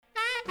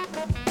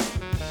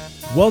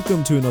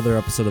Welcome to another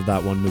episode of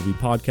That One Movie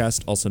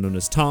Podcast, also known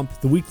as Tomp,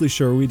 the weekly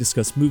show where we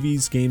discuss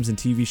movies, games, and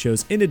TV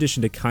shows in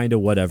addition to kinda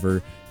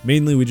whatever.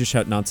 Mainly we just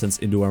shout nonsense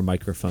into our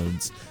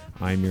microphones.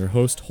 I'm your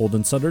host,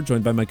 Holden Sutter,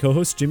 joined by my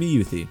co-host, Jimmy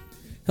Youthy.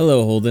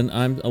 Hello, Holden.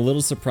 I'm a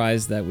little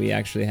surprised that we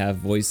actually have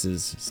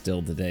voices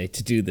still today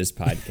to do this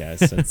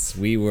podcast since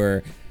we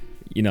were,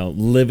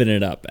 living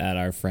it up at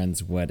our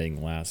friend's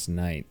wedding last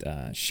night,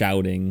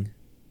 shouting,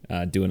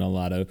 doing a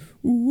lot of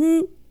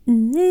whoop,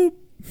 whoop,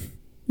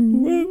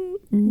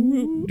 whoop,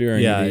 whoop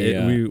during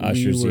the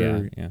ushers.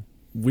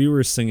 We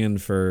were singing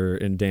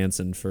and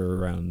dancing for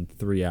around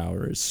 3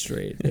 hours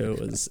straight.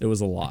 It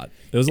was a lot.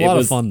 It was a lot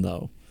of fun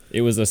though.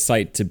 It was a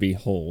sight to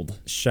behold.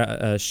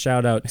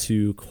 Shout out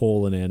to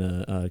Cole and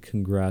Anna.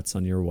 Congrats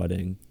on your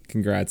wedding.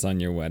 Congrats on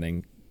your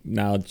wedding.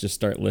 Now just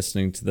start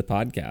listening to the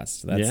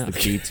podcast. That's the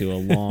key to a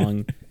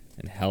long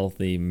and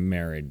healthy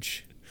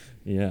marriage.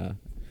 Yeah.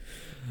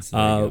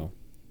 So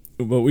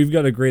but we've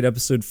got a great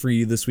episode for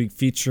you this week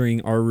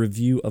featuring our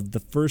review of the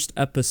first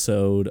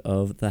episode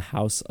of The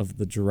House of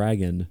the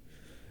Dragon.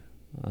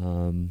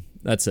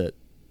 That's it.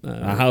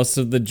 The House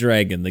of the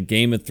Dragon, the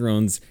Game of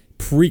Thrones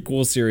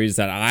prequel series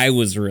that I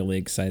was really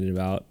excited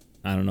about.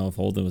 I don't know if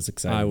Holden was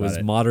excited about it. I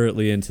was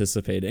moderately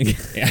anticipating.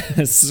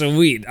 Yeah,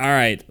 sweet. All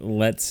right,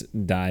 let's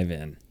dive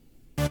in.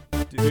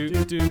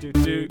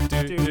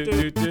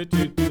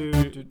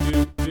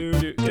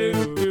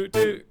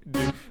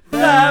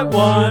 That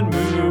One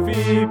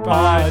Movie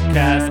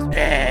Podcast.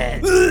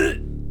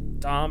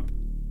 Tom.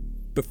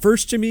 But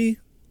first, Jimmy,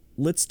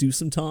 let's do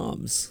some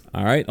toms.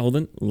 All right,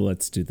 Holden,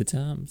 let's do the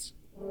toms.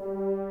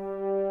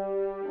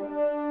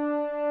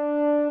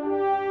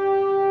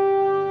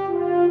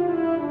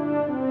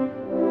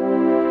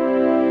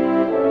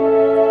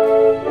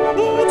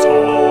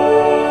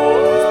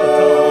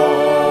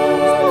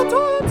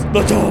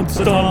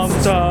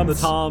 The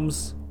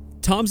Toms.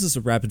 Toms is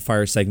a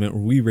rapid-fire segment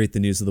where we rate the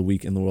news of the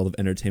week in the world of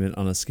entertainment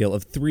on a scale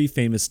of three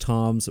famous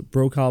Toms: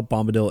 Brokaw,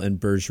 Bombadil, and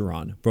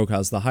Bergeron.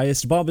 Brokaw's the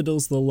highest,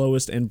 Bombadil's the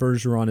lowest, and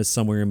Bergeron is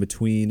somewhere in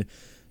between.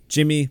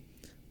 Jimmy,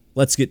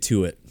 let's get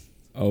to it.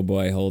 Oh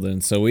boy,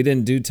 Holden. So we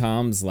didn't do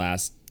Toms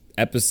last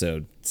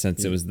episode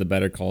since it was the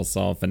Better Call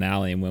Saul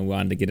finale and we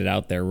wanted to get it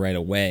out there right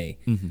away.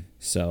 Mm-hmm.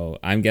 So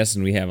I'm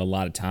guessing we have a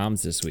lot of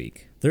Toms this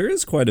week. There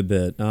is quite a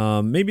bit.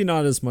 Maybe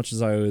not as much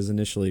as I was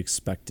initially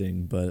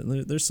expecting,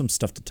 but there's some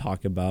stuff to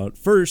talk about.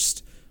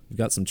 First, we've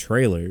got some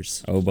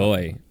trailers. Oh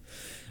boy.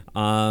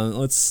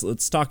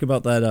 Let's talk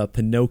about that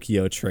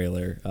Pinocchio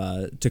trailer.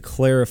 To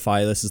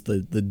clarify, this is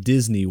the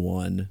Disney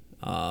one,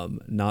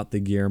 not the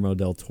Guillermo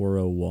del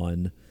Toro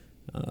one,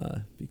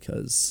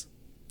 because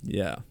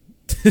yeah.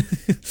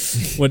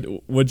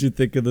 What'd you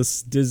think of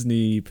this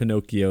Disney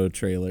Pinocchio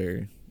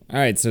trailer? All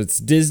right, so it's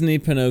Disney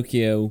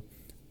Pinocchio.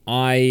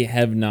 I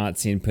have not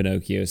seen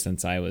Pinocchio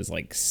since I was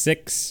like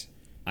 6.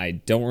 I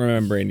don't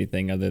remember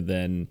anything other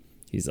than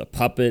he's a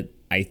puppet.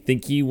 I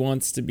think he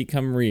wants to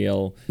become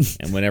real,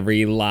 and whenever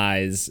he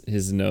lies,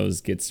 his nose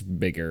gets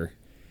bigger.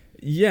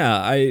 Yeah,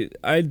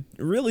 I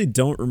really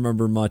don't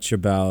remember much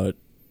about.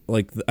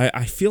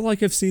 I feel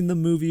like I've seen the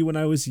movie when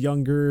I was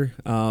younger.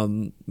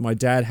 My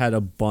dad had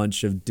a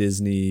bunch of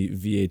Disney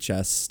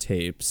VHS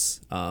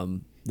tapes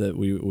that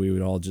we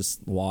would all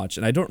just watch,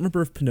 and I don't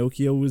remember if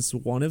Pinocchio was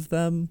one of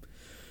them.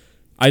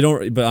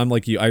 But I'm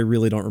like you, I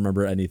really don't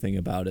remember anything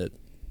about it.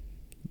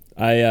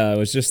 I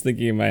was just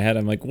thinking in my head,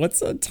 I'm like,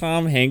 what's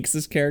Tom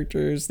Hanks'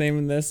 character's name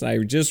in this? I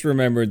just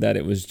remembered that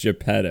it was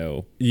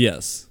Geppetto.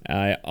 Yes.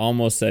 I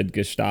almost said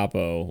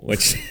Gestapo,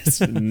 which is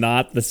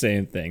not the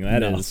same thing.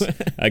 That is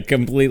a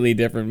completely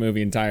different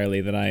movie entirely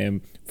that I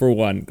am, for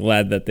one,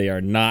 glad that they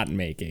are not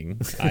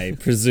making. I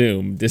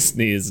presume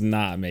Disney is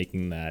not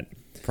making that.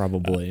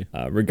 Probably.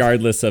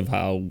 Regardless of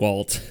how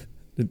Walt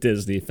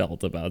Disney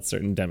felt about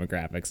certain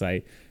demographics,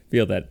 I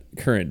feel that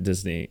current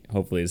Disney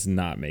hopefully is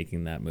not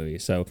making that movie.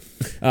 So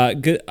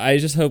good. I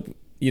just hope,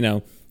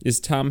 is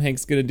Tom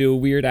Hanks going to do a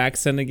weird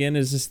accent again?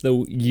 Is this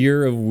the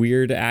year of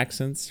weird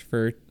accents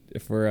for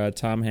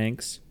Tom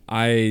Hanks?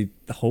 I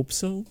hope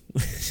so.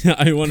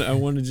 I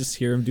want to just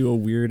hear him do a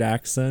weird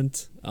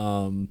accent.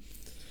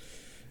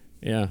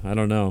 Yeah, I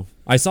don't know.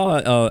 I saw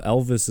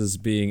Elvis is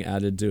being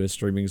added to a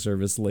streaming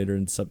service later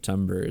in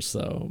September,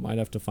 so might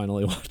have to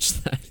finally watch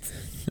that.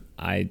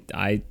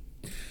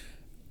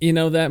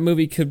 That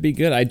movie could be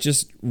good. I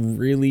just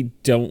really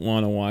don't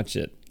want to watch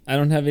it. I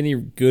don't have any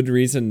good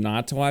reason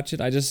not to watch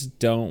it. I just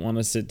don't want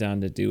to sit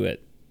down to do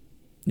it.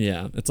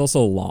 Yeah, it's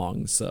also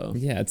long, so.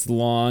 Yeah, it's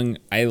long.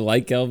 I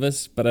like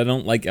Elvis, but I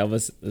don't like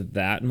Elvis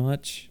that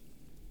much.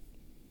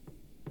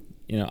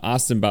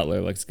 Austin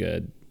Butler looks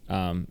good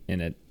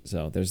in it,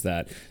 so there's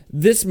that.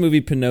 This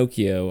movie,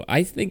 Pinocchio,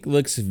 I think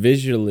looks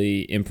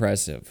visually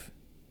impressive.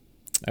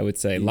 I would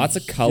say lots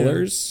of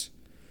colors.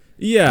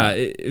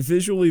 Yeah,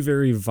 visually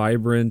very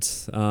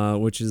vibrant,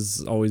 which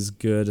is always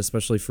good,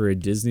 especially for a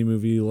Disney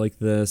movie like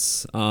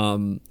this.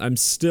 I'm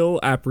still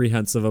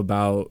apprehensive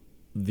about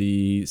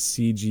the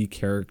CG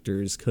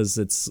characters because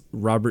it's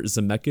Robert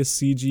Zemeckis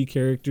CG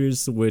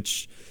characters,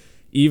 which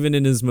even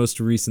in his most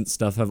recent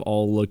stuff, have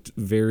all looked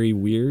very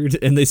weird,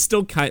 and they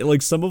still kind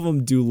like some of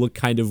them do look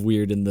kind of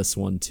weird in this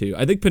one too.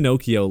 I think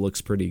Pinocchio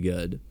looks pretty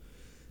good,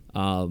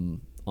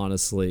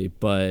 honestly,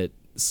 but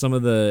some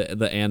of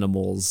the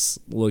animals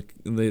look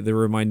they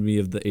remind me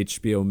of the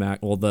HBO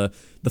Max, well the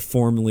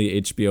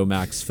formerly HBO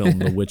Max film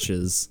The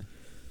Witches.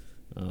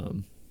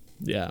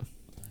 Yeah.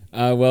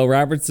 Well,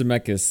 Robert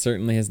Zemeckis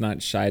certainly has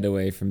not shied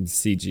away from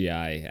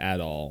CGI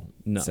at all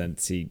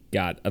since he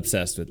got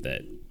obsessed with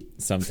it.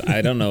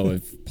 I don't know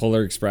if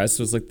Polar Express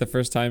was like the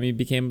first time he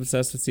became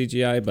obsessed with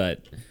CGI,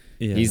 but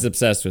he's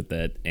obsessed with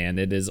it, and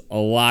it is a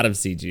lot of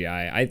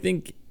CGI. I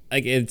think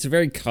like it's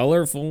very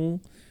colorful.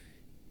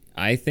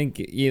 I think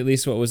at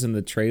least what was in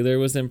the trailer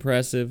was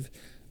impressive.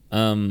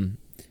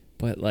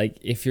 But like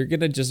if you're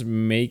gonna just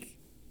make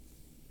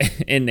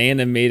an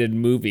animated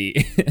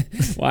movie,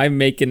 why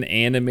make an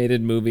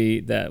animated movie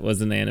that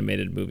was an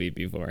animated movie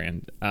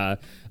beforehand? I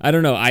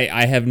don't know.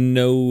 I have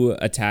no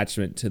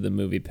attachment to the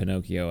movie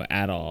Pinocchio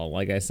at all.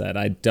 Like I said,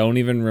 I don't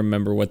even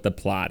remember what the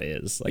plot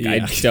is. Like I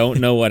don't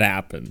know what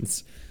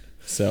happens.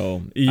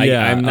 So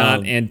I'm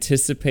not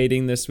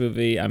anticipating this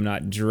movie. I'm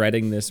not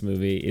dreading this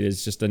movie. It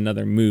is just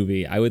another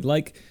movie. I would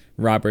like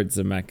Robert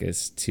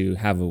Zemeckis to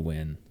have a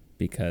win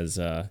because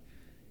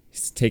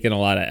he's taken a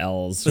lot of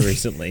L's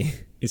recently.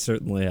 He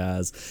certainly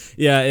has.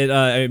 Yeah,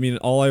 I mean,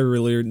 all I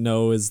really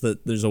know is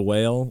that there's a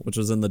whale, which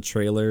was in the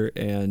trailer,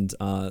 and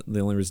the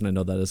only reason I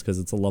know that is because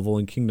it's a level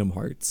in Kingdom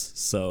Hearts,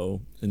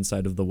 so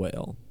inside of the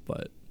whale.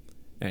 But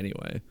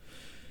anyway,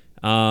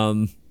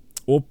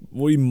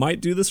 we might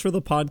do this for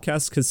the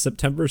podcast because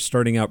September's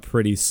starting out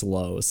pretty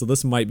slow, so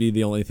this might be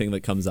the only thing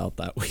that comes out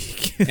that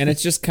week. And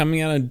it's just coming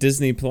out on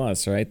Disney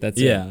Plus, right? That's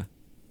it.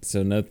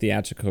 So no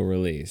theatrical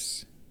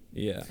release.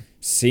 Yeah.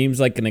 Seems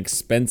like an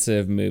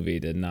expensive movie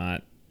to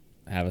not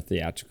have a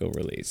theatrical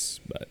release,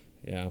 but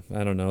yeah,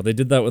 I don't know. They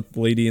did that with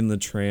Lady and the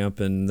Tramp,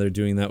 and they're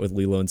doing that with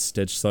Lilo and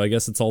Stitch. So I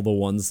guess it's all the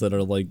ones that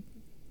are like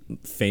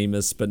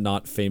famous but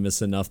not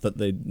famous enough that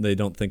they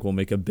don't think will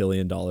make $1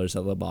 billion at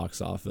the box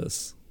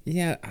office.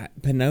 Yeah,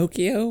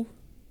 Pinocchio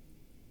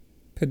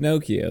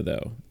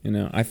though,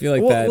 I feel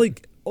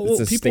like it's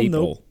a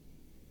staple.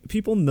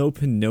 People know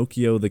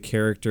Pinocchio, the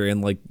character,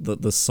 and like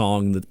the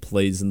song that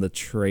plays in the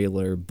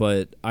trailer,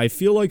 but I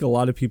feel like a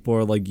lot of people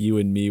are like you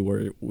and me,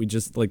 where we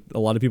just like a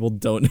lot of people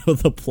don't know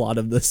the plot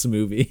of this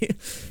movie.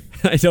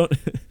 I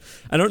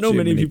don't know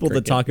many people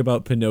that talk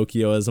about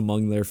Pinocchio as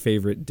among their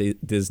favorite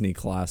Disney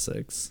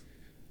classics.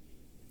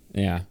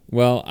 Yeah,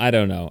 well, I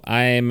don't know.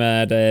 I'm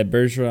at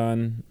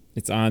Bergeron.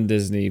 It's on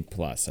Disney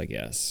Plus, I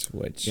guess,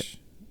 which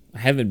I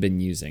haven't been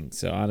using.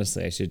 So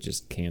honestly, I should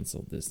just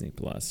cancel Disney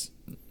Plus.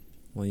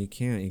 Well, you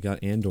can't. You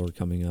got Andor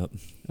coming up.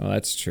 Oh,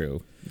 that's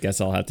true. Guess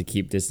I'll have to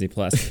keep Disney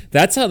Plus.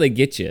 That's how they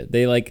get you.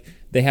 They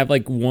have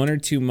like 1 or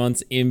 2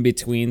 months in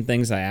between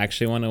things I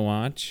actually want to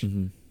watch.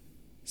 Mm-hmm.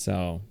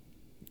 So,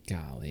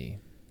 golly.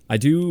 I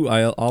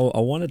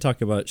want to talk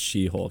about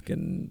She-Hulk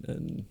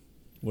and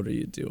what are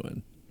you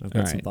doing? I've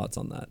got some thoughts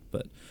on that,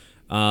 but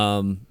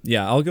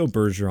I'll go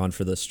Bergeron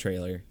for this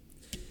trailer.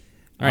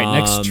 All right,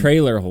 next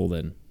trailer,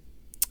 Holden.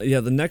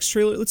 Yeah, the next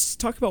trailer. Let's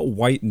talk about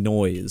White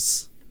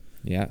Noise.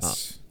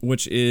 Yes.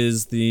 Which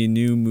is the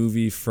new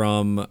movie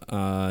from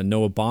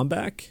Noah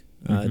Baumbach,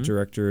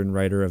 director and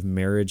writer of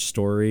Marriage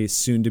Story,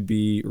 soon to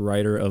be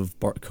co-writer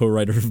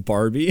of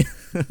Barbie.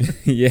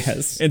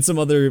 Yes. And some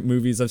other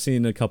movies. I've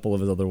seen a couple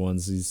of his other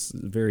ones. He's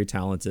very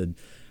talented.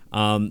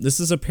 This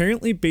is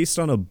apparently based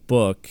on a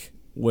book,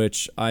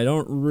 which I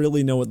don't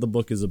really know what the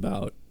book is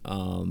about.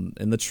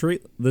 And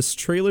this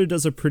trailer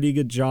does a pretty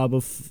good job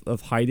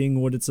of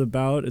hiding what it's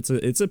about.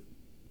 It's a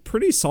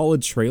pretty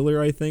solid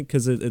trailer, I think,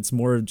 because it's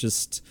more of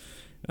just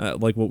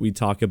like what we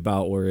talk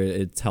about, where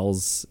it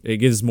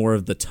gives more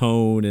of the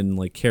tone and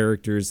like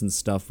characters and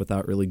stuff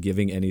without really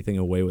giving anything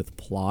away with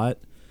plot.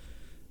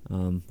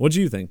 What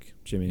do you think,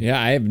 Jimmy?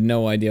 Yeah, I have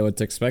no idea what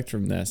to expect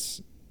from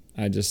this.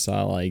 I just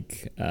saw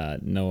like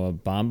Noah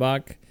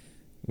Baumbach,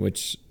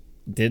 which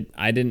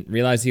I didn't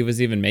realize he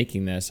was even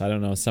making this. I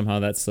don't know, somehow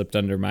that slipped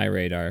under my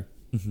radar.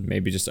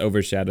 Maybe just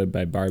overshadowed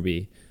by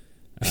Barbie.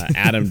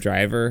 Adam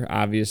Driver,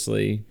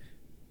 obviously.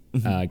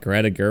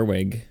 Greta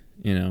Gerwig,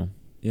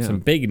 some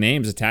big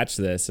names attached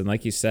to this, and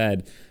like you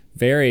said,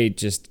 very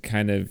just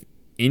kind of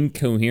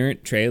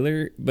incoherent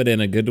trailer, but in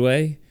a good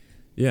way.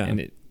 Yeah,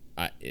 and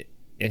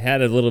it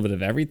had a little bit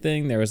of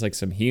everything. There was like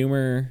some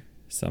humor,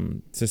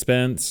 some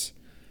suspense,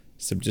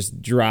 some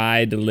just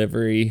dry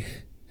delivery.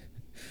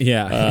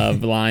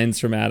 Of lines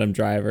from Adam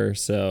Driver.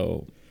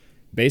 So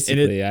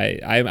basically,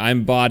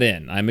 I'm bought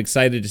in. I'm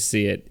excited to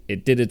see it.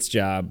 It did its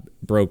job.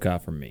 Broke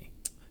off from me.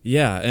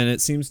 Yeah, and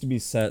it seems to be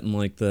set in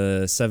like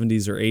the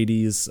 70s or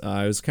 80s.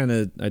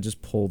 I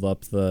just pulled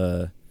up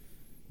the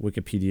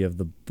Wikipedia of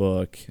the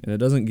book, and it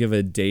doesn't give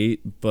a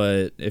date,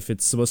 but if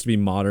it's supposed to be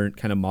modern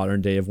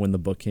day of when the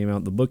book came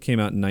out in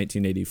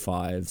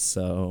 1985,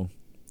 so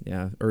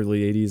yeah,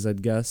 early 80s,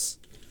 I'd guess.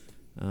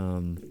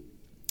 But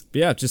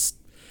yeah, just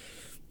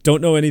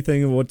don't know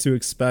anything of what to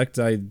expect.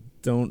 I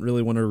don't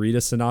really want to read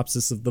a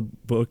synopsis of the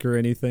book or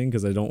anything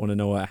because I don't want to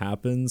know what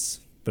happens.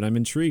 but I'm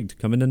intrigued.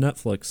 Coming to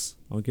Netflix.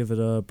 I'll give it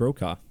a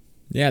Brokaw.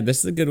 Yeah, this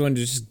is a good one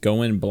to just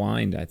go in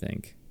blind, I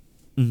think.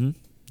 Mm-hmm.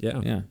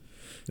 Yeah. Yeah.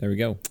 There we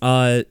go.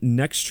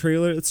 Next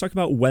trailer. Let's talk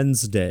about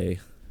Wednesday.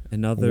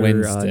 Another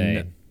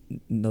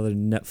another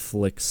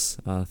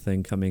Netflix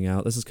thing coming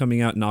out. This is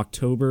coming out in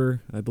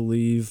October, I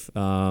believe.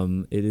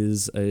 It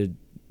is a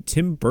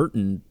Tim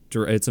Burton.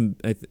 It's a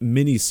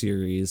mini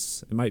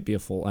series. It might be a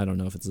full. I don't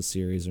know if it's a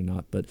series or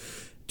not, but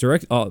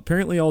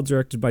apparently all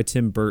directed by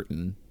Tim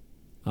Burton.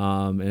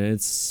 And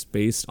it's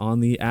based on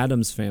the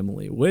Addams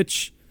Family,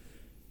 which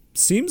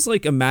seems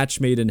like a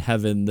match made in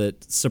heaven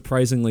that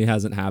surprisingly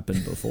hasn't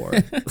happened before.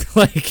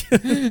 Like,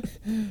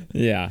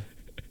 yeah.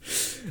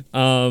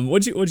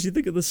 What'd you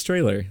think of this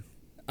trailer?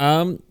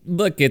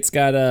 Look, it's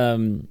got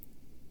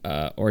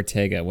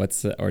Ortega.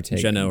 What's the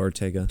Ortega? Jenna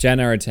Ortega.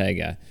 Jenna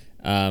Ortega.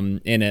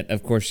 In it,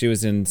 of course, she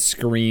was in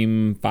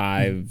Scream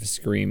 5.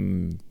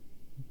 Scream.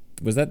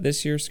 Was that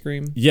this year's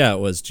Scream? Yeah, it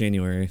was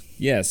January.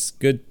 Yes,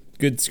 good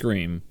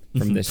Scream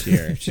from this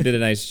year. She did a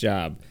nice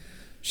job.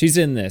 She's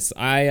in this.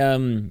 I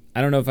don't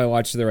know if I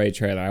watched the right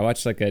trailer. I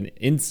watched like an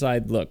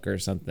inside look or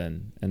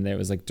something, and there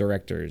was like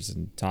directors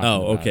and talking.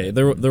 Oh, okay.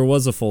 About it. There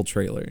was a full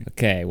trailer.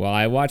 Okay, well,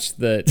 I watched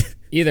the.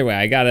 Either way,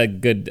 I got a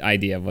good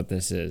idea of what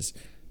this is.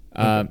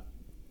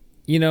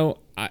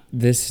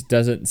 This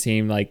doesn't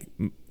seem like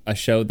a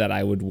show that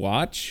I would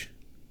watch,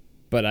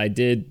 but I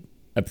did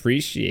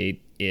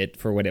appreciate it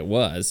for what it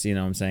was. You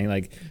know what I'm saying?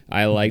 Like,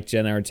 I liked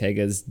Jenna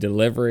Ortega's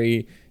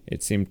delivery.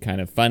 It seemed kind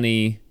of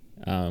funny.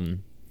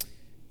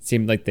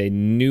 Seemed like they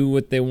knew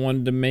what they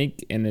wanted to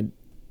make, and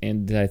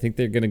I think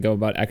they're going to go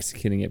about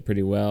executing it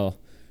pretty well.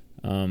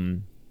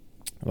 Same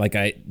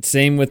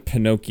with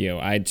Pinocchio.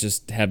 I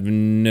just have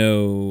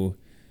no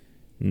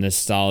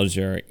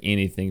nostalgia or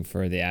anything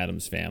for the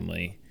Addams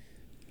Family.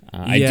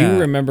 I do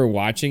remember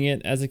watching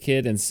it as a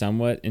kid and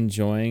somewhat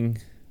enjoying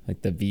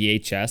like the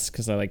VHS,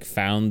 because I like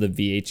found the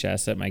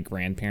VHS at my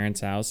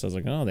grandparents' house. I was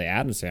like, oh, the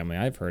Addams Family,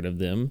 I've heard of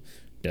them.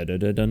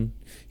 Dun.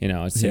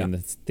 I was singing the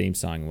theme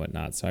song and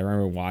whatnot. So I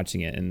remember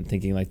watching it and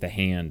thinking like the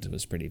hand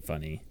was pretty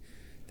funny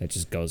that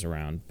just goes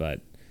around.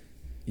 But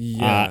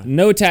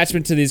no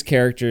attachment to these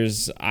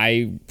characters.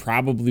 I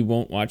probably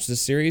won't watch the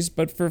series,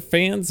 but for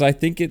fans, I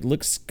think it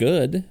looks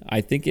good.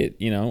 I think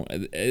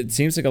it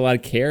seems like a lot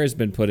of care has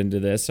been put into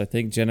this. I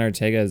think Jenna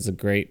Ortega is a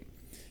great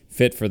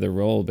fit for the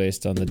role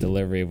based on the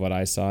delivery of what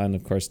I saw. And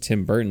of course,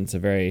 Tim Burton's a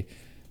very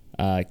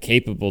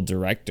capable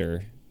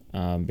director.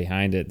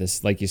 Behind it,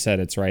 this, like you said,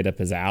 it's right up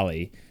his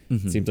alley.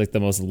 Mm-hmm. Seems like the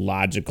most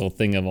logical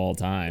thing of all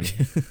time.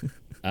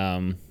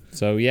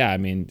 So yeah, I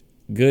mean,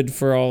 good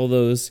for all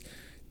those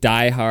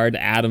diehard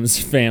Addams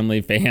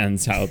Family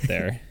fans out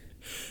there.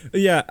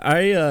 Yeah,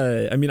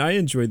 I mean, I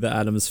enjoyed the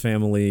Addams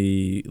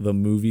Family, the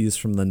movies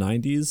from the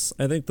 90s.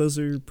 I think those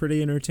are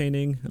pretty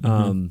entertaining.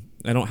 Mm-hmm.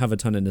 I don't have a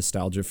ton of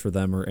nostalgia for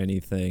them or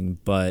anything,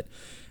 but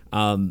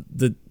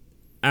the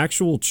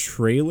actual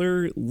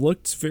trailer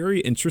looked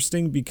very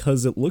interesting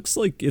because it looks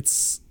like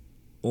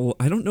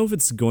I don't know if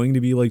it's going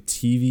to be like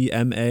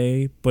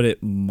TVMA, but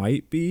it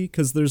might be,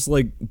 because there's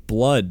like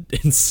blood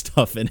and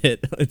stuff in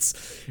it.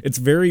 It's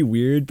very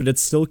weird, but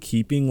it's still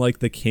keeping like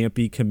the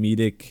campy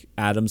comedic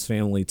Addams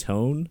Family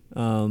tone,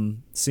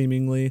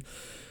 seemingly.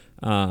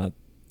 So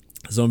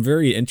I'm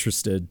very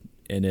interested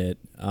in it.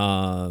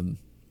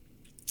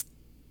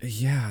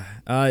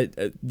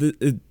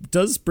 It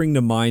does bring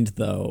to mind,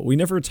 though, we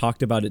never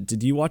talked about it.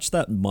 Did you watch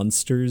that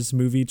Munsters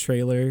movie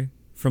trailer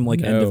from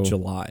like end of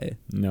July?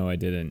 No, I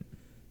didn't.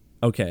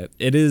 Okay,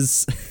 it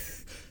is.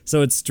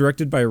 So it's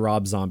directed by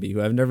Rob Zombie,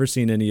 who I've never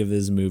seen any of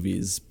his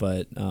movies,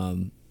 but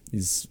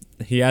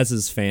he has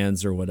his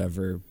fans or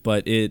whatever.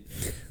 But a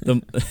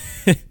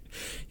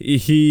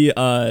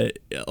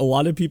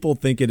lot of people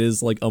think it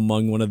is like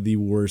among one of the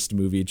worst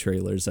movie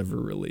trailers ever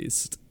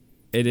released.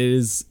 It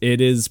is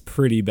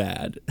pretty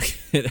bad.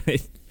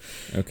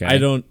 Okay. I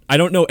don't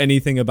know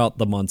anything about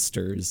the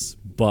Munsters,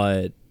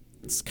 but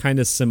it's kind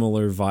of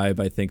similar vibe,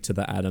 I think, to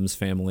the Addams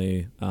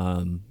Family.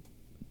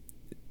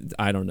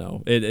 I don't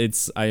know.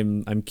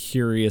 I'm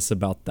curious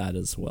about that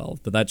as well.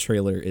 But that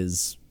trailer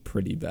is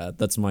pretty bad.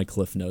 That's my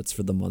Cliff Notes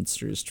for the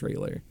Munsters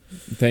trailer.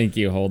 Thank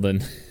you,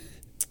 Holden.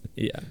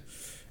 Yeah.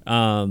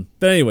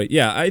 But anyway,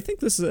 yeah, I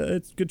think this is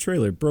a good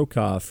trailer.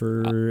 Brokaw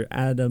for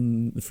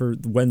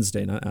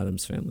Wednesday, not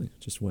Addams Family,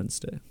 just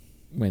Wednesday.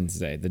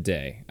 Wednesday, the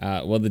day.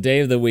 The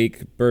day of the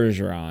week,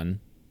 Bergeron.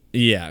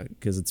 Yeah,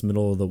 because it's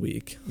middle of the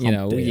week.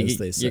 Hump day, as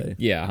they say.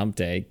 Yeah, hump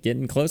day.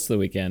 Getting close to the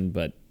weekend,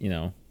 but,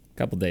 a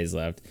couple days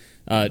left.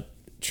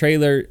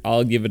 Trailer,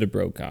 I'll give it a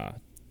Brokaw.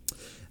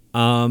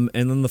 And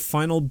then the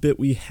final bit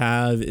we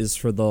have is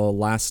for The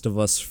Last of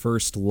Us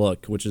First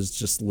Look, which is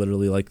just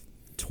literally like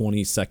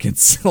 20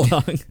 seconds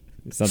long.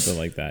 Something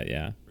like that,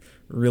 yeah.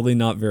 Really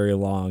not very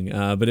long.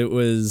 But it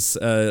was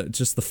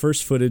just the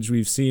first footage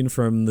we've seen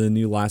from the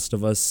new Last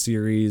of Us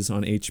series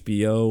on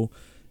HBO.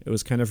 It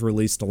was kind of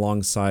released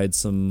alongside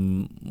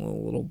some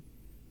little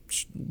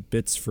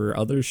bits for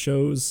other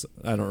shows.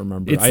 I don't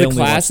remember.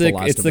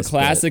 It's the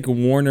classic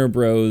Warner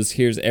Bros.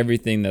 Here's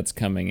everything that's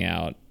coming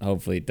out.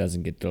 Hopefully it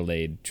doesn't get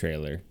delayed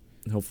trailer.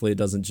 Hopefully it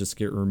doesn't just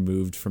get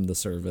removed from the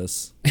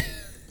service.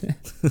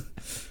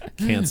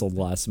 Canceled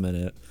last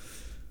minute.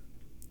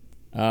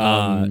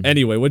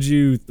 Anyway, what'd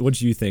you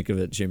think of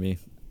it, Jimmy?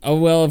 Oh,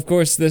 well, of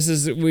course,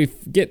 we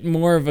get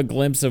more of a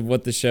glimpse of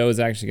what the show is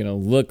actually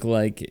going to look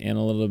like and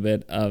a little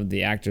bit of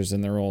the actors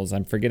in the roles.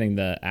 I'm forgetting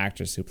the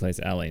actress who plays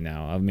Ellie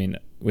now. I mean,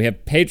 we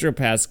have Pedro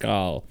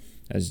Pascal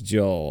as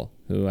Joel,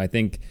 who I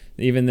think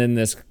even in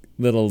this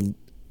little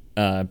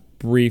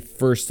brief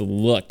first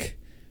look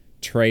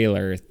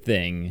trailer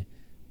thing,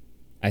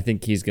 I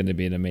think he's going to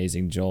be an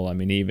amazing Joel. I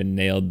mean, he even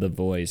nailed the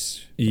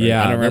voice.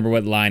 Yeah. I don't remember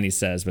what line he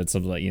says, but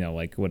something like,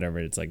 like whatever.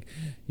 It's like,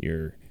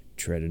 you're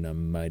treading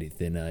on mighty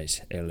thin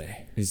ice, Ellie.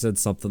 He said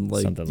something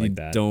like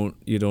that.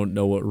 You don't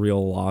know what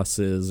real loss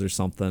is, or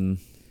something.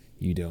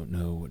 You don't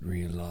know what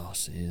real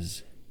loss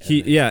is.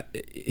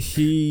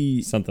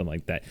 He something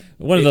like that.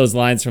 One of those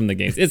lines from the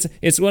games.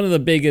 It's one of the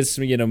biggest,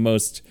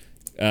 most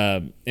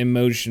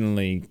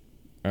emotionally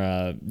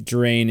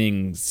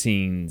draining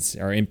scenes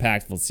or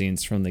impactful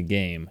scenes from the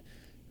game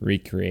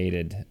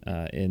recreated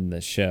in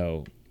the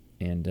show,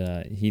 and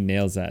he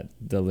nails that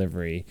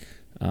delivery.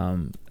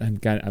 I'm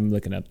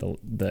looking up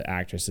the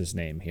actress's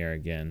name here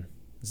again.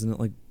 Isn't it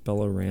like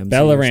Bella Ramsey?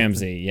 Bella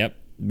Ramsey, yep.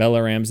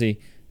 Bella Ramsey.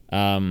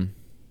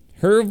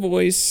 Her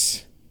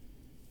voice,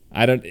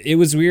 it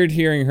was weird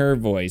hearing her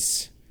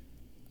voice.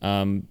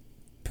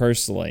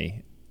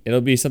 Personally,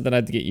 it'll be something I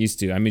have to get used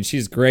to. I mean,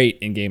 she's great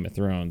in Game of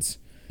Thrones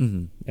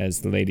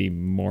as Lady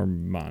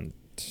Mormont,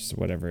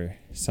 whatever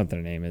something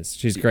her name is.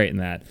 She's great in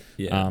that.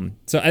 Yeah.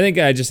 So I think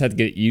I just had to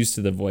get used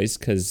to the voice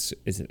because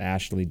is it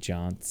Ashley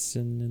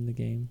Johnson in the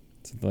game?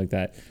 Something like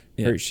that.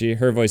 Yeah.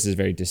 Her voice is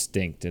very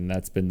distinct, and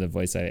that's been the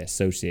voice I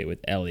associate with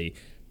Ellie.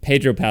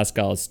 Pedro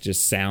Pascal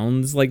just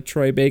sounds like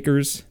Troy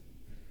Baker's.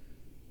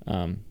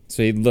 So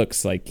he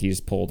looks like he's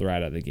pulled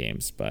right out of the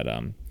games. But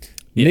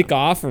Nick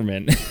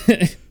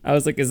Offerman, I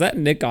was like, is that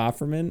Nick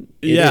Offerman?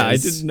 I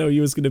didn't know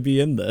he was going to be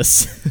in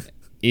this.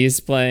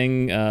 He's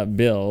playing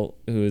Bill,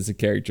 who is a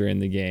character in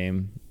the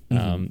game.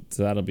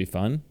 So that'll be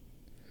fun.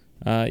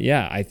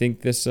 I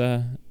think this.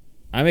 I'm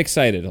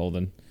excited,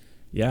 Holden.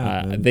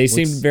 Yeah, they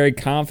seemed very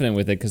confident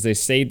with it because they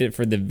saved it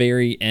for the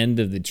very end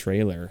of the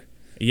trailer.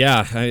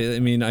 Yeah, I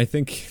mean, I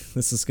think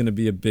this is going to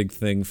be a big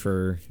thing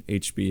for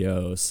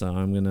HBO, so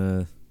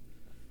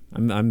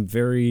I'm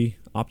very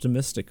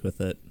optimistic with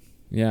it.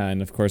 Yeah,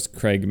 and of course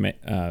Craig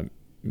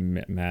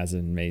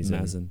Mazin.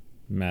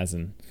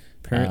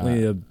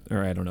 Apparently,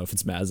 or I don't know if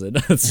it's Mazin.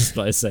 That's just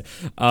what I say.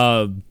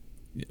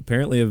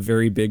 Apparently, a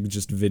very big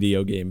just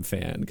video game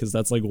fan because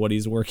that's like what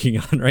he's working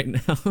on right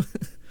now.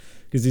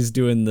 Because he's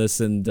doing this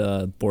in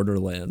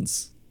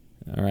Borderlands.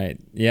 All right.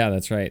 Yeah,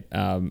 that's right.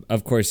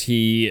 Of course,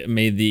 he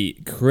made the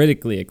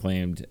critically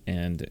acclaimed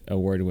and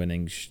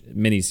award-winning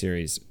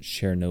miniseries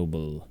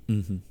Chernobyl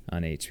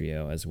on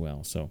HBO as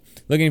well. So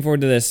looking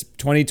forward to this.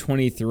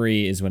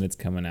 2023 is when it's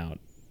coming out.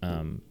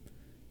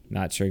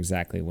 Not sure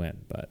exactly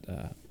when,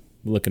 but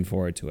looking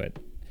forward to it.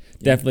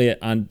 Yeah.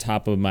 Definitely on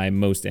top of my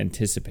most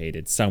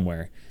anticipated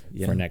somewhere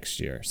for next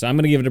year. So I'm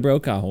going to give it a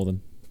Brokaw,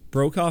 Holden.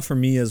 Brokaw for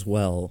me as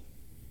well.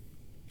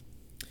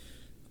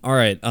 All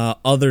right,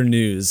 other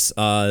news.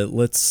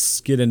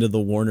 Let's get into the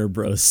Warner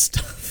Bros.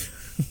 Stuff.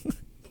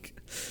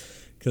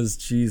 Because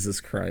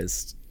Jesus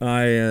Christ.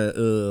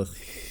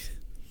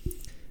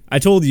 I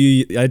told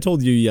you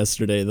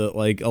yesterday that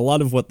like a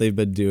lot of what they've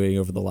been doing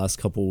over the last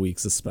couple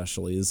weeks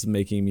especially is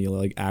making me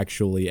like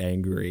actually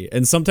angry.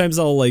 And sometimes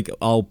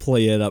I'll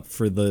play it up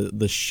for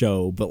the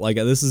show, but like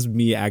this is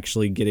me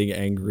actually getting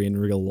angry in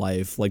real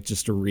life, like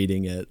just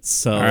reading it.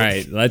 So all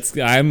right,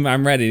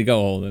 I'm ready to go,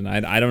 Holden.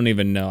 I don't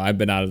even know. I've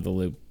been out of the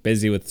loop,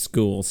 busy with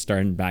school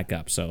starting back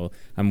up, so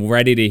I'm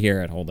ready to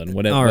hear it, Holden.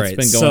 What's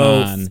been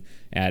going on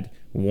at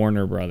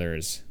Warner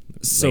Brothers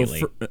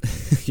lately?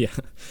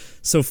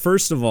 So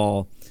first of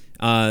all,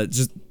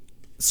 just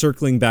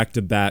circling back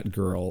to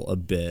Batgirl a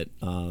bit,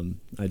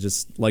 I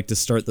just like to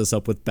start this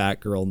up with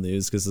Batgirl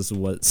news because this is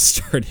what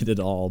started it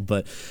all.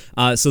 But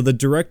so the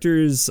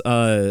directors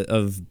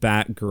of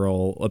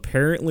Batgirl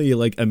apparently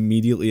like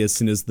immediately as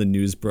soon as the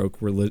news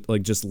broke were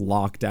like just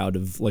locked out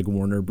of like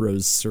Warner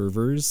Bros.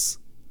 Servers.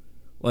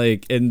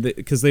 Like, and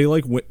because they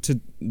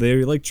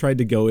tried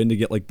to go in to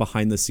get like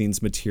behind the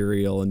scenes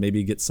material and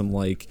maybe get some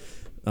like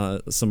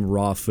some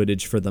raw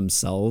footage for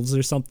themselves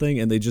or something,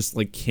 and they just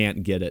like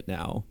can't get it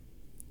now.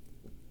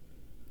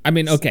 I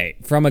mean, okay,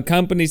 from a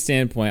company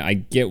standpoint, I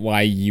get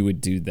why you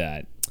would do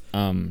that.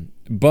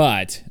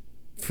 But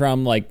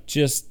from like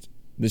just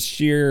the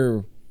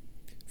sheer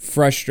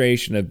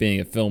frustration of being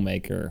a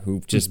filmmaker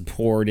who just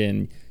poured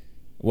in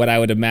what I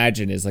would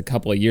imagine is a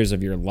couple of years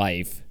of your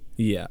life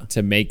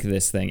to make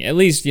this thing, at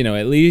least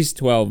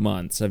 12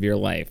 months of your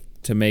life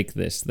to make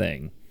this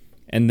thing,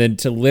 and then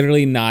to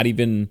literally not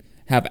even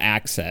have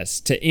access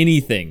to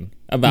anything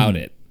about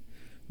it,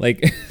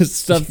 like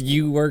stuff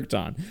you worked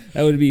on.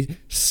 That would be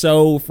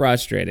so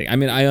frustrating. I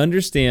mean, I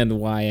understand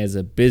why as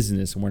a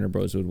business Warner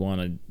Bros.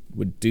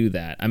 would do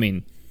that. I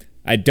mean,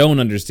 I don't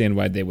understand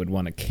why they would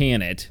want to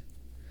can it,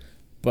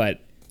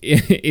 but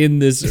in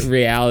this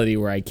reality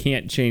where I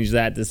can't change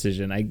that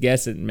decision, I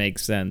guess it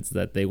makes sense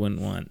that they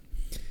wouldn't want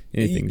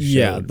anything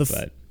showed.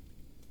 But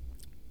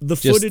the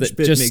footage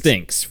bit just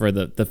stinks for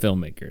the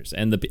filmmakers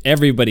and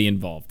everybody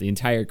involved, the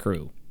entire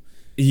crew.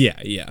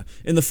 Yeah.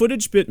 And the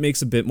footage bit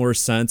makes a bit more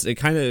sense. It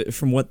kind of,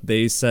 from what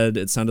they said,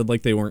 it sounded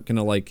like they weren't going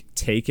to like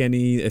take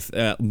any. If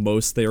at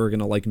most they were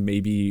going to like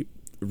maybe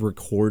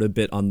record a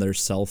bit on their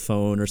cell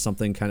phone or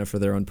something kind of for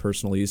their own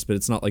personal use, but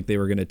it's not like they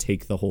were going to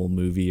take the whole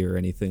movie or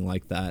anything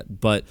like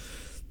that. But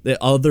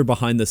the other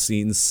behind the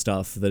scenes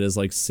stuff that is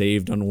like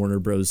saved on Warner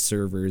Bros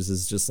servers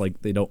is just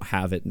like they don't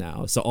have it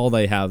now. So all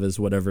they have is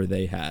whatever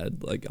they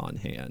had like on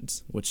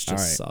hand, which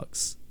just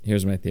sucks.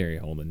 Here's my theory,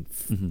 Holden.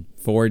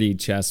 4D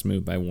chess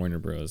move by Warner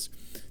Bros.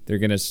 They're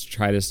going to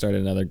try to start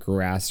another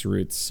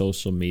grassroots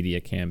social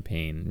media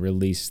campaign.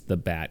 Release the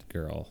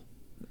Batgirl.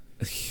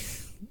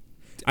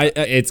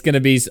 It's going to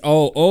be,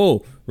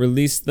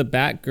 release the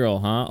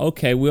Batgirl, huh?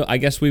 Okay, I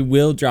guess we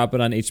will drop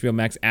it on HBO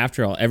Max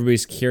after all.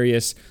 Everybody's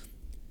curious.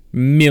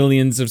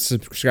 Millions of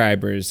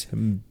subscribers.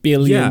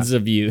 Billions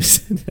of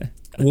views.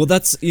 Well,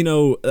 that's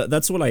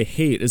what I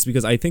hate, is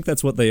because I think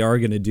that's what they are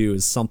going to do,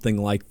 is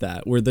something like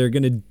that, where they're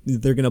going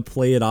to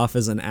play it off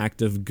as an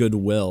act of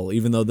goodwill,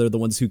 even though they're the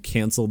ones who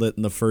canceled it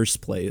in the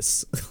first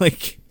place.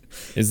 Like,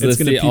 is this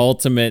the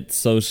ultimate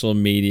social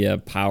media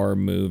power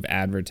move,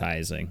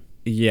 advertising?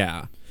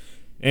 Yeah.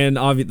 And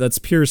that's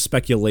pure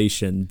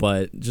speculation,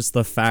 but just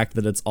the fact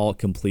that it's all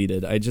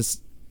completed,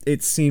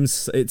 it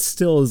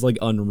still is like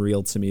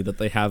unreal to me that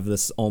they have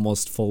this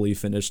almost fully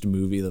finished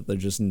movie that they're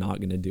just not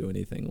going to do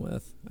anything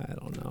with. I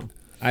don't know.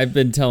 I've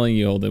been telling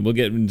you, Holden, we'll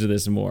get into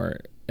this more.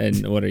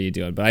 And what are you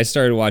doing? But I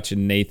started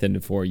watching Nathan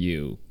For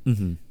You,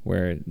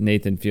 where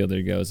Nathan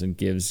Fielder goes and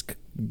gives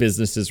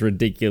businesses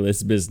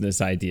ridiculous business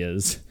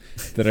ideas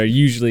that are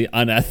usually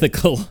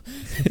unethical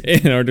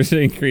in order to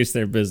increase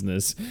their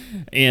business.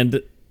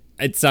 And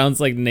it sounds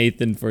like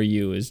Nathan For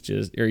You is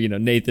just, or,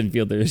 Nathan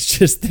Fielder is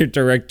just their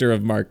director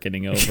of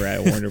marketing over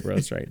at Warner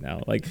Bros. Right now.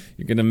 Like,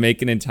 you're going to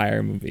make an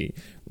entire movie.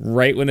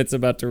 Right when it's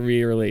about to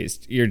be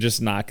released, you're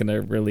just not going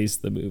to release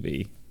the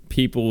movie.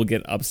 People will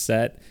get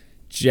upset,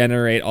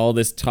 generate all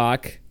this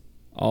talk,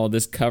 all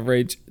this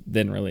coverage,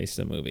 then release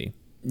the movie.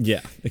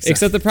 Yeah, exactly.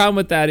 Except the problem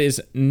with that is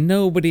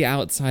nobody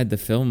outside the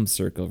film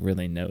circle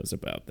really knows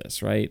about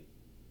this, right?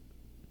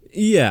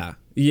 Yeah.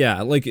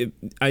 Like,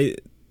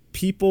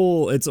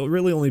 it's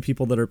really only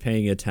people that are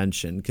paying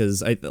attention,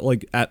 because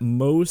at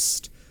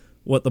most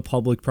what the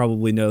public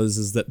probably knows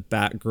is that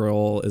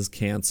Batgirl is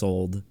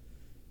canceled,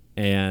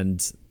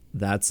 and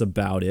that's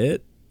about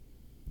it.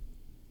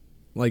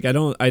 Like, I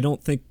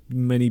don't think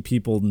many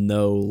people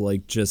know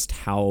like just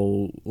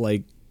how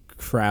like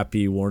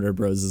crappy Warner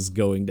Bros is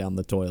going down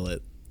the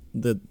toilet,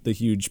 the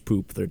huge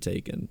poop they're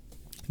taking.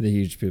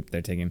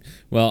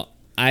 Well,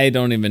 I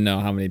don't even know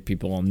how many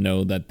people will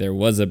know that there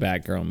was a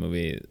Batgirl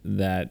movie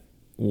that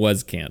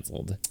was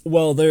canceled.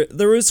 Well,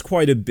 there was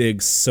quite a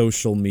big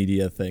social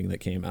media thing that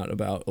came out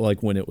about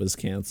like when it was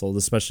canceled,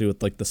 especially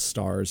with like the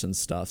stars and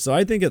stuff. So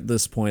I think at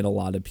this point a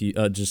lot of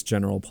just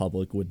general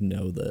public would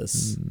know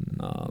this.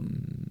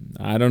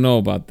 I don't know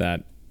about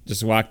that.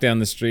 Just walk down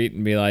the street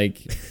and be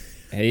like,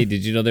 "Hey,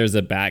 did you know there's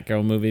a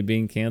Batgirl movie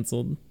being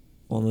canceled?"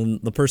 Well,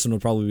 then the person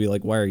would probably be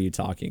like, "Why are you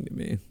talking to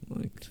me?"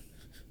 Like,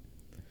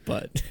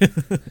 but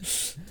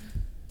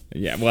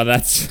yeah, well,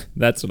 that's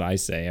what I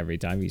say every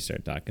time you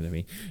start talking to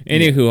me.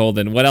 Anywho,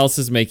 Holden, what else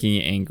is making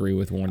you angry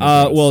with Warner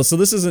Bros.? Well, so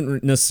this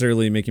isn't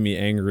necessarily making me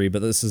angry,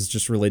 but this is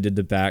just related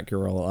to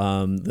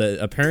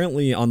Batgirl.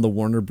 Apparently on the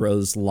Warner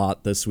Bros.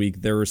 Lot this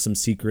week, there were some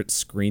secret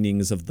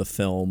screenings of the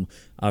film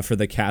for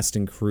the cast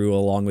and crew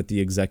along with the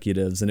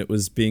executives, and it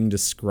was being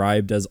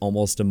described as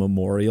almost a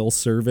memorial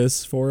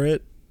service for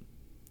it.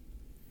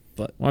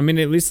 But well, I mean,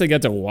 at least they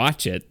got to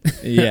watch it.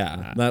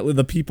 Yeah,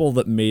 the people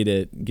that made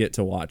it get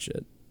to watch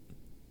it.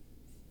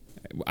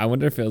 I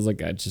wonder if it was like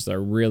just a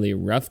really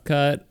rough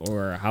cut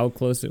or how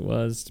close it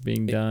was to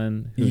being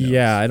done.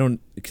 Yeah, I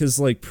don't, because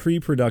like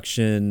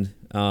pre-production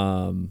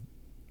or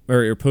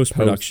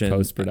post-production.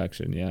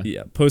 Post-production, yeah.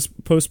 Yeah,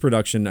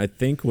 post-production I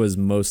think was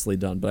mostly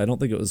done, but I don't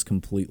think it was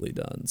completely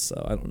done,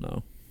 so I don't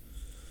know.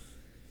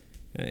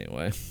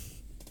 Anyway,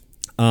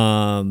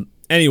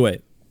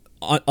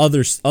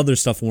 other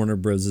stuff Warner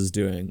Bros. Is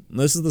doing.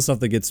 This is the stuff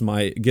that gets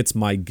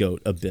my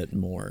goat a bit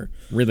more.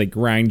 Really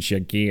grinds your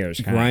gears.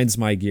 Grinds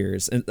my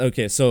gears. And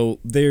okay, so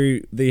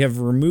they have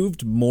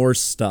removed more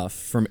stuff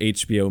from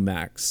HBO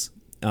Max,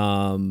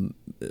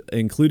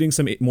 including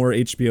some more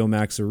HBO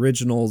Max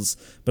originals,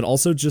 but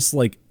also just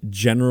like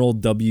general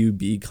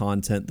WB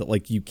content that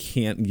like you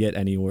can't get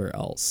anywhere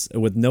else,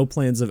 with no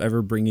plans of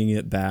ever bringing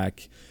it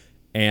back,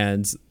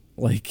 and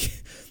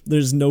like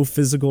there's no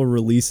physical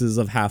releases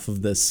of half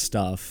of this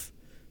stuff.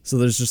 So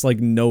there's just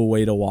like no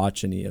way to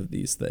watch any of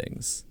these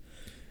things.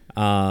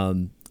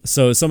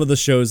 So some of the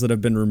shows that have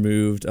been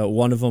removed,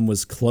 one of them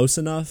was Close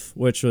Enough,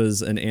 which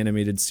was an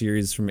animated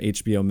series from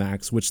HBO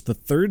Max, which the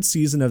third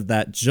season of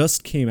that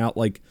just came out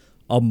like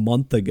a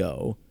month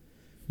ago.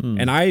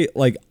 And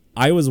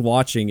I was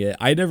watching it.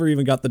 I never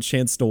even got the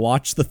chance to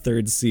watch the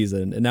third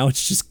season, and now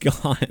it's just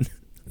gone.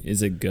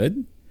 Is it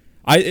good?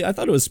 I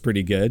thought it was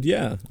pretty good.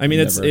 Yeah, I mean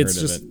Never it's heard of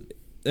just it.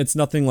 it's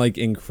nothing like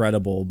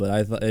incredible, but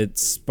I thought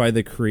it's by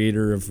the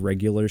creator of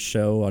Regular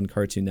Show on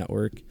Cartoon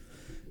Network,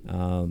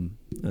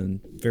 and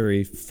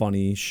very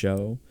funny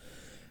show.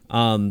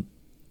 And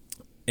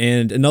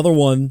another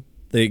one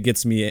that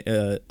gets me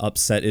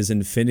upset is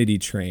Infinity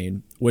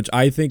Train, which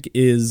I think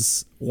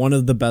is one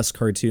of the best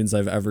cartoons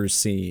I've ever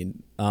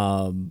seen.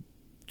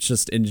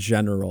 Just in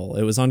general,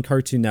 it was on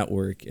Cartoon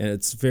Network, and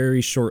it's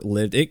very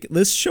short-lived.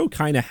 This show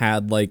kind of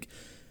had like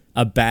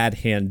a bad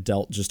hand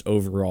dealt just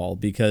overall,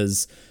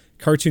 because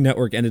Cartoon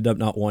Network ended up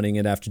not wanting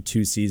it after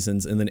 2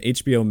 seasons, and then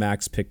HBO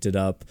Max picked it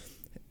up,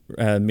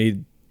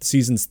 made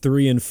seasons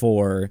 3 and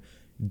 4,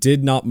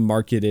 did not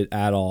market it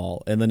at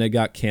all, and then it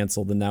got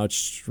canceled, and now it's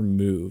just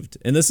removed.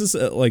 And this is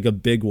like a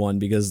big one,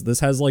 because this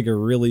has like a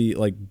really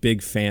like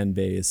big fan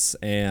base,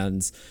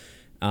 and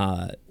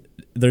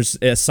there's,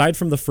 aside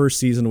from the first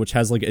season, which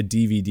has like a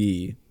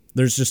DVD,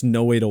 there's just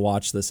no way to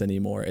watch this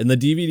anymore. And the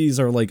DVDs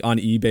are like on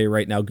eBay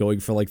right now going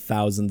for like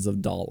thousands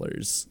of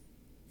dollars.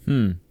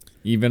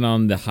 Even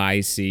on the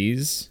high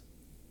seas?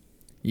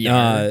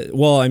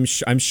 Well, I'm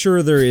sure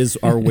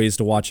are ways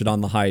to watch it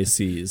on the high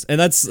seas. And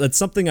that's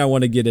something I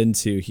want to get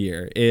into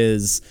here,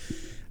 is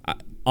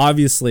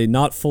obviously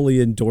not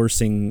fully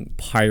endorsing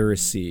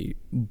piracy,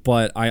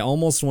 but I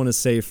almost want to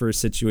say for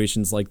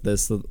situations like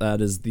this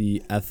that is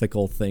the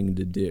ethical thing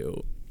to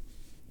do.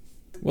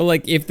 Well,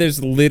 like if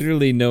there's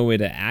literally no way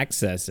to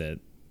access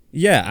it.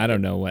 Yeah, I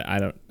don't know I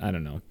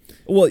don't know.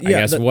 Well, yeah,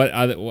 I guess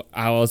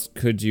how else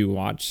could you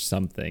watch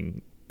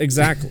something?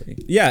 Exactly.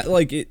 Yeah,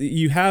 like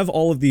you have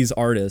all of these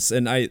artists,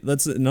 and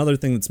that's another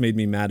thing that's made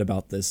me mad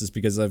about this, is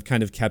because I've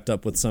kind of kept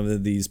up with some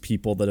of these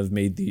people that have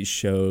made these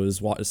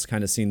shows,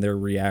 kind of seen their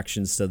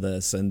reactions to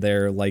this, and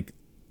their like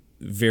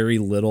very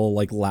little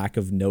like lack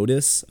of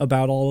notice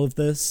about all of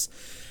this.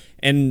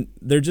 And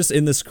they're just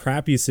in this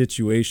crappy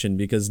situation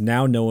because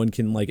now no one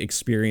can like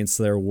experience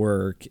their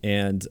work,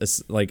 and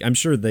like I'm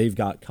sure they've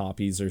got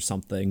copies or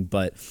something,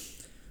 but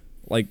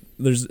like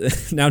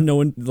there's now no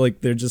one,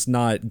 like they're just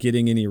not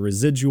getting any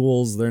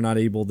residuals. They're not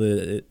able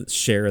to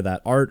share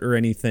that art or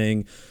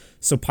anything.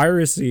 So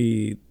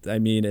piracy, I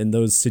mean, in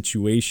those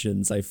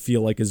situations, I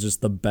feel like is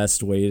just the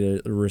best way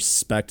to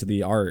respect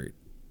the art.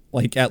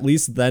 Like at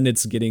least then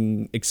it's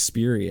getting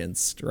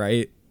experienced,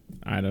 right?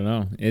 I don't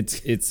know. It's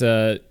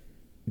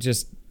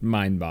just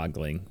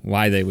mind-boggling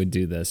why they would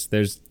do this.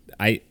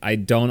 I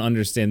don't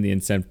understand the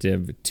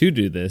incentive to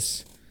do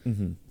this.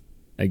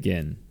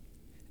 Again.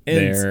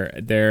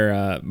 And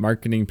their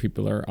marketing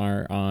people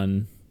are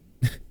on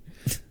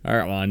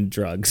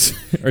drugs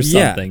or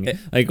something. Yeah.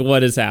 Like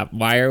what is happening?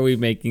 Why are we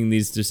making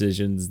these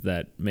decisions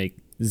that make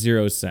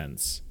zero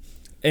sense?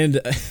 And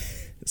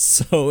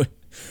so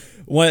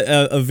what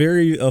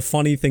a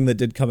funny thing that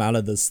did come out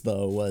of this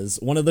though was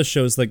one of the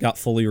shows that got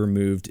fully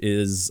removed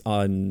is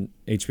on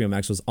HBO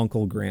Max was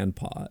Uncle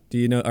Grandpa.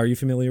 Are you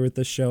familiar with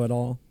this show at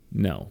all?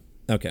 No.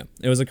 Okay.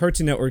 It was a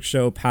Cartoon Network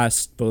show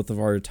past both of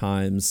our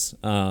times.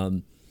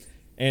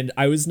 And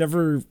I was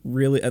never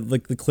really,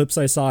 like the clips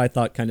I saw, I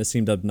thought kind of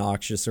seemed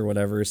obnoxious or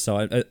whatever. So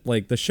I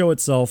like the show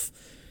itself,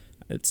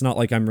 it's not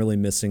like I'm really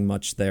missing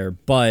much there.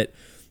 But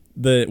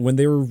when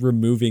they were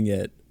removing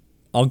it,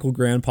 Uncle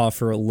Grandpa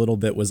for a little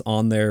bit was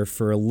on there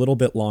for a little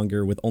bit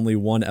longer with only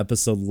one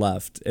episode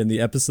left. And the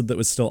episode that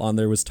was still on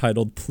there was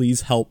titled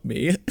 "Please Help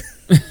Me."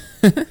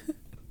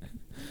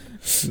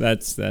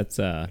 That's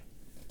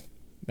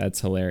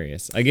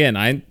hilarious.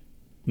 Again,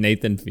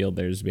 Nathan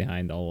Fielder's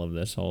behind all of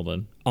this,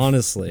 Holden.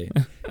 Honestly.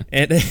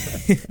 And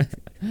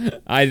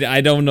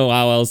I don't know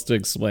how else to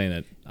explain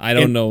it. I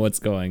don't know what's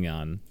going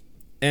on.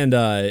 And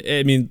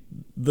I mean,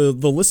 the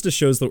list of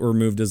shows that were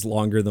removed is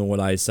longer than what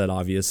I said,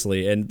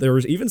 obviously. And there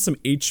was even some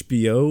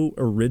HBO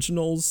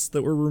originals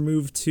that were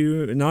removed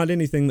too. Not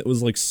anything that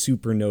was like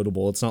super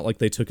notable. It's not like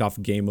they took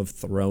off Game of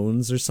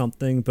Thrones or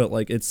something, but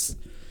like it's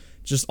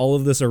just all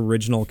of this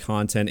original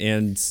content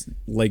and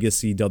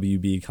legacy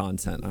WB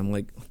content. I'm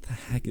like, what the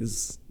heck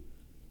is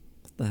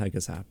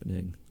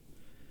happening?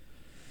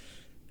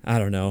 I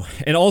don't know.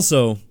 And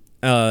also,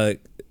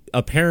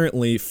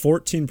 apparently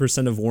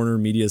 14% of Warner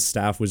Media's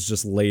staff was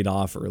just laid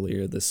off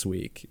earlier this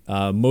week,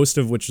 most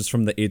of which was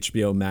from the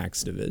HBO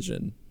Max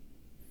division.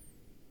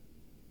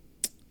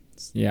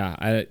 Yeah,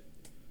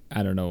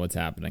 I don't know what's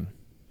happening.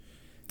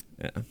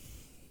 Yeah.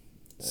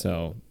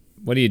 So,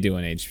 what are you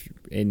doing,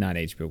 not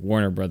HBO,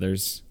 Warner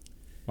Brothers?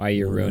 Why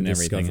you ruin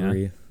everything,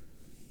 huh?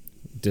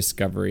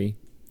 Discovery.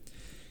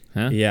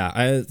 Huh? Yeah.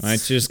 Why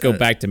don't you just go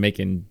back to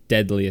making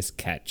Deadliest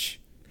Catch?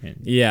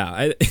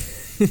 Yeah.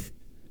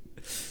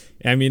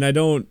 I mean,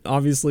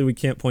 obviously we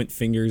can't point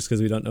fingers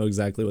because we don't know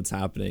exactly what's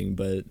happening,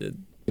 but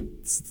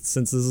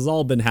since this has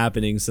all been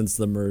happening since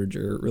the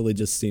merger, it really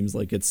just seems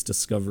like it's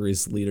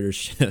Discovery's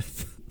leadership.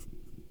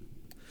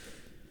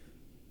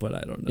 But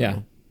I don't know. Yeah,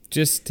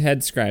 just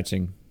head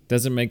scratching.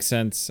 Doesn't make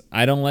sense.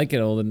 I don't like it,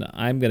 Olden.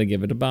 I'm going to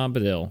give it a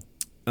Bombadil.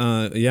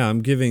 Yeah,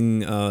 I'm giving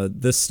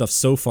this stuff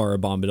so far a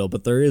Bombadil,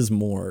 but there is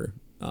more.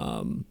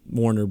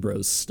 Warner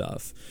Bros.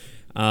 Stuff.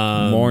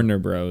 Warner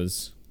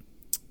Bros.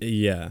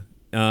 Yeah.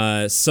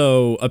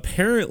 So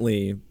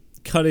apparently,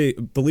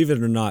 believe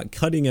it or not,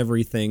 cutting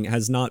everything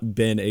has not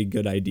been a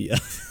good idea.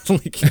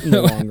 Like in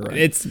the long run,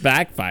 It's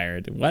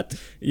backfired. What?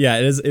 Yeah,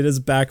 it is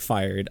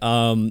backfired.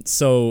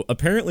 So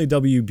apparently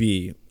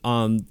WB,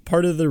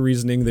 part of the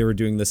reasoning they were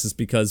doing this is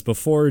because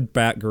before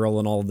Batgirl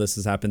and all of this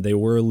has happened, they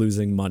were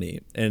losing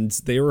money, and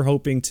they were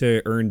hoping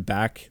to earn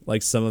back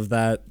like some of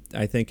that,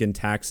 I think, in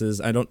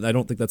taxes. I don't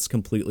think that's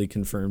completely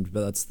confirmed,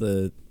 but that's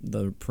the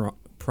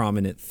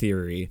prominent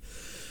theory.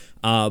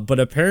 But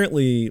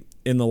apparently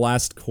in the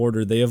last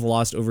quarter, they have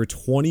lost over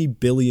 $20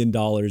 billion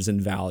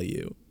in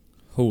value.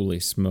 Holy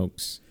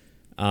smokes.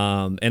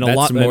 And that's a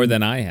lot more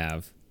than I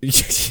have.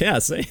 Yeah,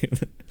 same.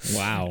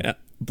 Wow. Yeah,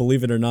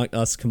 believe it or not,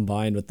 us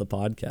combined with the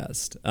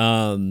podcast.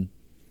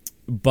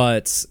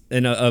 But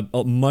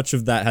much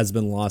of that has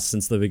been lost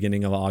since the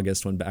beginning of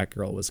August when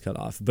Batgirl was cut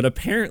off. But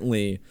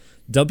apparently,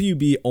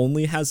 WB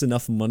only has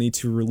enough money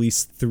to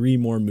release 3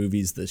 more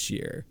movies this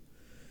year,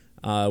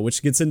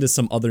 which gets into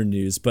some other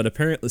news. But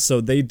apparently, so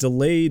they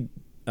delayed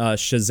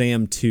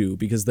Shazam 2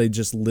 because they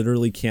just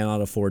literally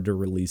cannot afford to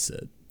release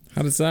it.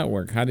 How does that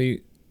work? I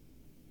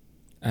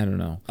don't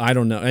know.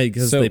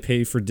 Because they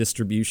pay for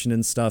distribution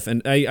and stuff.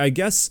 And I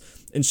guess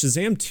in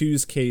Shazam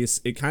 2's case,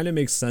 it kind of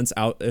makes sense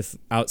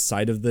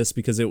outside of this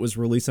because it was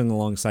releasing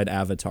alongside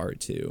Avatar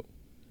 2.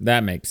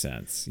 That makes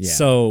sense. Yeah.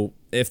 So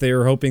if they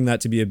were hoping that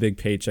to be a big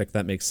paycheck,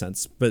 that makes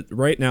sense. But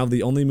right now,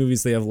 the only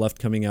movies they have left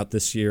coming out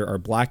this year are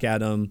Black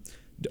Adam,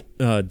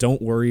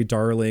 Don't Worry,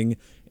 Darling,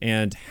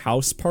 and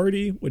House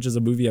Party, which is a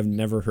movie I've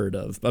never heard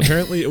of.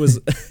 Apparently, it was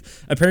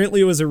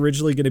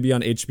originally going to be on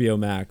HBO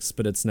Max,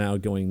 but it's now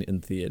going in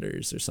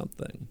theaters or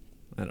something.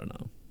 I don't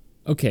know.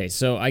 Okay,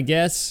 so I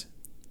guess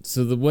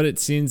what it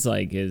seems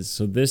like is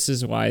this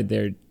is why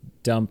they're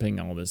dumping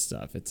all this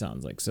stuff. It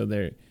sounds like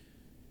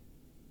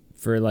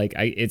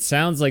it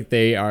sounds like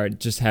they are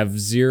just have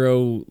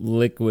zero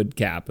liquid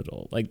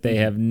capital. Like they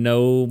have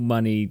no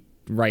money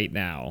right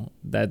now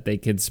that they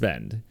could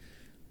spend.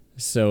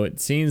 So it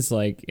seems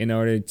like in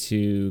order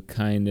to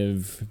kind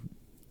of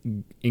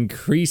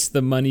increase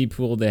the money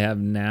pool they have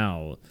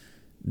now,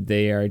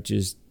 they are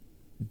just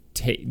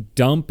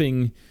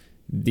dumping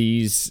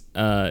these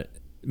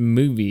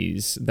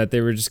movies that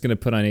they were just going to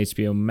put on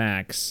HBO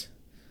Max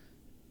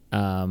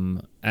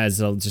as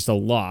just a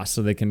loss,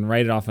 so they can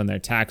write it off on their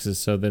taxes.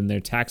 So then their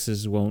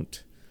taxes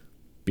won't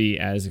be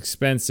as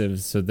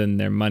expensive. So then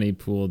their money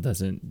pool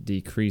doesn't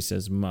decrease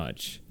as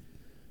much.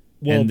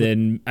 Well,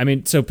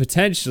 so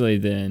potentially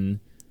then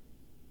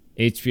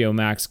HBO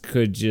Max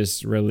could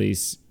just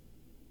release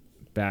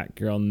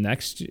Batgirl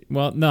next year.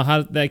 Well,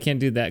 no, they can't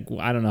do that.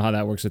 I don't know how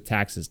that works with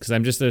taxes because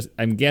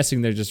I'm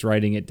guessing they're just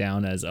writing it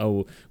down as,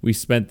 oh, we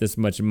spent this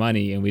much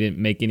money and we didn't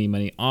make any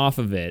money off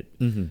of it.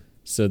 Mm-hmm.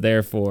 So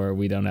therefore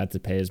we don't have to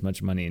pay as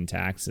much money in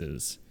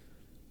taxes.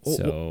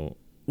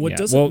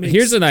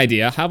 Here's an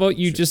idea. How about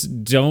you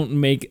just don't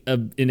make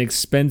an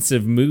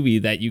expensive movie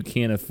that you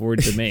can't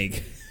afford to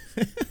make?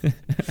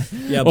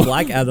 Yeah,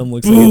 Black Adam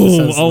looks like it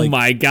just has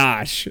my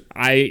gosh.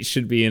 I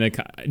should be in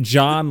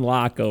John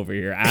Locke over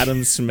here.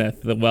 Adam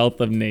Smith, the Wealth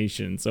of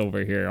Nations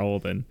over here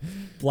holding.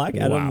 Black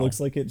Adam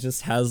looks like it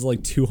just has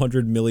like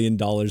 $200 million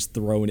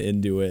thrown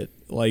into it,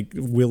 like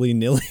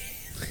willy-nilly.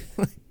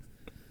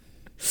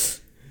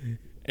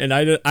 And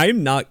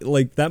I'm not,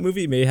 like, that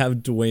movie may have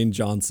Dwayne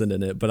Johnson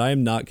in it, but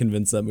I'm not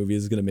convinced that movie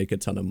is going to make a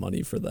ton of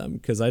money for them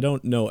because I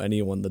don't know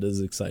anyone that is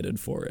excited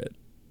for it.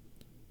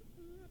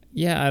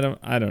 Yeah,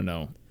 I don't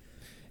know.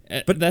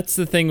 But that's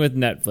the thing with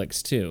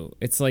Netflix too.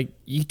 It's like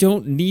you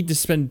don't need to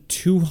spend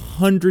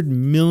 $200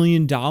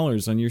 million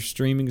on your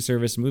streaming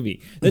service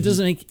movie. That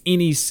doesn't make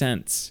any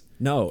sense.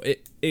 No,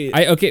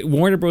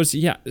 Warner Bros.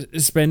 Yeah,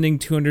 spending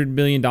 $200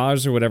 million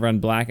or whatever on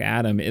Black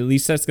Adam. At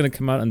least that's going to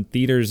come out in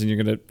theaters and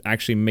you're going to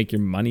actually make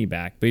your money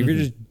back. But if you're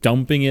just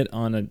dumping it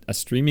on a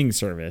streaming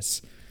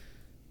service,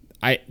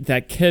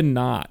 that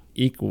cannot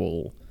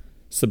equal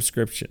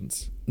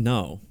subscriptions.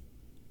 No,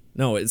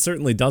 it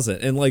certainly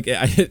doesn't. And like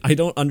I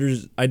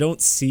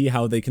don't see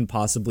how they can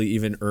possibly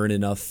even earn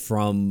enough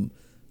from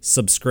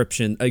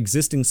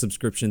existing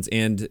subscriptions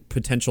and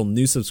potential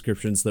new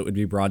subscriptions that would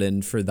be brought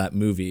in for that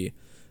movie.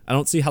 I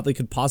don't see how they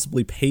could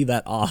possibly pay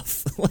that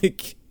off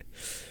like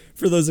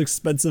for those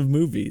expensive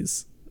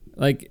movies.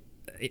 Like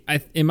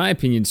in my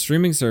opinion,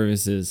 streaming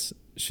services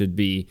should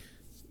be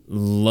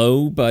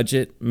low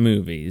budget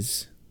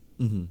movies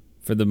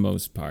for the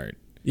most part.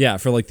 Yeah,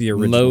 for like the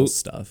original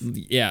stuff.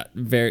 Yeah,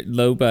 very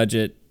low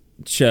budget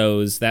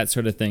shows, that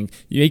sort of thing.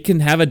 You can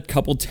have a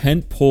couple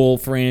tentpole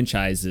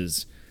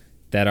franchises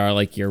that are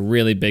like your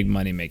really big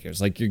money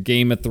makers, like your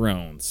Game of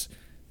Thrones,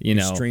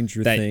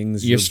 Stranger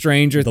Things, your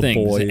Stranger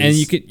Things, Boys. And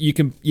you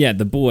can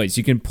The Boys.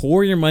 You can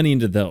pour your money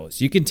into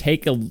those. You can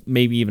take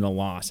maybe even a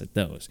loss at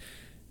those,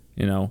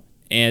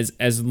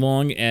 as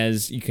long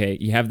as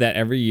you have that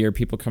every year,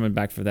 people coming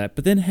back for that.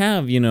 But then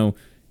have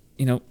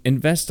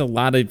invest a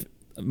lot of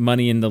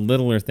money in the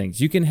littler things.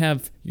 You can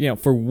have,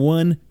 for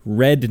one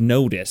Red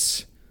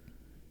Notice,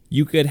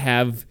 you could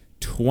have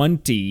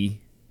 20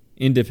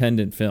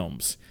 independent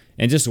films,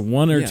 and just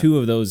one or two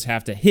of those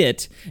have to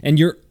hit, and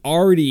you're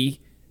already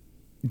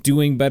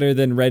doing better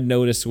than Red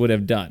Notice would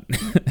have done.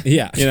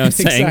 Yeah. You know what I'm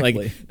saying?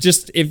 Exactly. Like,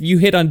 just if you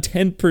hit on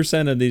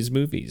 10% of these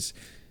movies,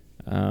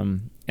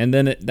 and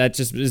then that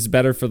just is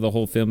better for the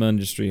whole film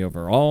industry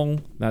overall,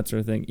 that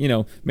sort of thing. You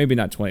know, maybe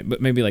not 20,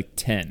 but maybe like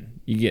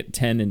 10. You get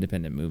 10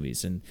 independent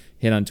movies and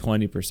hit on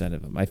 20%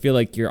 of them. I feel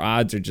like your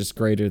odds are just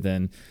greater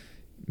than,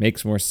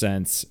 makes more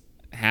sense.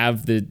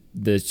 Have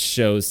the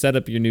shows, set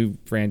up your new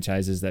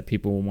franchises that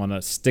people will want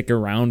to stick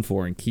around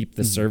for and keep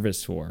the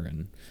service for,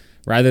 and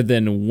rather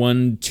than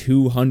one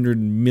 $200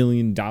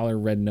 million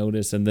Red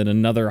Notice and then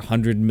another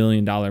 $100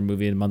 million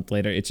movie a month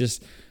later. It's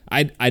just,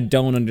 I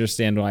don't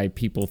understand why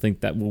people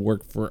think that will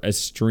work for a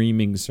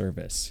streaming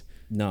service.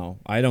 No,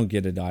 I don't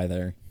get it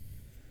either.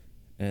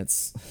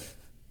 It's,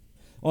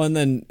 well, and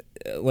then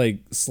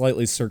like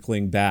slightly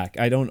circling back,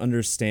 I don't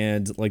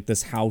understand like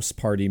this House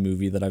Party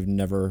movie that I've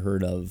never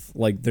heard of.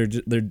 Like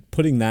they're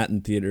putting that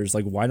in theaters.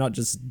 Like, why not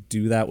just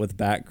do that with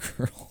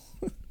Batgirl?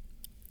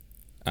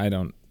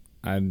 I'm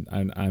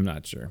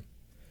not sure.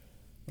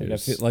 Like, I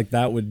feel like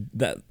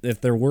that if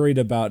they're worried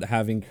about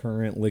having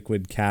current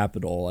liquid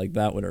capital, like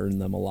that would earn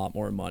them a lot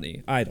more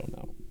money. I don't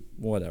know.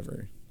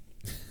 Whatever.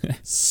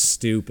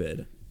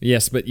 Stupid.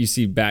 Yes, but you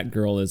see,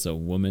 Batgirl is a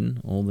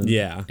woman, Holden.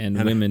 Yeah.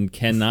 And women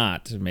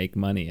cannot make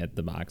money at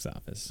the box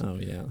office. Oh,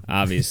 yeah.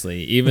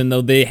 Obviously, even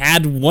though they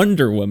had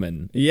Wonder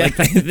Woman. Yeah.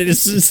 Like,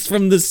 this is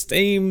from the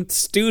same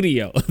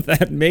studio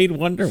that made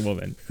Wonder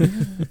Woman.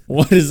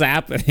 What is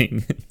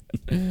happening?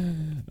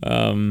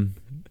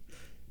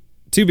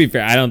 To be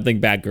fair, I don't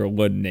think Batgirl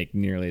would make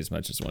nearly as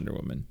much as Wonder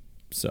Woman.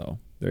 So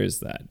there is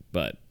that.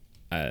 But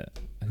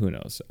who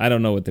knows? I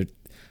don't know what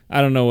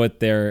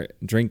they're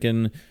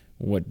drinking,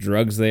 what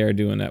drugs they are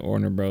doing at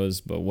Warner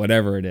Bros. But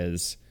whatever it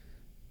is,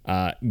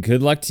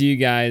 good luck to you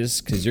guys,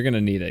 because you're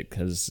gonna need it.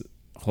 Because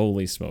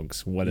holy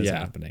smokes, what is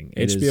happening?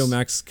 HBO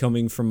Max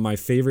coming from my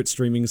favorite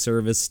streaming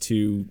service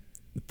to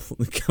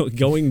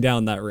going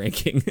down that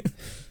ranking.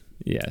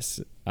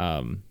 Yes.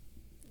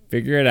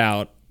 Figure it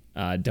out.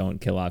 Don't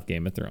kill off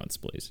Game of Thrones,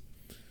 please.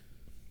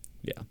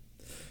 Yeah.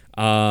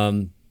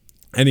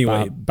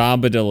 Anyway,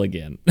 Bombadil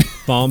again.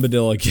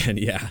 Bombadil again.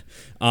 Yeah.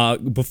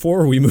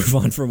 Before we move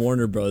on from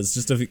Warner Bros.,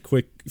 just a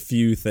quick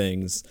few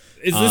things.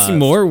 Is this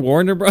more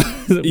Warner Bros?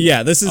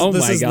 Yeah. This is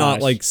gosh.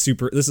 not like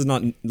super. This is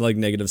not like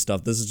negative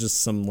stuff. This is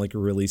just some like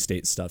release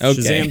date stuff. Okay.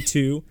 Shazam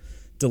 2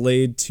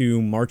 delayed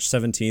to March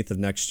 17th of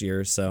next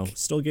year, so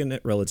still getting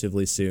it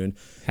relatively soon.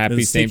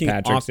 Happy St.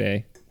 Patrick's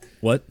Day.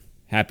 What?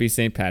 Happy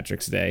St.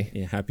 Patrick's Day.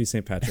 Yeah, happy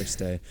St. Patrick's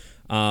Day.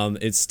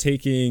 It's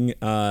taking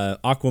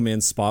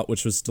Aquaman's spot,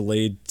 which was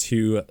delayed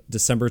to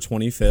December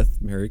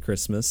 25th. Merry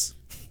Christmas.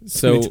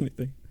 So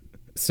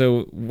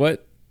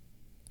what?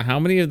 How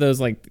many of those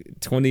like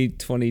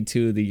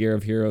 2022, the Year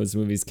of Heroes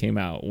movies came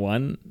out?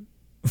 One?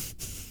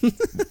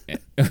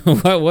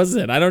 What was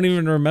it? I don't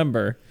even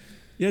remember.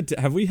 Yeah,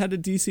 have we had a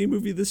DC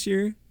movie this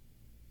year?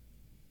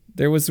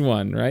 There was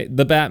one, right?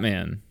 The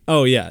Batman.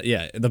 Oh,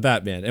 yeah, the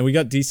Batman. And we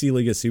got DC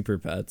League of Super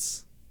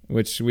Pets.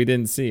 Which we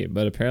didn't see,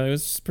 but apparently it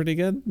was pretty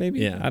good, maybe?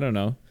 Yeah. I don't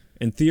know.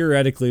 And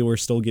theoretically, we're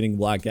still getting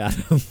Black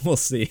Adam. We'll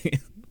see.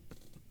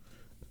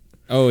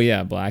 Oh,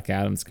 yeah, Black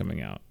Adam's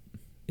coming out.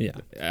 Yeah.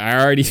 I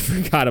already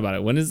forgot about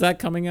it. When is that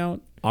coming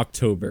out?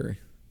 October.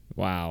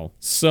 Wow.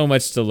 So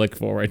much to look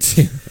forward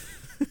to.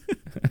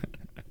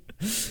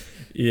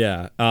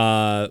 Yeah,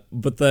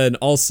 but then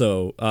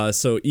also,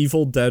 so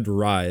Evil Dead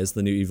Rise,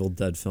 the new Evil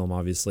Dead film,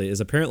 obviously,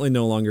 is apparently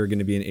no longer going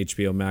to be an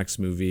HBO Max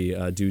movie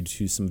due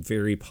to some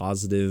very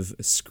positive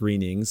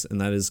screenings, and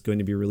that is going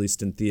to be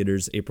released in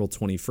theaters April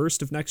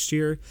 21st of next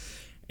year.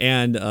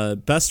 And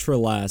best for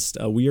last,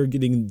 we are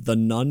getting The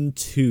Nun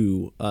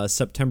 2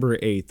 September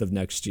 8th of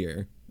next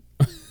year.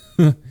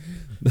 The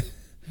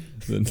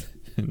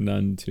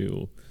Nun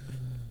 2.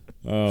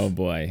 Oh,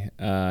 boy.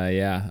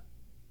 Yeah.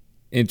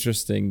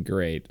 Interesting,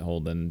 great,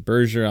 Holden.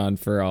 Bergeron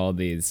for all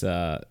these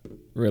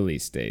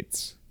release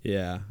dates.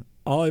 Yeah.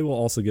 I will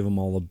also give them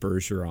all a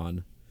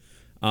Bergeron.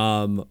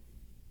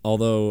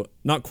 Although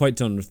not quite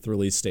done with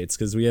release dates,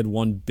 because we had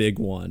one big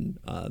one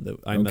that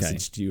I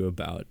messaged you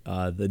about.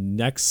 The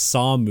next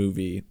Saw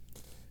movie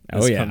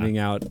is coming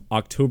out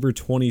October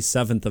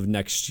 27th of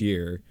next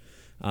year.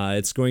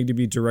 It's going to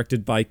be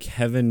directed by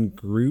Kevin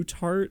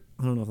Groothart.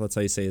 I don't know if that's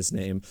how you say his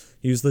name.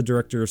 He was the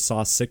director of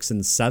Saw 6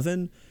 and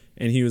 7.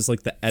 And he was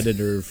like the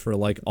editor for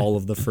like all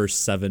of the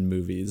first 7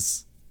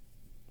 movies.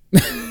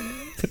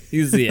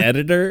 He's the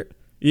editor?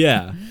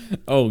 Yeah.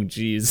 Oh,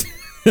 geez.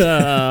 Great.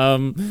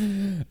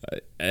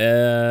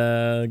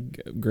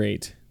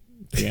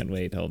 Can't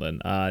wait. Hold on.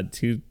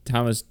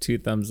 Thomas Two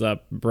Thumbs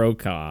Up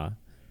Brokaw.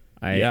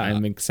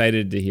 I'm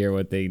excited to hear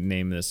what they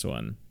name this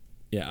one.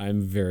 Yeah,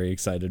 I'm very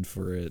excited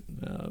for it.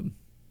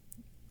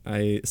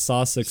 I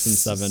Saw 6 and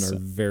 7 are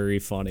very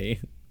funny.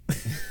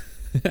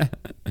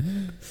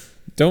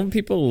 Don't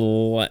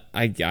people?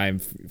 I'm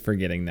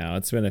forgetting now.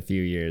 It's been a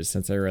few years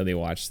since I really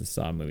watched the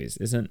Saw movies.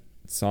 Isn't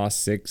Saw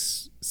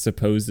 6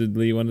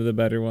 supposedly one of the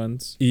better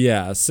ones.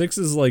 Yeah, 6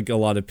 is like a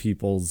lot of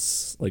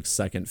people's like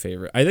second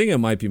favorite. I think it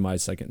might be my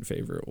second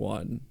favorite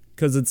one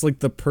because it's like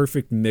the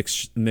perfect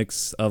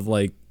mix of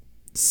like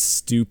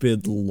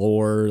stupid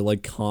lore,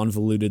 like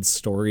convoluted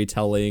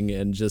storytelling,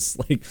 and just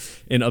like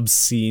an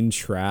obscene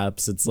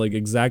traps. It's like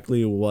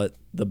exactly what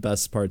the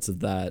best parts of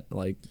that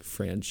like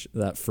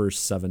that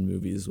first 7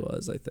 movies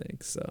was, I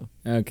think. So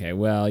okay,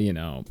 well,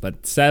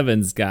 but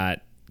 7's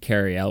got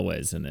Cary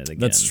Elwes in it again.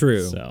 That's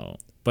true. So,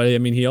 but I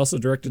mean, he also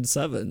directed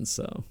 7,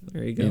 so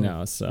there you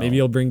go. So maybe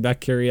he'll bring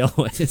back Cary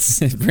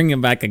Elwes. Bring him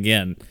back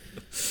again.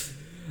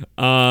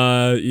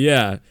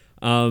 Yeah.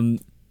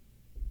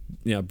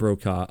 Yeah,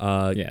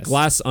 Brokaw. Yes.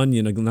 Glass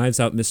Onion, a Knives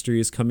Out mystery,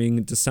 is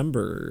coming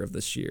December of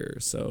this year.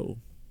 So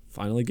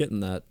finally getting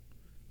that.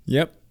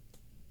 Yep.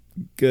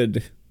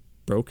 Good.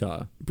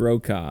 Brokaw.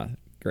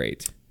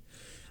 Great.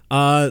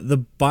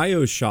 The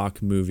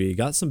BioShock movie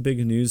got some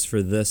big news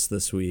for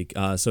this week.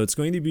 So it's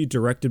going to be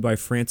directed by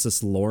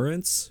Francis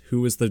Lawrence,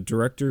 who was the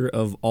director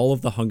of all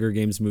of the Hunger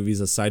Games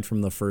movies aside from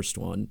the first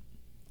one.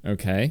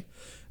 Okay.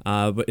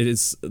 But it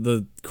is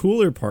the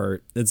cooler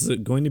part. It's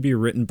going to be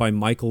written by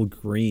Michael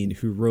Green,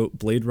 who wrote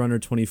Blade Runner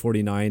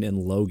 2049 and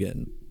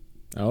Logan.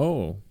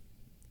 Oh,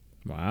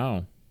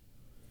 wow.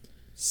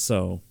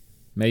 So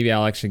maybe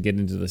I'll actually get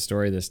into the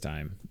story this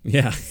time.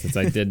 Yeah, since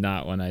I did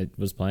not when I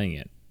was playing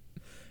it.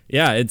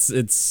 Yeah,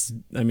 it's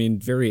I mean,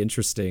 very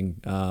interesting.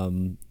 I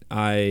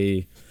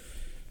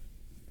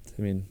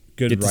mean,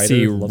 good get to writer.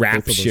 see Love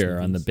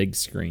Rapture on the big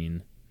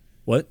screen.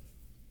 What?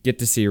 Get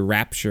to see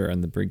Rapture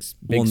on the big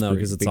well, screen. No,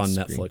 because it's on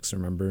screen. Netflix,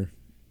 remember?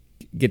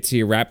 Get to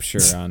see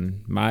Rapture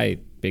on my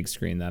big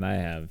screen that I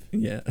have.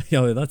 Yeah,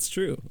 yeah, that's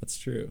true. That's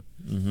true.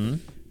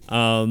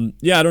 Mm-hmm.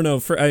 Yeah, I don't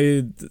know.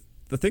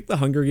 I think the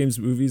Hunger Games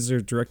movies are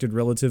directed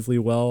relatively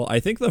well. I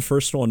think the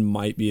first one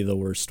might be the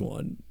worst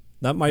one.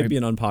 That might be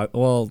an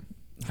unpopular. Well,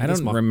 I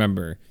don't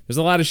remember. There's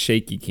a lot of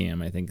shaky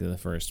cam, I think, of the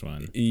first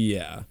one.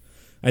 Yeah.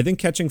 I think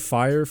Catching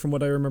Fire, from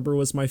what I remember,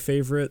 was my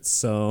favorite.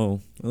 So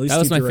at least that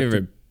was my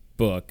favorite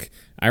book.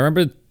 I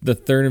remember the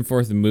third and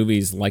fourth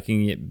movies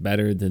liking it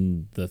better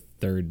than the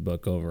third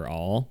book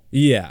overall.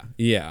 Yeah.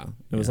 It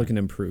was like an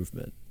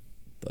improvement.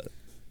 But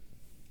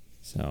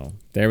so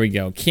there we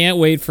go. Can't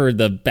wait for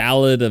the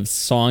Ballad of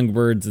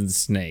Songbirds and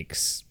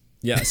Snakes.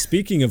 Yeah.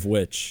 Speaking of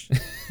which,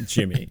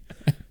 Jimmy,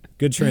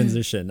 good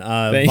transition.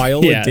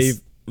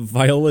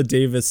 Viola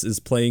Davis is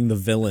playing the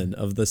villain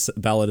of the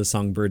Ballad of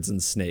Songbirds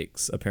and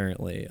Snakes,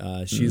 apparently.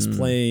 She's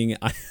playing...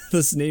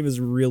 this name is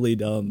really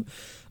dumb.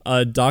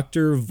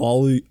 Dr.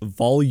 Volumnia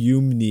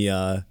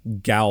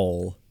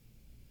Gowl.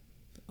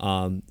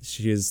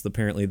 She is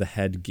apparently the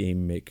head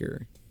game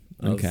maker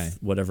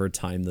of whatever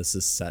time this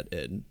is set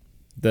in.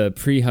 The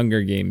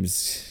pre-Hunger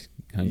Games...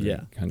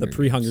 the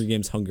pre-Hunger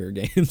Games Hunger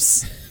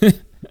Games.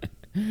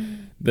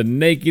 The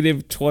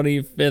negative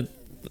 25th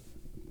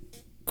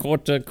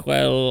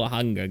Quarterquell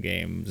Hunger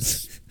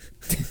Games.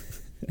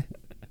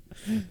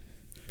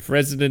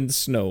 President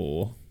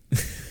Snow.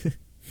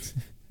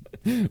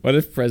 What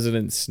if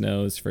President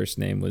Snow's first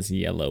name was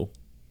Yellow?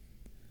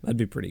 That'd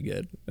be pretty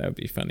good. That would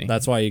be funny.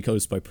 That's why he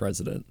goes by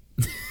President.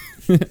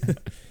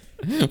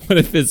 What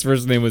if his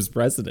first name was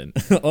President?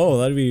 Oh,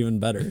 that'd be even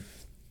better.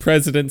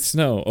 President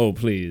Snow. Oh,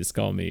 please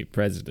call me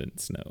President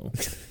Snow.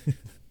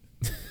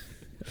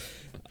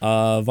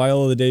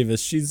 Viola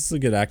Davis, she's a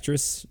good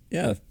actress.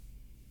 Yeah.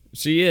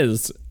 She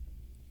is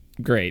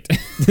great.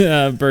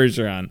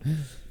 Bergeron.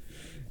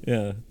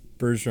 Yeah,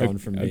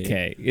 Bergeron from me.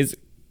 Okay.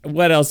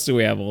 What else do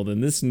we have, Holden?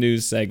 This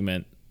news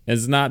segment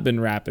has not been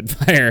rapid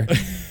fire.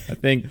 I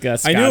think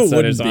Scott I knew it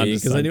wouldn't Sutter's be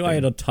because I knew I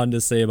had a ton to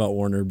say about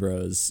Warner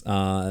Bros.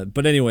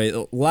 But anyway,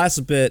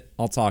 last bit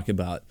I'll talk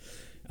about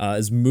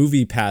is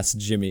Movie Pass,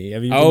 Jimmy.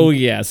 Have you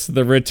yes,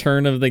 The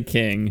Return of the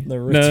King.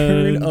 The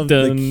Return of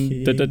the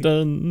King. Dun, dun,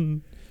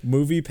 dun.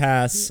 Movie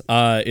Pass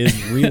is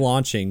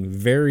relaunching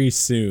very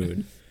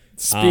soon.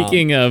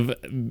 Speaking of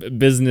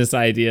business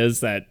ideas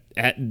that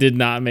did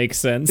not make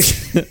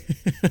sense.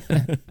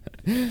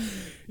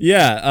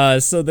 Yeah,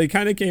 so they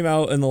kind of came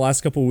out in the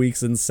last couple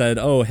weeks and said,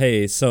 oh,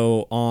 hey,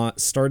 so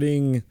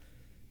starting,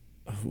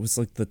 it was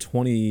like the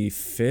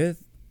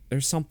 25th or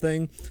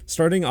something,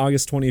 starting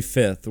August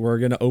 25th, we're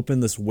going to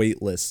open this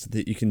wait list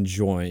that you can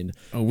join.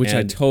 Oh, which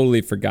I totally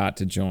forgot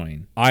to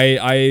join.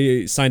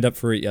 I signed up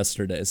for it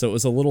yesterday, so it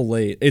was a little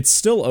late. It's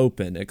still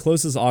open. It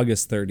closes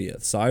August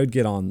 30th, so I would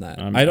get on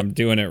that. I'm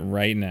doing it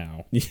right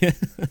now. Yeah.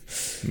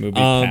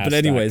 But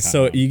anyway,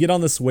 so you get on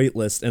this wait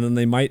list, and then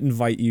they might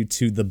invite you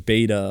to the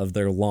beta of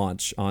their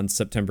launch on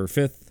September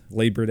 5th,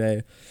 Labor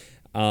Day.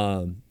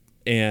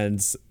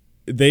 And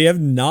they have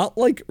not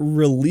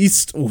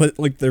released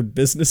what their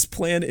business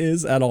plan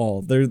is at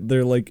all.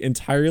 They're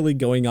entirely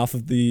going off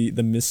of the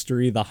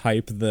mystery, the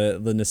hype,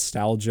 the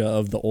nostalgia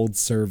of the old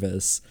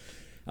service.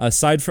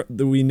 Aside from,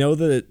 we know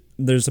that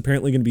there's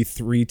apparently going to be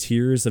 3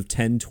 tiers of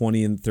 $10,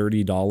 $20, and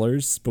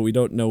 $30, but we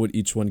don't know what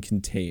each one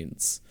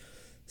contains.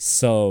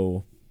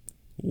 So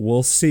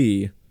we'll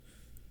see.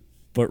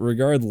 But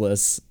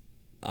regardless,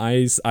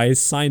 I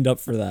signed up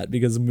for that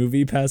because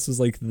MoviePass was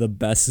like the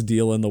best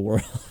deal in the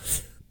world.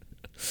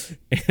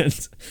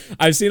 And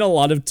I've seen a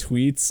lot of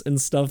tweets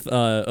and stuff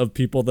of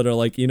people that are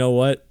like, you know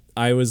what?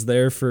 I was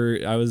there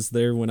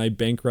when I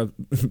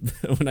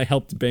when I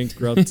helped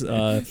bankrupt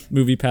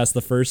MoviePass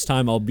the first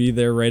time. I'll be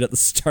there right at the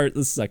start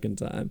the second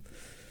time.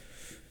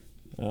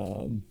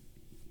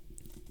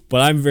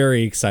 But I'm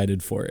very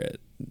excited for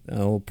it.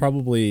 I'll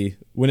probably,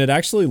 when it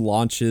actually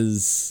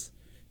launches,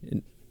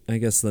 I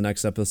guess the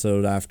next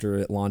episode after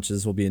it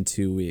launches will be in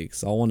 2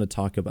 weeks. I'll want to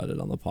talk about it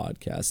on the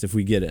podcast if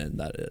we get in,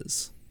 that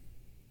is.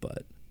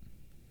 But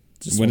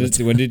when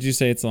did you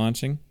say it's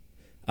launching?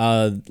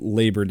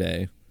 Labor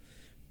Day.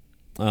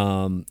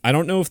 I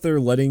don't know if they're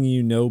letting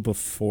you know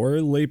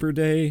before Labor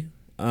Day,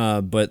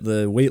 but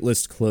the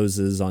waitlist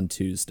closes on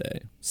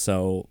Tuesday.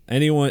 So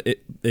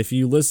if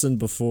you listen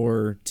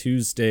before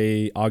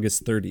Tuesday,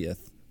 August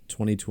 30th,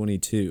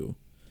 2022,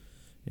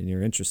 and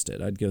you're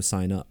interested, I'd go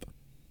sign up.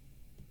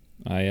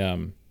 I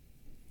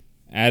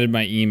added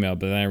my email,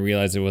 but then I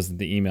realized it wasn't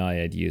the email I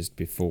had used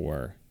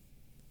before.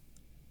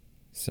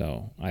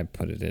 So I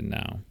put it in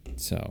now.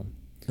 So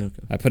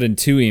okay. I put in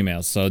 2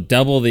 emails, so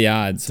double the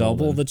odds.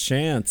 Double the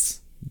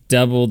chance.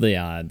 Double the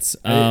odds.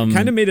 It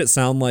kind of made it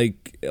sound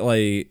like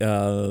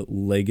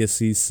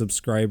legacy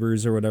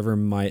subscribers or whatever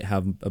might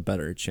have a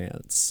better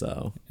chance.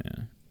 So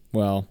yeah.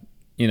 Well,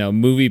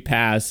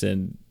 MoviePass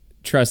and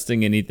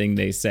trusting anything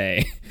they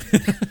say.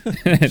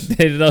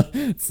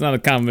 It's not a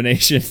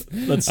combination.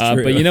 That's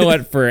true. But you know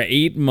what? For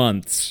 8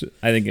 months,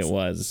 I think it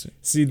was.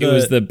 It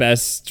was the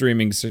best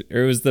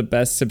it was the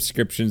best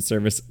subscription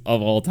service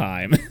of all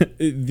time.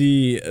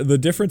 The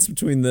difference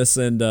between this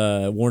and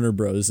Warner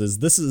Bros. is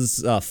this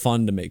is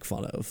fun to make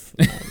fun of.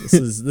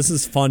 This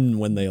is fun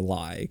when they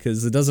lie,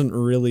 because it doesn't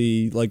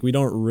really, we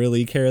don't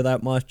really care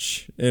that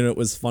much, and it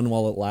was fun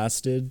while it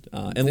lasted.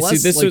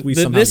 Unless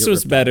this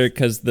was better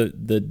because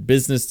the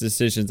business decisions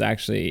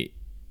actually,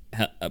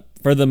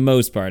 for the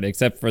most part,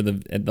 except for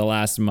the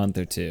last month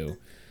or two,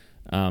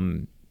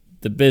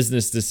 the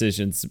business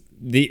decisions,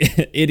 the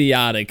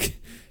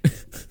idiotic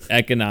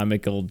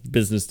economical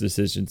business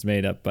decisions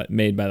made by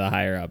the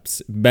higher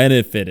ups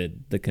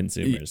benefited the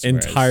consumers.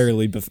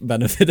 Entirely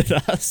benefited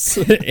us.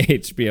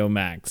 HBO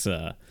Max,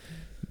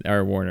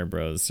 or Warner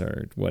Bros.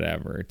 Or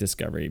whatever,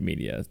 Discovery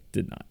Media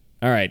did not.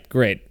 All right,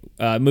 great.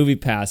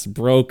 MoviePass,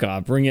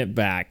 Brokaw, bring it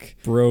back.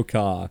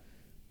 Brokaw.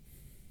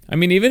 I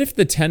mean, even if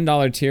the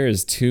 $10 tier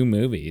is 2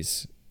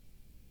 movies,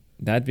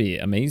 that'd be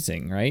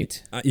amazing,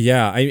 right?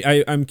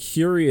 Yeah, I'm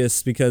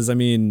curious because, I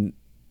mean,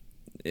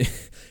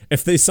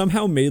 if they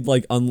somehow made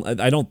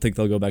I don't think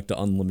they'll go back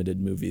to unlimited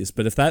movies,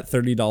 but if that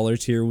 $30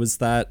 tier was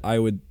that, I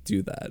would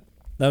do that.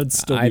 That would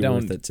still be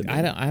worth it to me.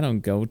 I don't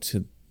go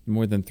to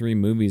more than 3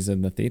 movies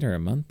in the theater a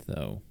month,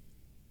 though.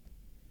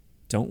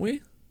 Don't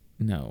we?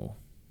 No,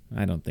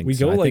 I don't think we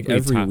so. We go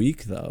every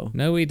week, though.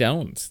 No, we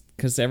don't,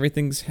 because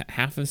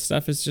half of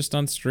stuff is just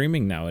on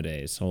streaming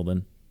nowadays,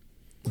 Holden.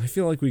 I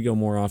feel like we go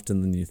more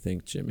often than you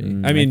think, Jimmy.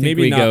 I mean,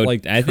 maybe not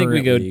currently. I think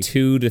we go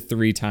 2 to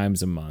 3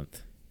 times a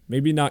month.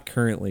 Maybe not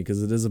currently,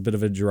 because it is a bit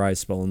of a dry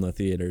spell in the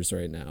theaters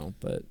right now.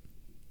 But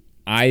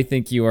I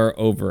think you are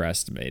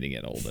overestimating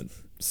it, Holden.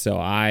 So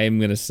I'm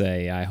going to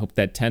say I hope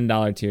that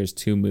 $10 tier is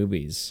 2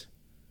 movies.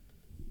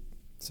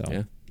 So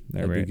yeah,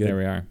 there we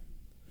are.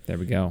 There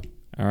we go.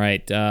 All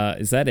right.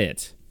 Is that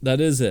it?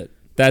 That is it.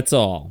 That's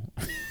all.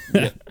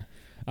 Yeah.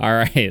 All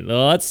right.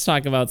 Well, let's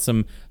talk about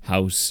some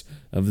House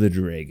of the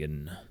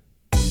Dragon.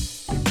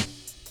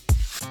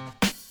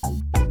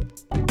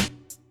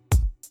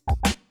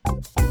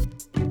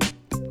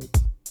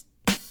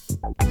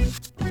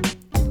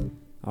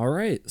 All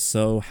right.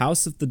 So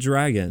House of the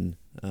Dragon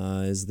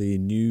is the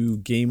new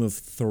Game of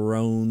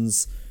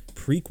Thrones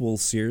prequel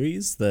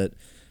series that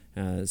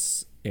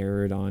has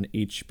aired on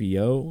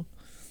HBO.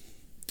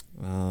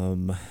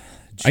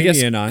 I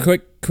guess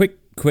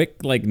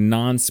quick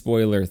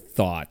non-spoiler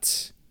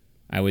thoughts,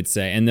 I would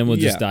say, and then we'll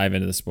just dive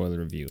into the spoiler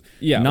review.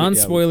 Yeah,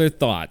 non-spoiler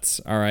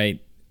thoughts. All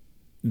right,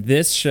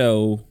 this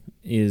show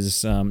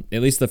is at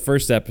least the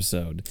first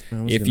episode. I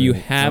was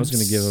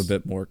going to give a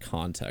bit more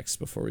context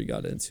before we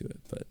got into it,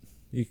 but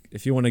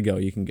if you want to go,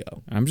 you can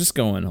go. I'm just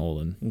going,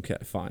 Holden. Okay,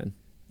 fine.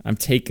 I'm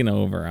taking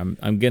over.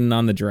 I'm getting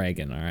on the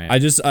dragon. All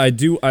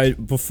right.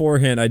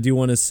 Beforehand, I do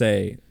want to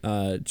say,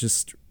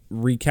 just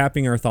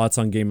recapping our thoughts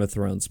on Game of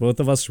Thrones. Both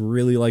of us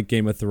really like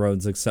Game of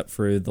Thrones, except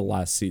for the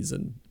last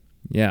season.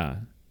 Yeah.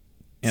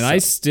 And I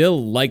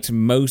still liked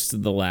most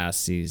of the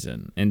last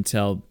season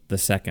until the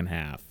second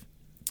half.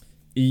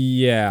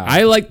 Yeah.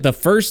 I liked the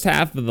first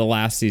half of the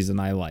last season.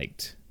 I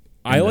liked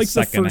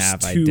the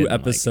first 2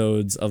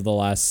 episodes of the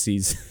last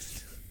season.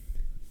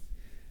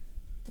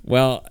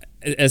 Well,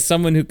 as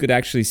someone who could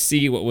actually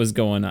see what was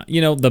going on,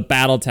 the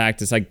battle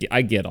tactics, I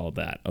get all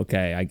that.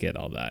 Okay, I get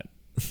all that.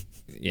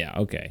 Yeah,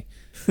 okay.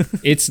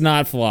 It's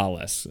not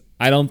flawless.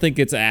 I don't think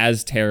it's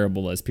as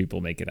terrible as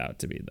people make it out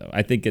to be, though.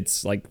 I think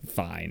it's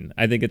fine.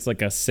 I think it's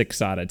a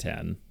 6 out of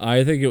 10.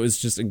 I think it was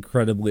just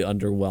incredibly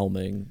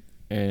underwhelming,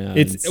 and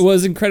it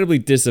was incredibly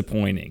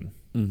disappointing.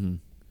 Mm-hmm.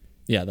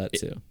 Yeah, that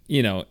too.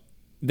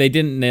 they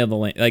didn't nail the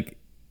lane. Like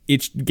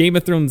each Game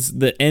of Thrones,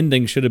 the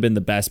ending should have been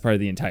the best part of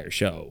the entire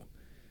show,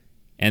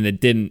 and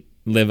it didn't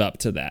live up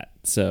to that.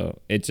 So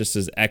it just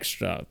is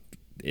extra.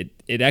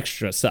 It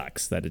extra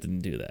sucks that it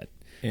didn't do that,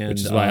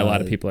 which is why a lot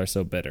of people are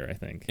so bitter, I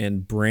think.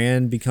 And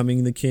Bran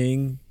becoming the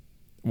king.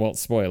 Well,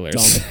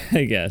 spoilers,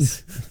 I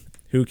guess.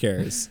 Who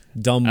cares?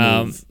 Dumb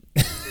move.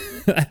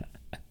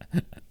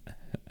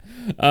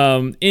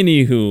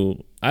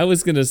 Anywho, I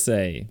was gonna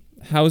say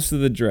House of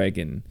the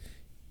Dragon.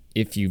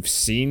 If you've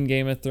seen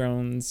Game of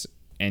Thrones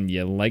and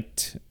you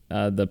liked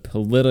the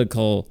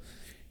political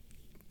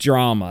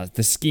drama,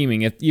 the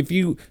scheming, if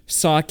you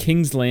saw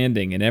King's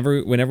Landing and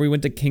whenever we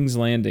went to King's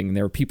Landing,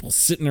 there were people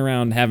sitting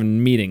around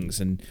having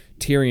meetings, and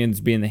Tyrion's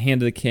being the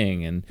hand of the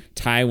king, and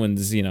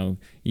Tywin's,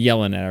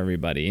 yelling at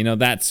everybody,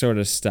 that sort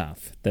of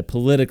stuff. The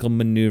political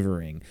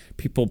maneuvering,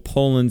 people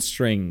pulling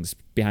strings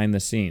behind the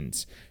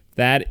scenes.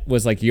 That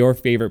was like your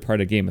favorite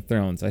part of Game of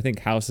Thrones. I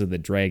think House of the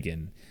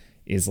Dragon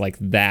is like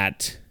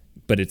that,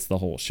 but it's the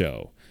whole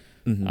show.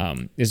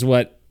 Is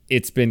what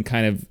it's been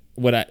kind of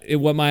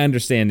what my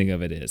understanding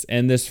of it is.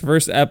 And this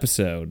first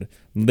episode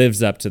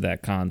lives up to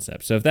that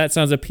concept. So if that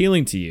sounds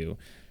appealing to you,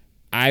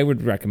 I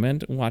would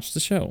recommend watch the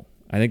show.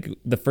 I think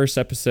the first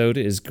episode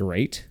is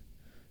great.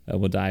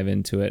 We'll dive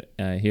into it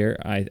here.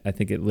 I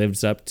think it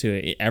lives up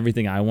to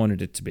everything I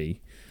wanted it to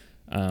be.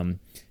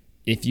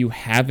 If you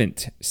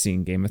haven't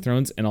seen Game of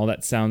Thrones and all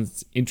that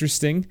sounds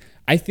interesting,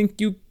 I think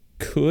you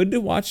could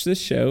watch this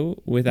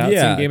show without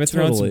seeing Game of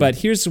Thrones. But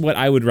here's what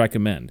I would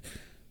recommend.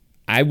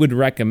 I would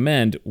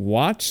recommend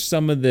watch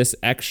some of this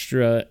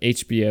extra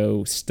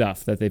HBO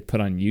stuff that they put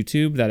on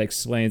YouTube that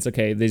explains,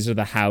 okay, these are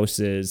the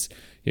houses.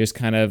 Here's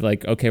kind of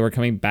like, okay, we're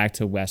coming back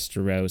to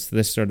Westeros,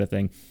 this sort of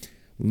thing.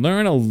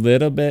 Learn a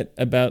little bit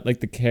about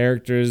like the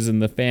characters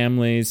and the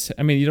families.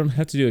 I mean, you don't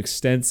have to do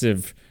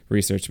extensive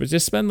research, but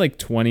just spend like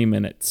 20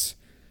 minutes.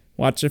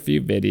 Watch a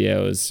few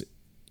videos.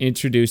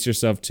 Introduce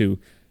yourself to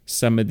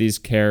some of these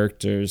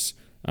characters.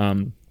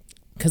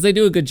 Because they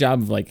do a good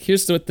job of like,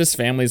 here's what this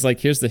family's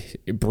like. Here's the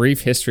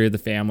brief history of the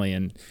family.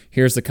 And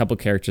here's a couple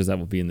characters that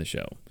will be in the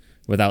show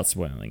without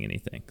spoiling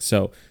anything.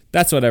 So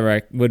that's what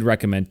I would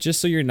recommend,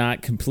 just so you're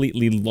not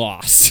completely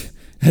lost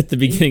at the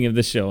beginning of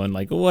the show and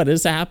like, what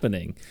is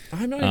happening?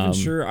 I'm not even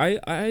sure.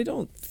 I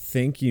don't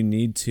think you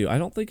need to. I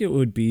don't think it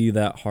would be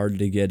that hard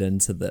to get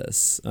into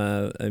this.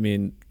 I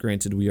mean,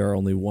 granted, we are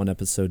only one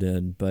episode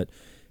in, but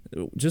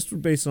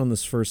just based on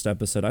this first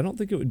episode, I don't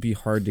think it would be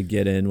hard to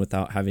get in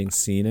without having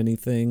seen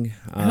anything.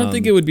 I don't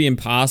think it would be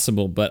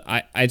impossible, but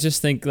I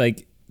just think,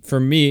 like, for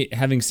me,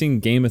 having seen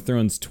Game of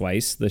Thrones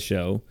twice, the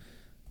show,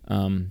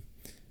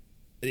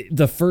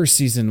 the first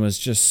season was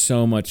just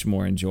so much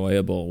more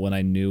enjoyable when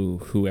I knew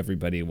who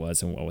everybody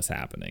was and what was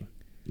happening.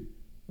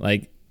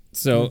 Like,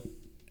 so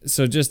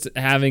just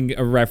having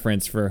a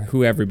reference for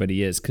who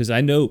everybody is, because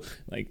I know,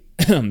 like,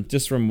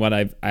 just from what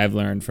I've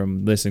learned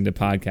from listening to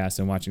podcasts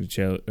and watching the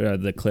show,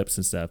 the clips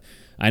and stuff,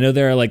 I know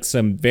there are like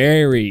some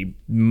very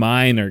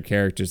minor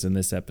characters in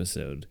this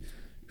episode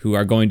who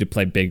are going to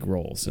play big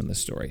roles in the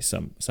story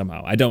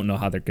somehow. I don't know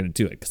how they're going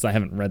to do it because I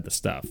haven't read the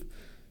stuff.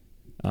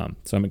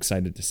 So I'm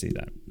excited to see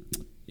that.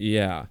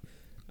 Yeah.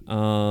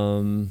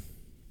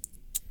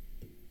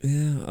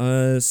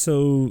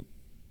 So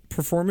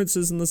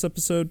performances in this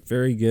episode,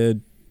 very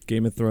good.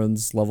 Game of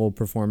Thrones level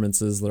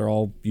performances, they're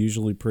all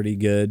usually pretty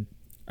good.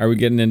 Are we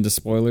getting into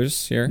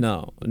spoilers here?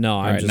 No,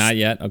 not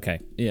yet. Okay.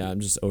 Yeah, I'm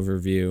just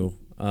overview.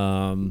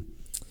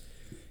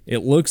 It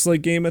looks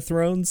like Game of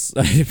Thrones.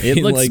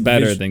 It looks like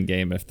better than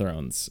Game of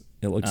Thrones.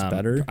 It looks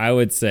better? I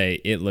would say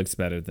it looks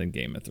better than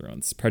Game of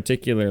Thrones,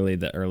 particularly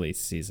the early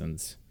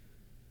seasons.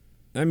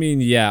 I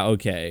mean, yeah,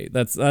 okay.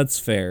 That's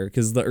fair,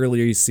 because the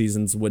earlier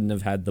seasons wouldn't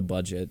have had the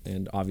budget,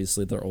 and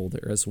obviously they're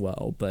older as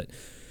well. But,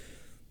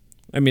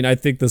 I mean, I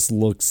think this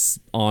looks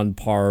on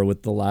par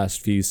with the last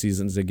few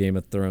seasons of Game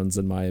of Thrones,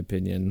 in my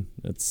opinion.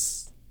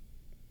 It's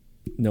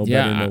no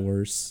better, no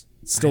worse.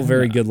 Still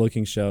very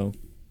good-looking show.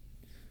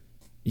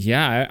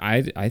 Yeah,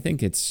 I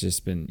think it's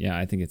just been,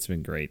 I think it's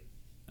been great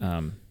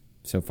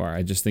so far.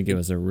 I just think it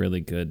was a really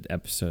good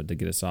episode to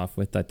get us off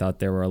with. I thought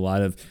there were a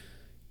lot of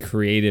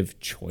creative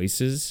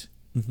choices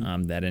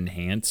that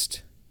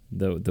enhanced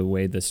the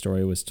way the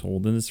story was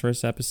told in this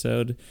first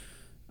episode.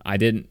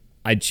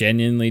 I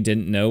genuinely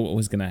didn't know what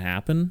was going to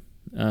happen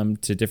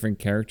to different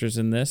characters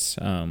in this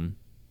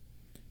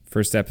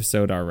first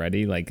episode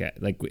already. Like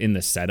in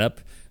the setup,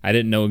 I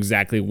didn't know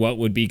exactly what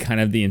would be kind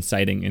of the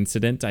inciting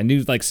incident. I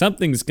knew like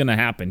something's going to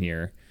happen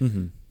here,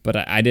 but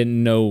I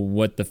didn't know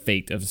what the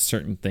fate of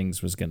certain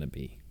things was going to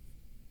be.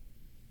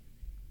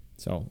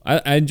 So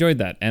I enjoyed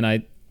that, and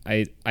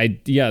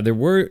there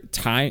were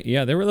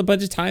a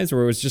bunch of times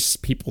where it was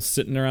just people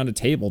sitting around a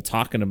table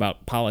talking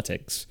about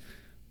politics,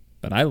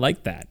 but I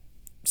liked that.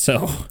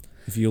 So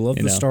if you love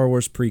the Star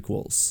Wars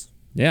prequels,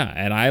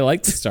 and I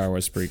like the Star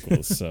Wars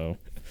prequels, so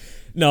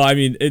no, I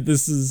mean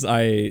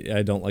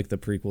I don't like the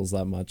prequels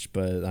that much,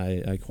 but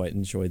I quite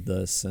enjoyed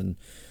this, and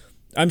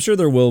I'm sure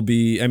there will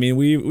be. I mean,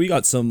 we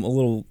got a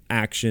little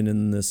action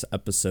in this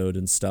episode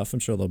and stuff. I'm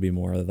sure there'll be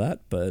more of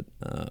that, but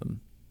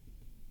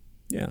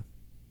yeah.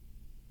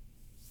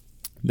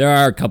 There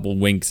are a couple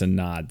winks and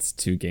nods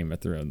to Game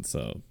of Thrones,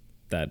 so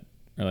that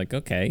are like,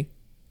 okay,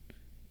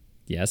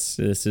 yes,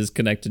 this is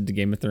connected to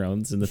Game of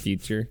Thrones in the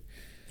future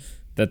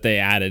that they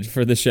added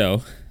for the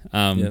show.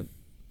 Yep.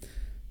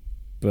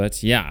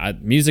 But yeah,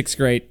 music's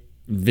great,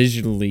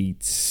 visually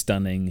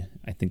stunning.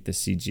 I think the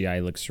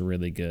CGI looks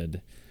really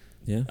good.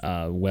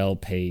 Yeah. Well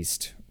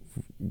paced,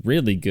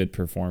 really good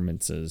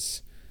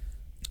performances.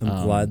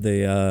 I'm glad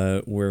they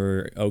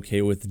were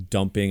okay with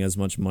dumping as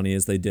much money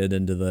as they did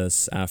into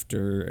this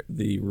after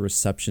the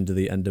reception to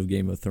the end of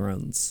Game of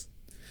Thrones.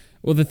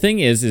 Well, the thing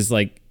is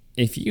like,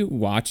 if you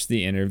watch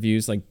the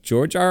interviews, like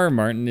George R.R.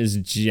 Martin is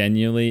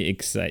genuinely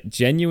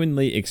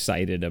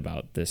excited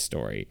about this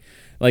story.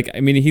 Like, I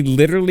mean, he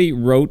literally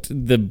wrote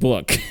the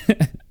book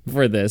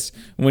for this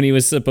when he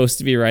was supposed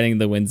to be writing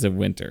The Winds of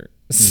Winter.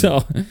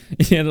 So,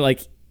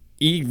 like,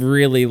 he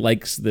really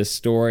likes this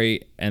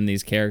story and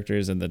these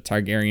characters and the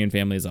Targaryen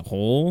family as a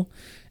whole.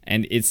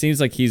 And it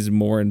seems like he's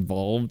more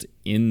involved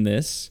in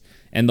this.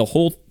 And the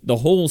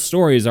whole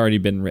story has already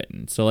been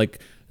written. So,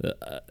 like,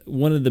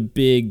 one of the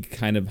big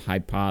kind of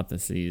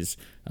hypotheses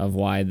of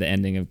why the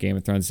ending of Game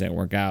of Thrones didn't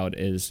work out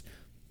is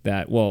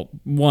that, well,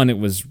 one, it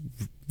was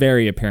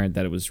very apparent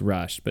that it was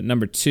rushed, but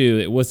number two,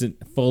 it wasn't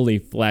fully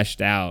fleshed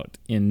out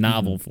in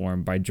novel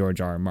form by George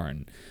R.R.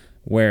 Martin,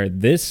 where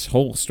this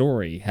whole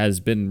story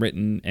has been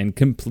written and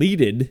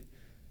completed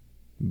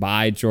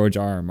by George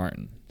R.R.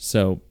 Martin.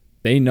 So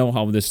they know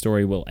how this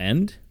story will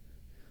end.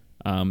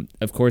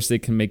 Of course, they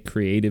can make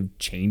creative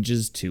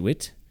changes to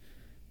it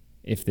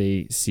if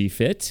they see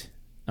fit,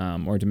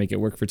 or to make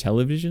it work for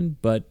television,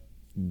 but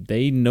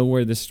they know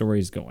where the story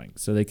is going,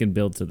 so they can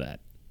build to that.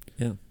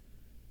 Yeah.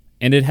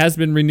 And it has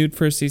been renewed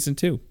for season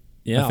 2.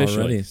 Yeah, officially.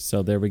 already.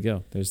 So there we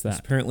go. There's that. It's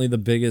apparently the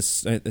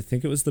biggest, I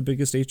think it was the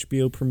biggest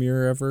HBO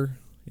premiere ever.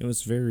 It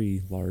was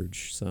very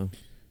large, so.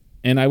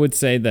 And I would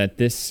say that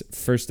this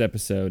first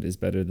episode is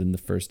better than the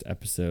first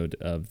episode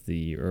of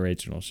the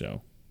original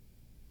show.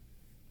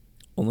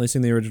 Only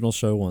seen the original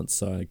show once,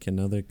 so I can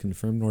neither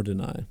confirm nor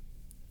deny.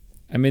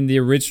 I mean, the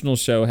original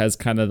show has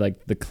kind of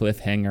like the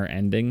cliffhanger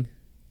ending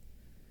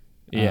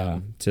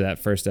to that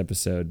first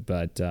episode,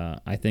 but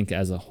I think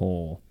as a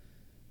whole,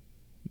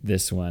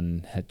 this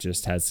one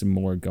just has some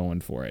more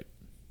going for it.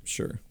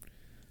 Sure.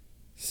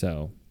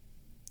 So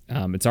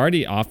it's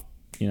already off,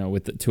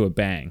 to a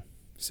bang.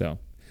 So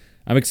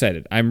I'm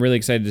excited. I'm really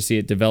excited to see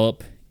it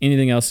develop.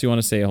 Anything else you want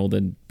to say,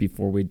 Holden,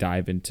 before we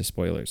dive into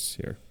spoilers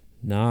here?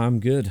 Nah, I'm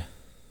good.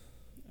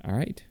 All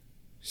right.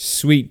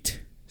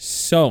 Sweet.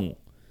 So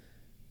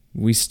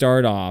we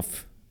start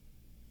off,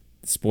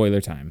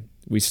 spoiler time.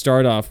 We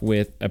start off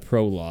with a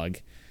prologue,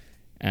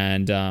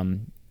 and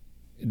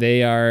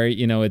they are,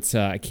 it's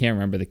I can't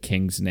remember the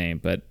king's name,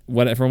 but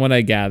from what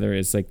I gather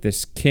is like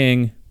this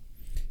king,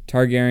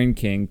 Targaryen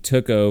king,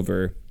 took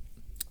over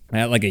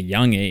at like a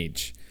young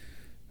age,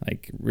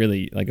 like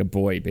really like a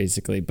boy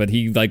basically, but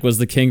he like was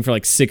the king for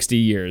like 60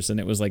 years, and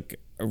it was like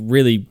a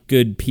really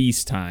good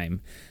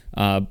peacetime,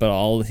 but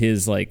all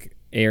his like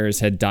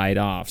heirs had died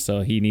off,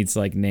 so he needs to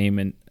like name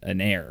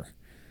an heir.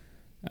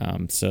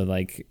 So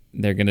like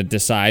they're gonna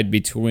decide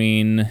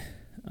between,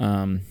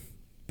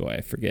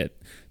 I forget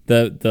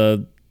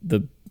the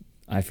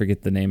I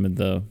forget the name of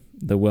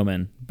the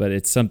woman, but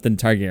it's something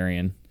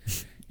Targaryen,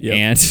 yep.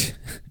 And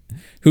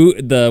who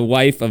the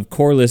wife of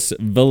Corlys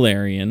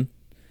Velaryon,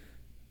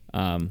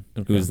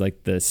 who's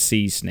like the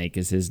sea snake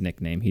is his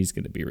nickname. He's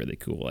gonna be really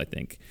cool, I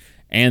think.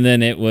 And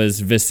then it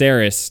was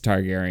Viserys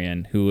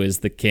Targaryen, who is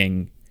the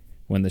king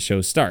when the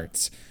show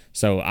starts.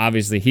 So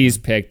obviously he's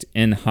picked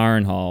in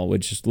Harrenhal,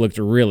 which looked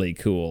really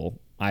cool,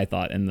 I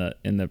thought, in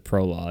the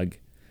prologue.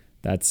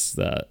 That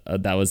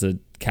was a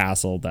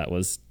castle that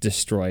was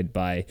destroyed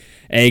by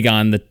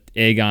Aegon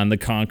the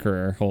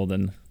Conqueror.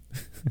 Holden,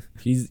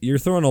 you're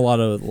throwing a lot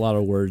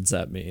of words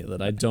at me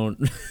that I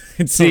don't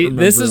see.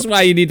 This is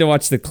why you need to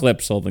watch the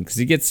clips, Holden, because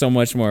you get so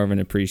much more of an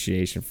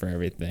appreciation for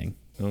everything.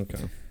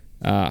 Okay.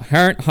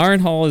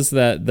 Harrenhal is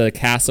the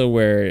castle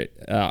where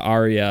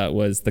Arya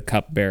was the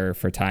cupbearer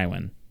for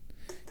Tywin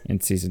in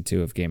season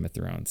 2 of Game of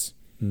Thrones.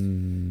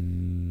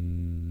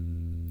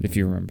 If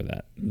you remember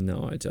that.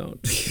 No, I don't.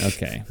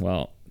 Okay,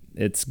 well,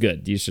 it's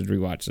good. You should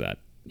rewatch that.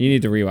 You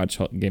need to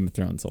rewatch Game of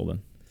Thrones,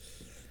 Holden.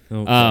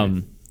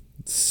 Okay.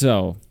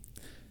 So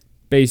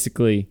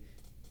basically,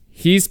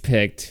 he's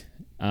picked,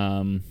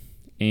 and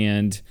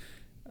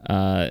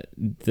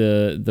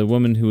the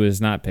woman who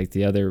is not picked,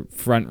 the other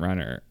front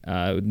runner,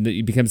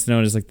 becomes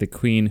known as like the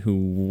queen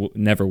who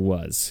never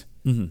was,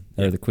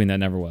 or the queen that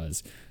never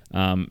was.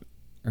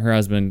 Her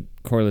husband,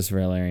 Corlys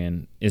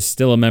Velaryon, is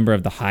still a member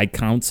of the High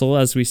Council,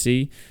 as we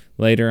see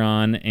later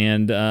on,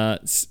 and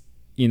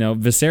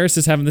Viserys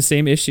is having the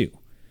same issue.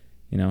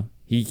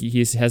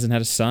 He hasn't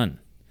had a son,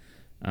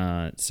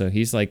 so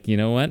he's like, you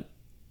know what?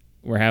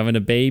 We're having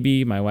a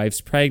baby. My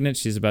wife's pregnant.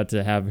 She's about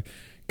to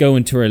go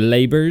into her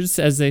labors,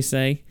 as they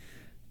say.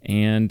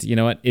 And you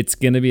know what? It's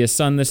going to be a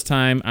son this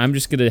time. I'm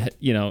just going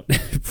to,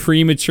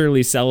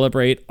 prematurely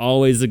celebrate.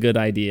 Always a good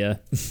idea.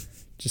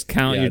 Just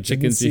count your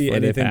chickens before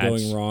they hatch. Anything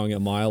going wrong a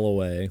mile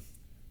away.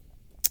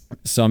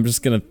 So I'm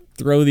just going to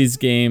throw these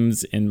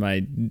games in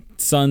my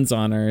son's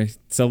honor,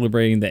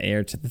 celebrating the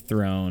heir to the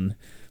throne.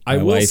 I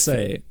will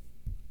say,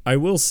 I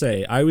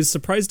was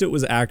surprised it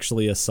was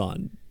actually a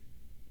son.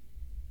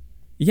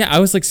 Yeah, I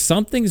was like,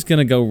 something's going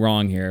to go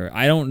wrong here.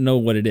 I don't know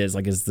what it is.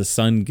 Like, is the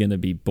son going to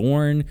be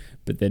born,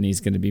 but then he's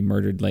going to be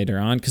murdered later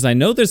on? Because I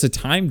know there's a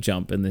time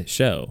jump in the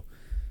show.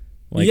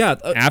 Like, yeah.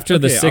 After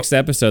the 6th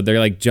episode, they're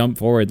like jump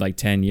forward like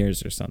 10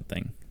 years or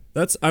something.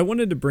 I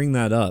wanted to bring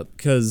that up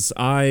because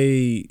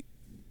I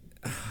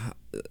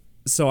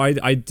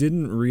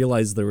didn't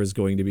realize there was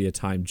going to be a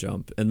time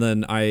jump. And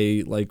then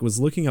I like was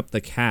looking up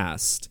the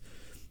cast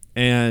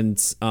and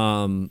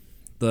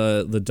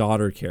the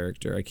daughter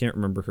character, I can't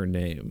remember her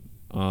name.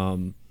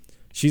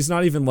 She's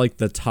not even like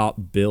the top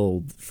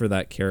build for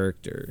that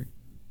character.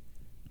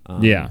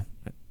 And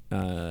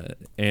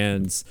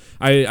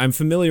I'm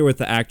familiar with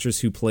the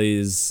actress who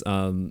plays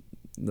the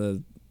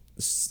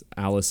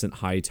Alicent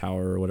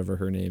Hightower or whatever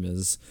her name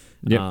is.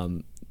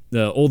 Yep.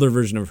 The older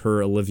version of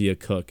her, Olivia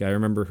Cook. I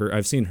remember her.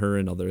 I've seen her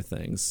in other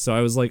things. So I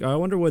was like, I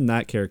wonder when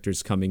that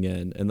character's coming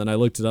in. And then I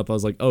looked it up. I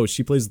was like, oh,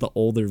 she plays the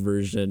older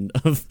version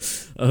of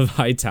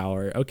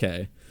Hightower.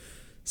 Okay.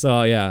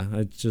 So yeah,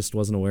 I just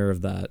wasn't aware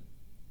of that.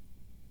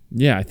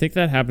 Yeah, I think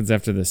that happens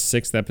after the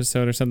 6th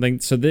episode or something.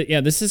 So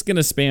this is going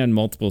to span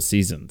multiple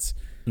seasons,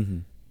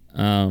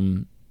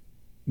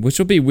 which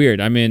will be weird.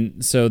 I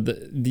mean, so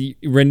the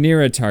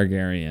Rhaenyra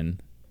Targaryen,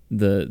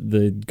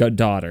 the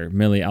daughter,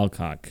 Millie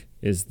Alcock,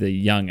 is the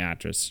young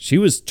actress. She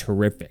was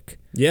terrific.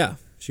 Yeah,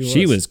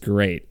 she was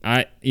great.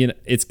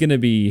 It's going to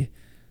be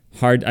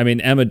hard. I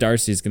mean, Emma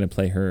Darcy is going to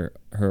play her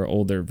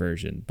older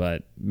version,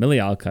 but Millie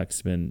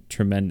Alcock's been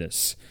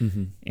tremendous,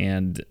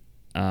 and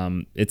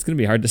it's going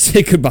to be hard to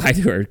say goodbye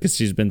to her because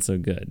she's been so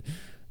good.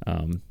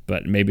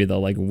 But maybe they'll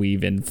like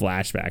weave in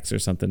flashbacks or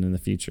something in the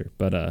future.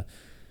 But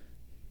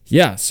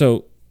yeah,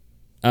 so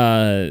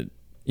we're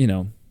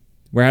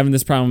having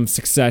this problem,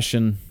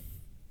 Succession,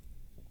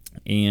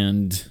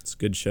 and it's a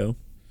good show.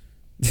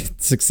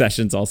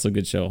 Succession's also a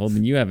good show.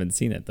 Holden, you haven't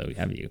seen it though,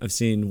 have you? I've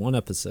seen one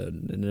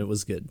episode and it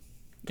was good.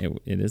 It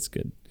is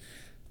good.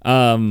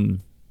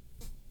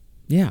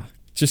 Yeah,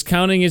 just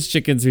counting his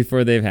chickens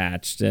before they've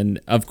hatched, and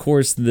of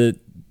course the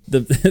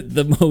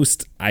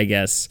most, I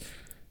guess,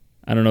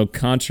 I don't know,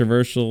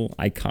 controversial,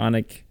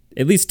 iconic,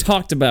 at least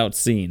talked about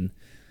scene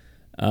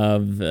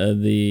of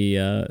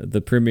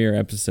the premiere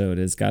episode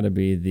has got to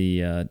be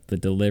the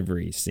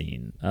delivery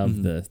scene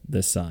of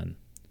the son.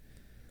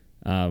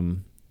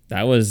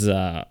 That was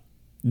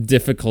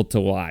difficult to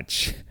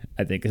watch,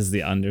 I think, is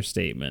the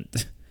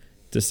understatement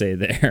to say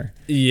there.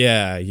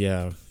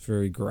 Yeah,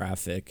 very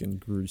graphic and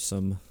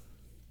gruesome.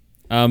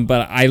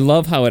 But I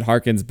love how it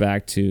harkens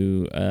back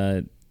to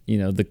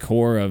the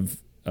core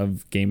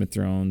of Game of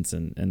Thrones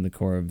and the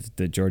core of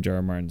the George R.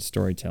 R. Martin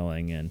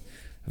storytelling, and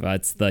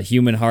it's the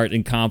human heart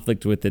in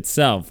conflict with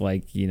itself.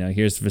 Like,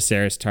 here's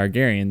Viserys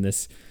Targaryen,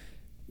 this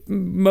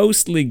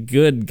mostly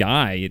good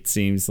guy. It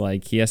seems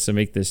like he has to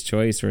make this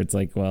choice where it's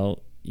like,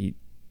 well,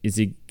 is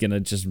he gonna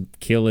just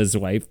kill his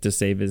wife to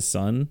save his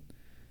son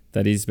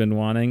that he's been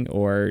wanting,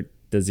 or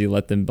does he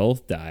let them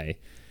both die?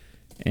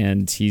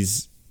 And he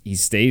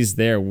stays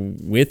there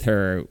with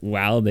her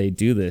while they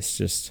do this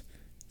just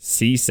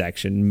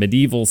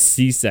medieval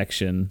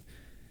C-section,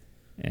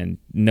 and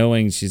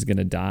knowing she's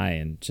gonna die,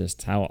 and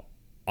just how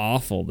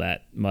awful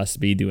that must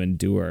be to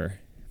endure.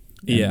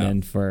 And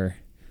then for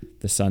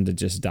the son to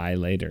just die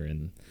later,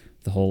 and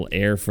the whole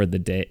heir for a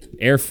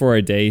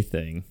day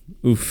thing.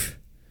 Oof.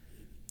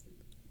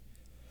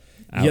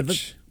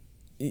 Ouch.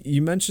 Yeah,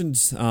 you mentioned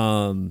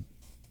well,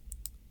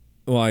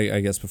 I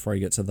guess before I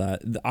get to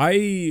that,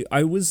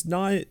 I was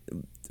not,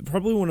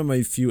 probably one of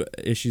my few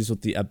issues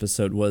with the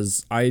episode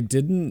was I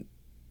didn't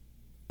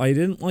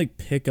like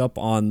pick up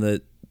on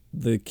that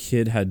the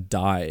kid had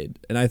died,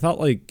 and I thought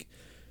like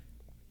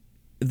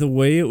the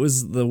way it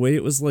was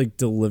like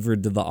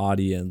delivered to the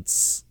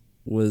audience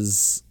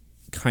was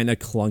kind of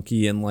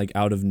clunky and like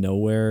out of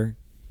nowhere.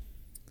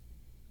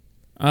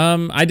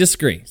 I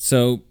disagree.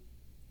 So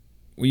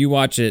when you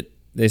watch it,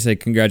 they say,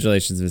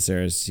 "Congratulations,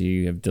 Viserys,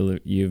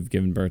 you've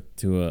given birth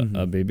to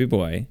a baby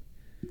boy,"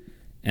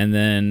 and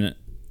then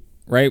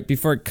right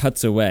before it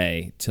cuts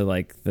away to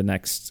like the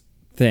next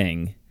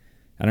thing,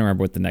 I don't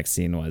remember what the next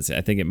scene was.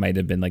 I think it might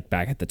have been like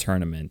back at the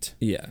tournament.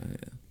 Yeah.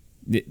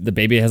 The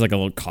baby has like a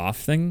little cough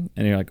thing,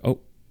 and you're like, "Oh,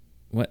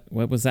 what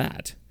was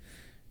that?"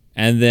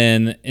 And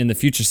then in the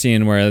future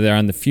scene where they're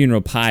on the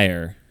funeral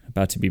pyre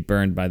about to be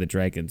burned by the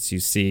dragons, you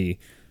see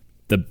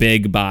the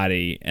big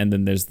body, and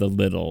then there's the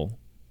little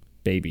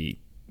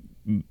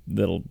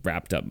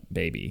wrapped up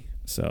baby.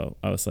 So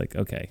I was like,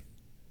 okay,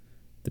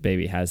 the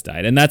baby has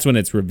died. And that's when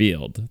it's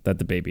revealed that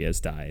the baby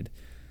has died,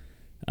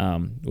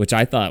 which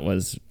I thought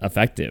was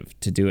effective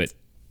to do it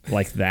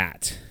like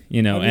that,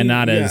 and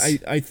not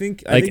as I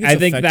think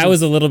that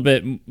was a little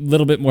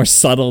bit more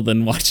subtle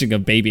than watching a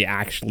baby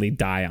actually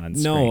die on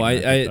screen.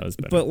 No,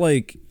 but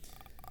like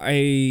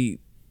I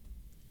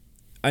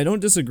don't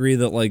disagree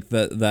that like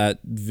that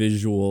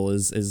visual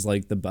is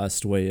like the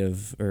best way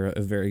of, or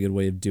a very good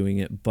way of doing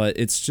it, but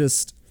it's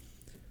just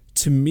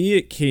to me,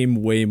 it came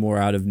way more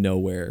out of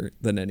nowhere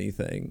than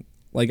anything.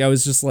 Like, I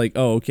was just like,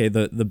 oh, okay,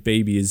 the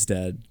baby is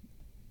dead.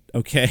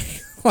 Okay.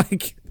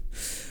 Like,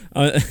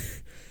 I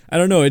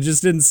don't know. It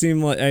just didn't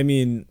seem like, I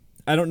mean,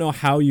 I don't know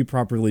how you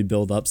properly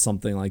build up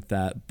something like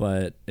that,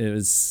 but it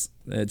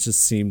just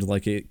seemed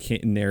like it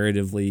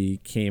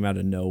narratively came out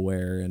of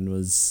nowhere and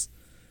was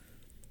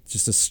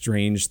just a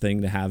strange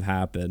thing to have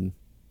happen.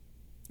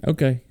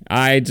 Okay.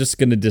 I just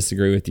going to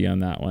disagree with you on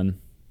that one.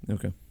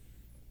 Okay.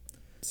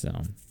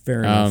 So,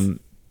 fair enough.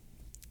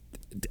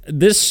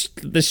 This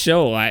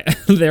show,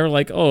 they were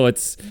like, oh,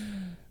 it's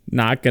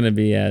not going to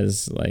be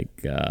as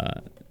like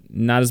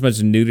not as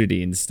much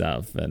nudity and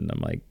stuff, and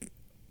I'm like,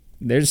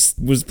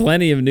 was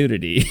plenty of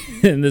nudity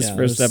in this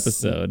first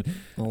episode.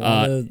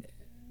 A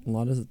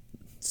lot of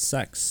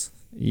sex.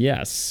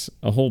 Yes,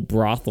 a whole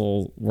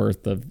brothel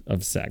worth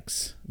of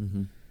sex.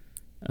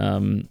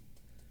 Mm-hmm.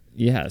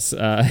 Yes,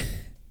 a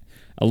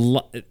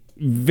lot,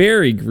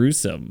 very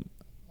gruesome.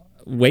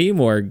 Way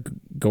more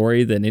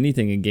gory than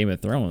anything in Game of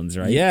Thrones,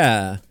 right?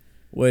 Yeah,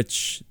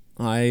 which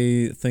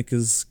I think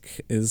is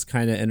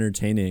kind of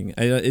entertaining.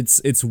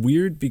 It's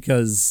weird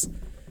because,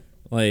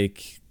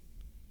 like,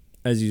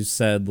 as you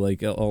said,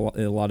 like a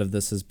lot of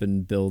this has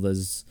been billed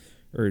as,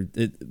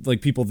 like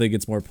people think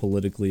it's more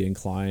politically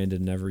inclined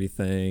and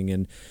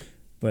everything,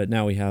 but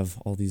now we have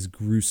all these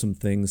gruesome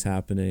things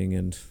happening,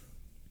 and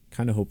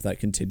kind of hope that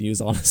continues.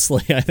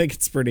 Honestly, I think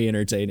it's pretty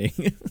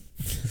entertaining.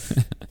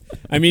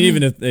 I mean,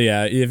 even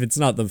if it's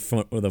not the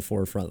front or the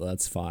forefront,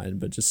 that's fine.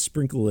 But just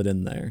sprinkle it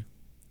in there.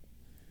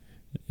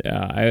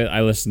 Yeah,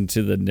 I listened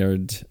to the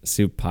Nerd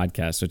Soup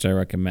podcast, which I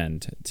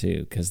recommend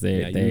too, because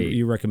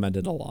you recommend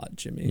it a lot,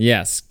 Jimmy.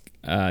 Yes,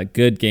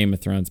 good Game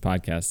of Thrones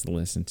podcast to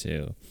listen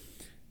to,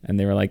 and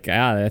they were like,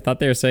 I thought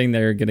they were saying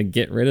they were gonna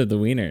get rid of the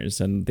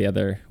wieners, and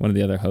one of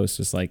the other hosts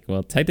was like,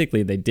 well,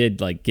 technically they did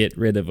like get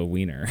rid of a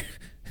wiener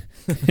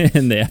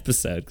in the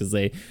episode because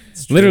they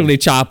literally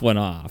chop one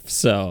off.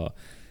 So.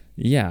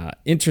 Yeah,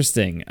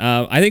 interesting.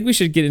 I think we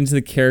should get into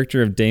the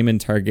character of Daemon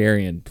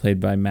Targaryen, played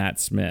by Matt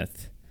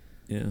Smith.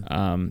 Yeah.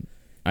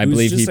 I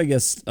believe I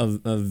guess,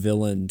 a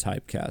villain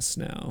typecast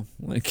now.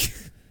 Like,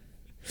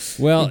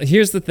 well,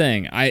 here's the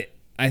thing. I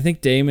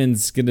think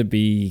Daemon's gonna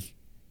be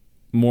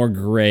more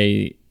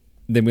gray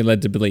than we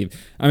led to believe.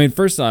 I mean,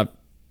 first off,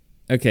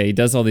 okay, he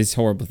does all these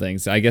horrible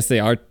things. I guess they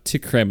are to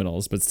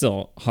criminals, but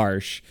still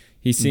harsh.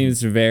 He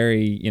seems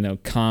very,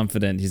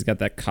 confident. He's got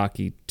that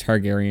cocky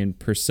Targaryen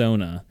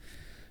persona.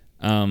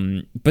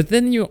 But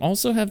then you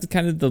also have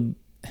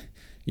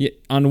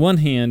on one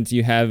hand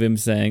you have him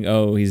saying,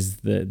 oh,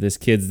 this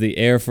kid's the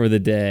heir for the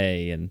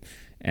day,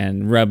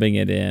 and rubbing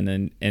it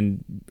in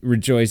and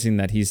rejoicing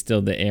that he's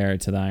still the heir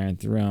to the Iron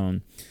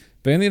Throne.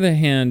 But on the other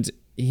hand,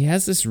 he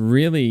has this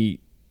really,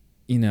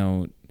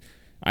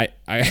 I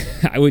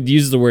would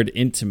use the word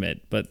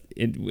intimate, but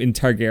in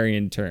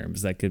Targaryen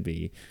terms that could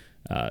be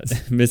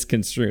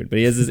misconstrued. But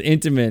he has this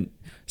intimate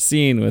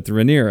scene with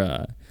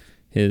Rhaenyra,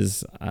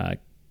 his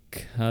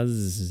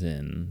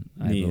cousin,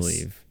 I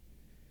believe.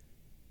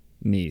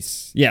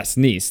 Niece. Yes,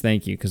 niece.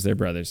 Thank you, because they're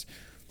brothers.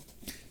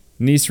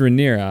 Niece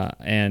Rhaenyra,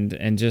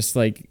 and just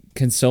like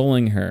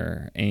consoling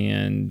her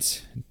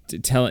and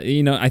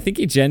I think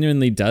he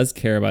genuinely does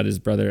care about his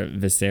brother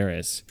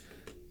Viserys,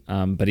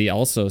 but he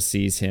also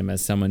sees him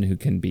as someone who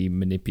can be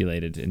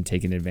manipulated and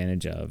taken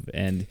advantage of,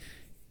 and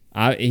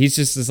he's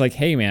just like,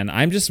 hey man,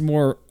 I'm just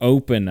more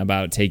open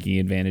about taking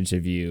advantage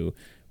of you.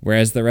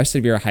 Whereas the rest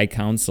of your high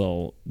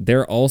council,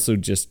 they're also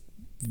just,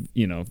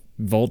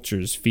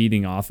 vultures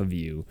feeding off of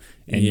you,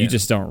 and you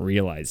just don't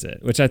realize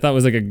it, which I thought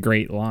was like a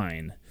great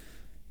line.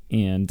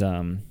 And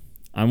on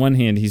one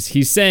hand,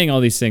 he's saying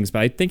all these things,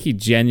 but I think he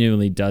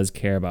genuinely does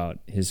care about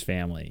his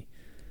family.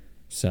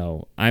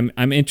 So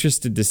I'm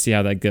interested to see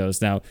how that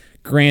goes. Now,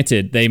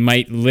 granted, they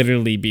might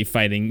literally be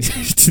fighting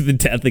to the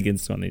death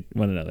against one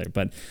another,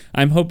 but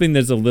I'm hoping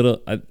there's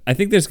I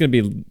think there's going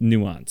to be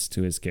nuance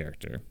to his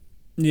character.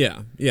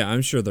 Yeah,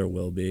 I'm sure there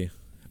will be.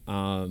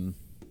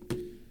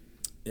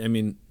 I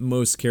mean,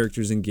 most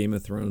characters in Game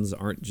of Thrones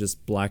aren't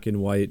just black and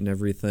white and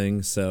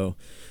everything, so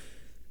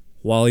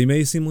while he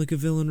may seem like a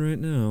villain right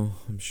now,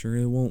 I'm sure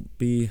it won't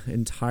be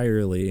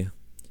entirely.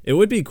 It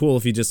would be cool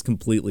if he just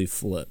completely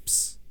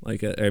flips.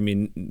 Like, I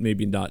mean,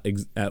 maybe not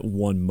at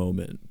one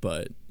moment,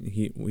 but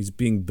he's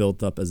being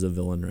built up as a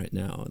villain right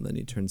now, and then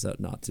he turns out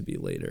not to be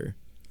later.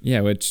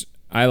 Yeah, which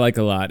I like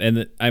a lot.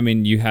 And I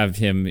mean, you have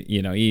him,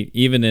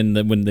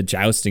 even when the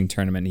jousting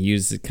tournament, he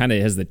has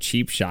the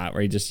cheap shot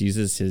where he just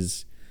uses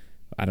his,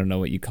 I don't know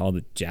what you call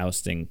the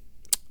jousting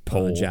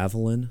pole.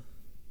 Javelin.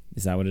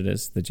 Is that what it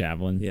is? The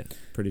javelin? Yeah,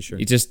 pretty sure.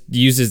 He just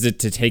uses it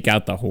to take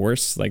out the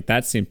horse. Like,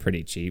 that seemed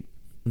pretty cheap.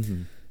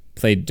 Mm-hmm.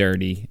 Played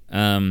dirty.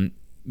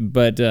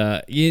 But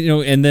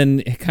and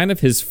then kind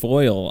of his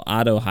foil,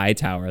 Otto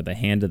Hightower, the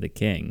Hand of the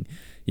King.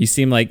 He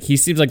seems like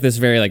this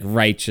very like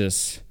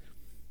righteous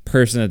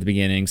person at the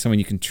beginning, someone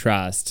you can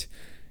trust,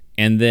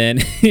 and then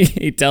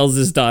he tells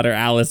his daughter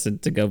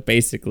Alicent to go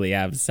basically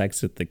have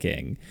sex with the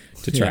king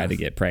to try to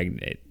get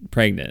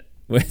pregnant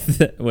with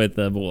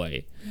the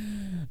boy.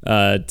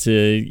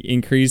 to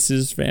increase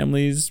his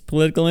family's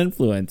political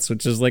influence,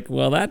 which is like,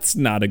 well, that's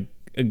not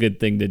a good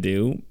thing to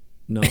do.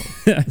 No.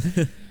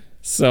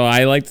 So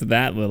I liked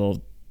that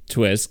little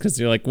twist because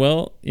you're like,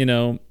 well,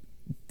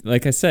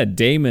 like I said,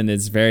 Daemon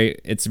it's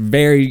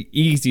very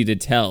easy to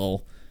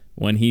tell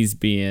when he's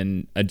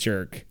being a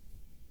jerk.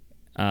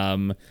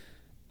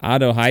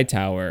 Otto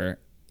Hightower,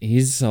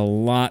 he's a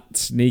lot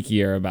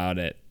sneakier about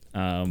it.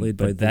 Played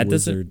by the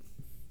Lizard.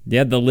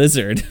 Yeah, the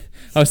Lizard.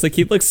 I was like,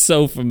 he looks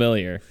so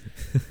familiar.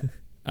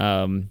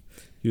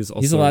 He was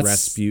also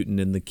Rasputin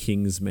in The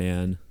King's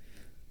Man.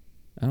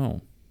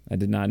 Oh, I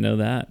did not know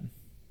that.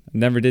 I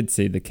never did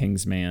see The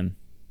King's Man.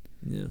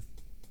 Yeah.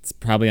 It's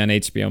probably on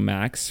HBO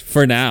Max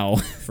for now.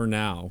 For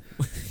now.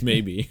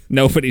 Maybe.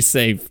 Nobody's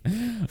safe.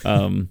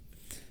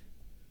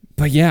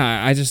 But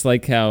yeah, I just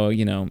like how,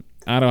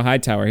 Otto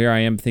Hightower, here I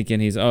am thinking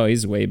he's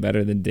way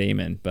better than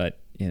Daemon. But,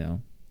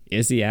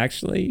 is he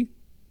actually?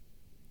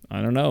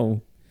 I don't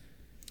know.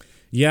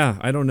 Yeah,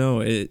 I don't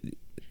know.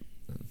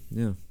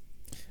 Yeah.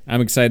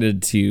 I'm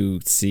excited to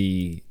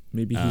see.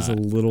 Maybe he's a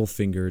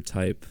Littlefinger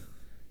type.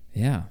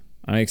 Yeah.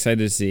 I'm excited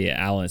to see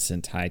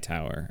Alicent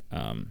Hightower.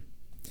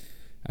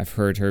 I've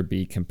heard her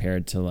be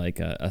compared to like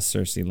a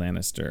Cersei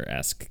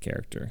Lannister-esque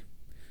character.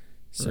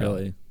 So,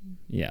 really?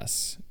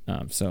 Yes.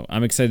 So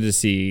I'm excited to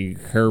see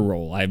her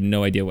role. I have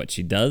no idea what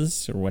she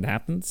does or what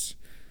happens.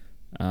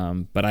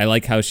 But I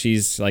like how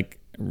she's like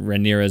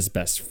Rhaenyra's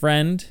best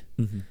friend.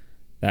 Mm-hmm.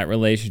 That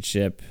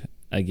relationship,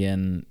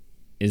 again,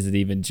 is it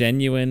even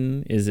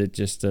genuine? Is it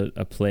just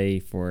a play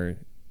for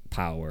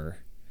power?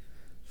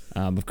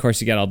 Of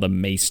course, you got all the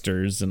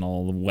maesters and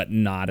all the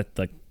whatnot at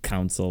the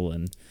council,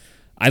 and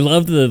I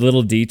love the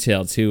little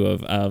detail too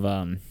of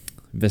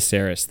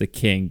Viserys, the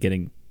king,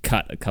 getting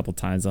cut a couple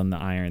times on the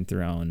Iron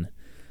Throne.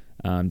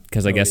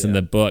 Because I guess in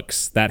the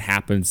books that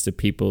happens to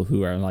people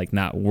who are like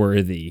not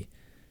worthy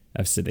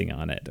of sitting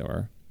on it,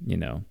 or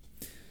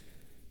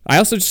I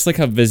also just like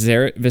how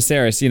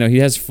Viserys, he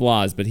has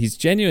flaws, but he's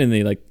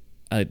genuinely like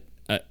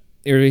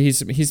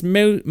he's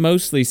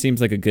mostly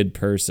seems like a good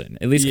person,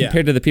 at least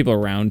compared to the people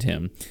around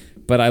him.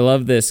 But I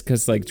love this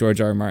because like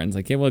George R. R. Martin's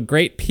like, yeah, well,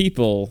 great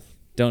people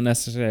don't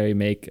necessarily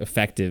make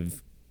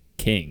effective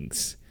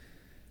kings,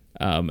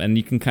 and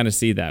you can kind of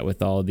see that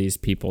with all of these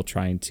people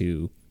trying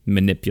to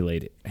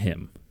manipulate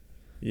him.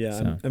 Yeah,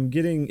 so. I'm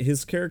getting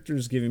his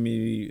character's giving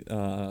me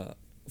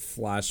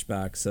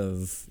flashbacks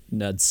of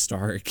Ned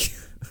Stark.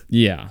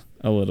 Yeah,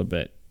 a little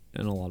bit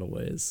in a lot of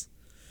ways.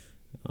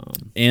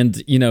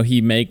 And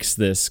he makes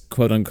this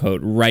quote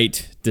unquote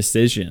right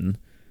decision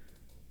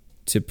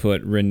to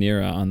put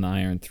Rhaenyra on the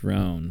Iron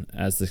Throne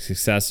as the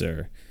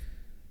successor,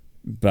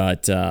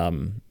 but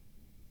the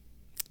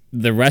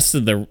rest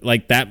of the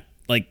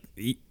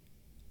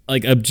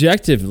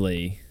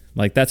objectively,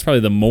 like that's probably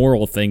the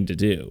moral thing to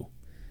do.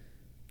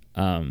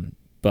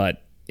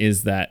 But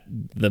is that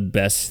the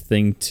best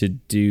thing to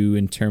do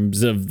in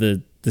terms of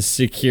the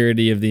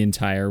security of the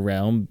entire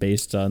realm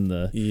based on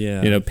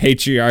the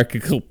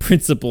patriarchal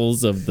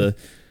principles of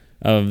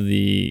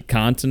the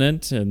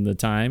continent and the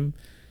time?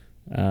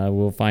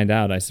 We'll find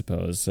out, I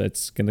suppose.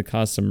 It's going to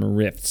cause some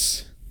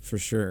rifts for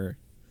sure.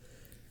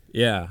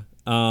 Yeah.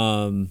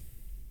 I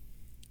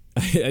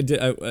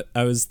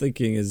was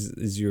thinking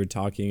as you were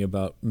talking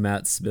about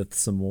Matt Smith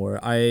some more.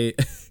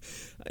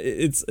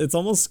 It's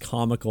almost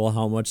comical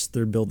how much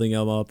they're building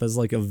him up as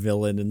like a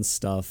villain and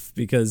stuff,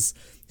 because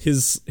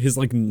his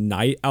like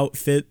night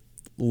outfit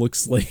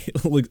looks like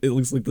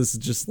this is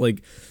just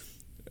like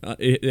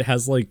it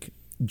has like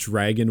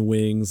dragon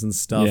wings and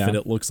stuff, and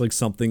it looks like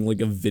something like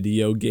a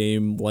video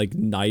game like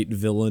night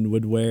villain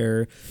would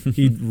wear.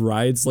 He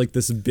rides like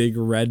this big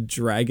red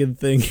dragon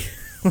thing.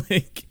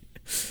 Like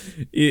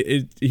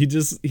he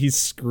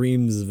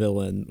screams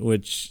villain,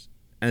 which,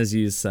 as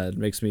you said,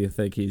 makes me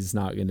think he's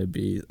not going to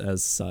be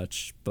as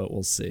such, but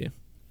we'll see.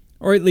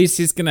 Or at least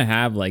he's going to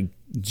have like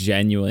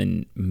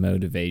genuine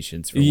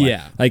motivations for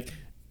what. Like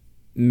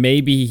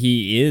maybe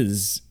he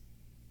is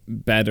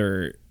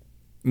better,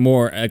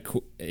 more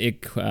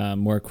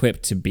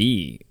equipped to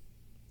be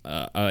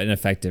an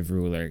effective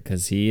ruler,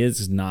 because he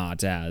is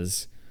not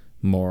as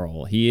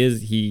moral.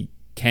 He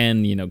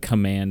can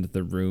command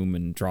the room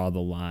and draw the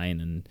line,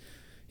 and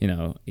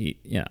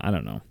I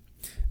don't know.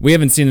 We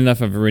haven't seen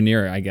enough of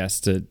Rhaenyra, I guess,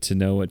 to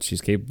know what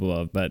she's capable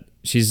of, but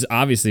she's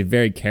obviously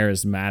very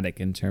charismatic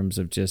in terms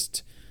of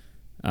just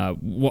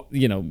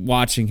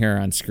watching her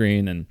on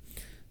screen, and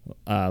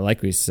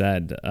like we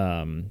said,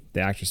 the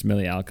actress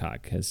Millie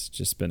Alcock has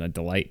just been a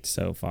delight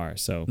so far.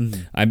 So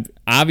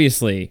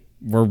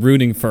we're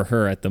rooting for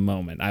her at the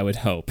moment, I would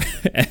hope,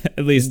 at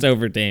least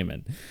over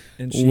Daemon.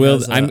 And she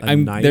has a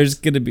knight. There's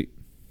gonna be,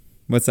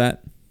 what's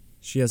that?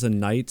 She has a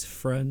knight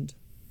friend.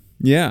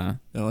 Yeah,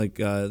 like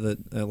a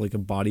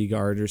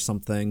bodyguard or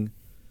something.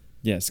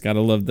 Yes, gotta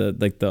love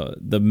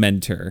the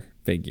mentor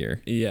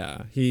figure.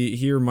 Yeah,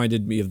 he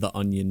reminded me of the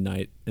Onion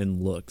Knight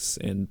in looks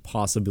and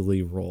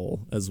possibly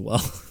role as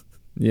well.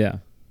 Yeah,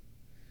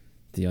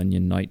 the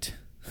Onion Knight.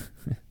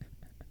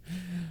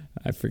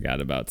 I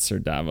forgot about Sir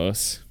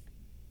Davos,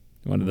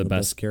 one of the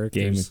best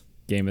characters.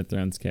 Game of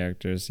Thrones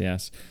characters.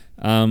 Yes,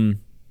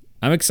 I'm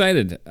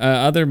excited.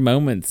 Other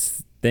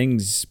moments,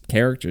 things,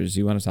 characters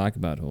you want to talk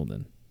about,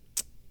 Holden?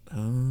 I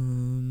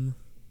don't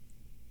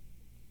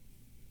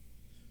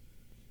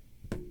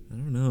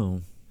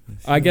know.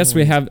 I guess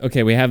we have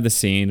the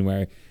scene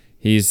where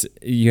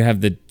you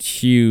have the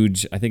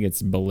huge, I think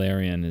it's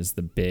Balerion is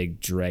the big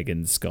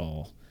dragon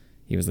skull.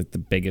 He was like the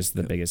biggest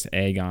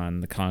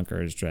Aegon the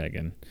Conqueror's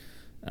dragon.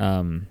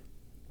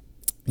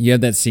 You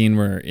have that scene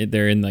where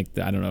they're in like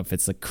I don't know if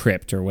it's the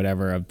crypt or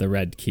whatever of the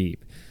Red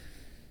Keep,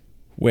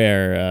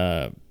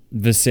 where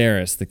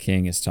Viserys the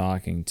king is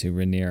talking to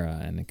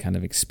Rhaenyra and kind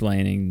of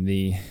explaining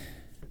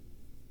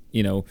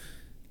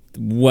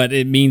what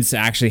it means to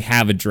actually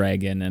have a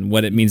dragon and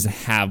what it means to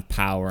have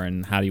power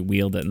and how do you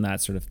wield it and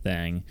that sort of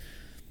thing.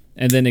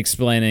 And then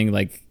explaining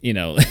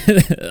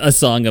a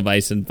Song of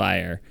Ice and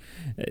Fire,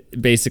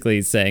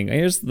 basically saying,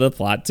 here's the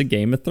plot to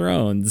Game of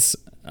Thrones,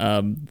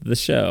 the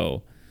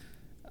show.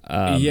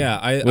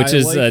 Which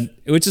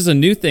is a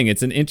new thing.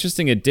 It's an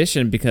interesting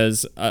addition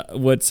because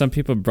what some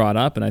people brought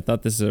up, and I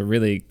thought this is a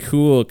really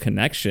cool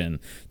connection.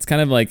 It's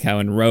kind of like how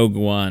in Rogue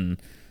One,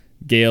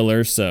 Gale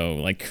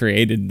Erso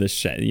created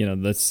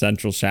the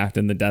central shaft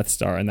in the Death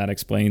Star, and that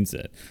explains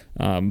it.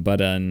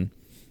 But on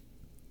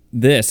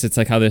this, it's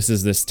like how this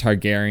is this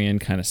Targaryen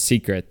kind of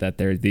secret that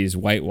they're these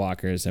White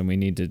Walkers, and we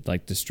need to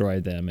destroy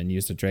them and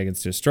use the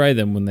dragons to destroy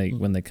them when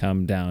they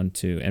come down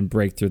to and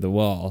break through the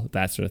wall,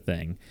 that sort of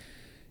thing.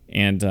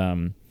 And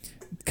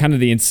kind of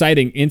the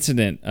inciting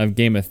incident of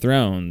Game of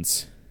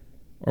Thrones,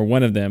 or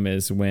one of them,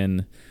 is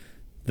when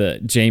the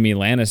Jaime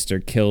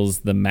Lannister kills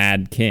the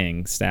Mad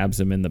King, stabs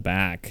him in the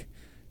back,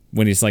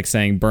 when he's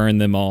saying, burn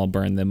them all,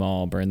 burn them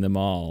all, burn them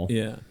all.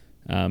 Yeah.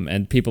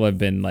 And people have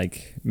been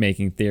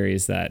making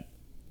theories that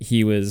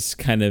he was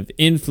kind of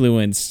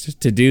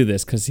influenced to do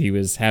this because he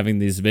was having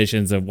these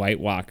visions of White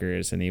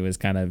Walkers and he was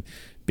kind of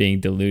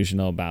being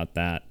delusional about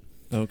that.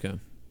 Okay.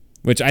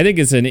 Which I think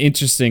is an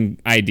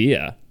interesting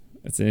idea.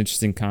 It's an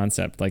interesting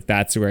concept.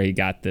 That's where he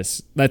got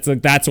this. That's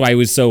why he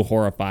was so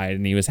horrified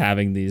and he was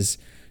having these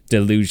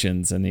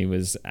delusions and he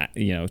was,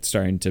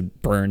 starting to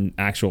burn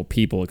actual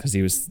people because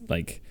he was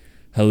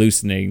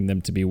hallucinating them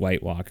to be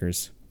White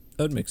Walkers.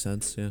 That would make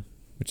sense. Yeah.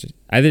 Which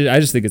I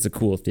just think it's a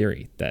cool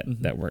theory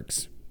that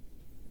works.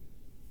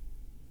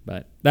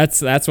 But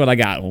that's what I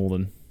got,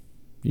 Holden.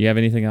 You have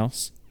anything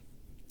else?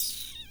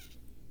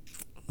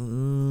 I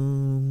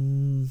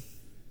don't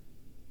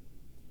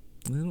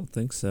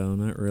think so.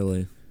 Not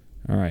really.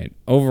 All right.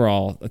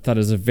 Overall, I thought it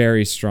was a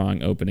very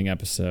strong opening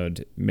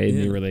episode. Made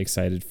me really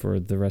excited for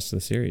the rest of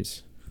the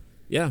series.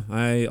 Yeah,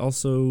 I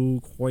also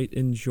quite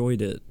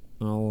enjoyed it.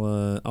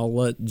 I'll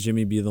let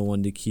Jimmy be the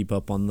one to keep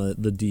up on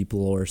the deep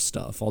lore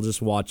stuff. I'll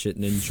just watch it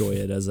and enjoy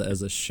it as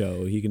a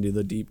show. He can do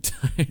the deep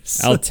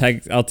dives. I'll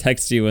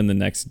text you when the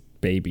next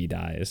baby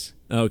dies.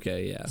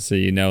 Okay, yeah. So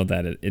you know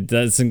that it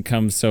doesn't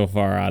come so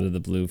far out of the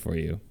blue for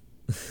you.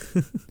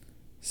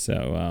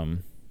 So,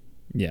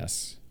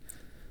 yes.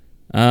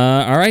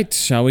 All right,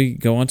 shall we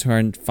go on to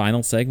our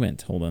final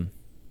segment? Hold on.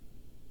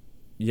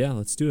 Yeah,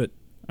 let's do it.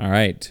 All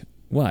right.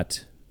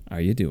 What are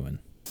you doing?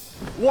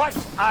 What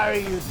are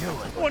you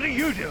doing? What are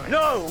you doing?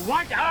 No,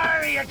 what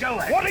are you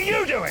doing? What are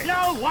you doing?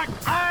 No, what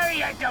are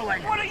you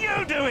doing? What are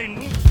you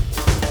doing?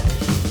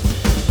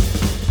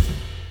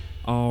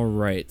 All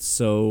right,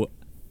 so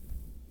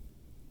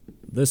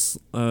it's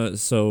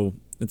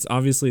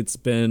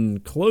been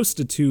close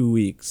to 2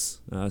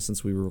 weeks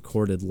since we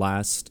recorded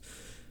last.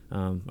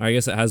 I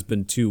guess it has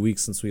been 2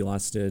 weeks since we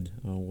last did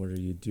What Are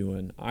You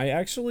Doing? I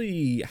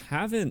actually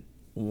haven't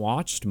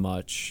watched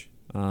much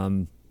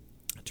in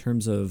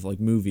terms of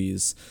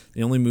movies.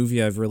 The only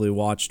movie I've really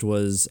watched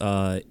was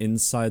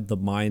Inside the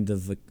Mind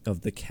of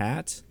the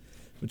Cat,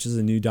 which is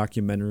a new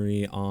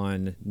documentary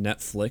on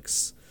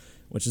Netflix,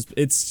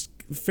 it's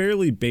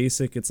fairly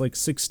basic. It's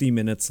 60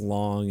 minutes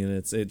long, and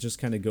it just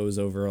kind of goes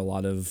over a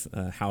lot of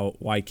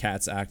why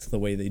cats act the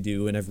way they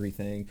do and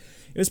everything.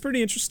 It was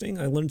pretty interesting.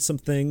 I learned some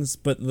things,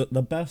 but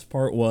the best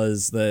part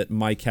was that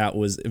my cat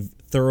was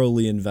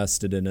thoroughly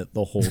invested in it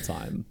the whole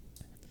time.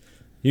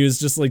 He was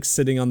just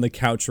sitting on the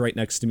couch right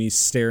next to me,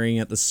 staring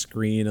at the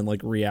screen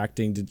and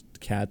reacting to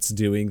cats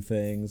doing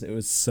things. It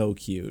was so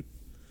cute.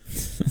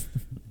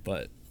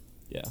 But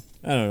yeah,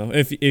 I don't know.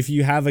 If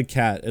you have a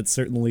cat, it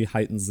certainly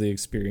heightens the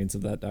experience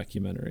of that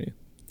documentary.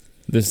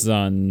 This is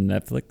on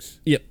Netflix?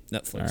 Yep,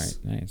 Netflix.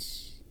 All right,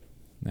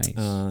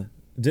 nice.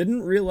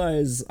 Didn't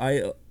realize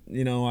I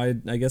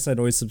guess I'd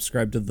always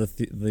subscribed to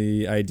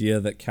the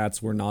idea that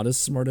cats were not as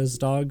smart as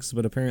dogs,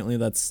 but apparently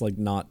that's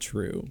not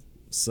true.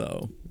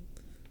 So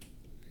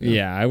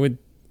yeah, I would.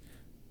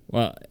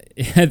 Well,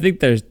 I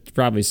think they're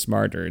probably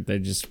smarter. They're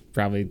just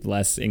probably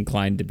less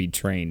inclined to be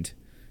trained.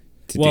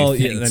 Well,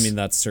 yeah, I mean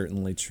that's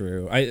certainly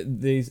true.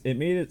 It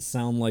made it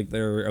sound like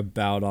they're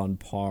about on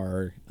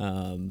par,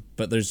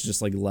 but there's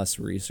just less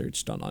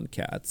research done on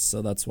cats,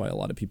 so that's why a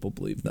lot of people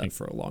believe that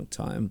for a long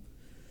time.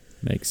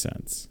 Makes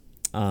sense.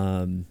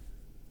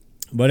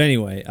 But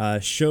anyway,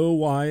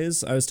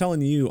 show-wise, I was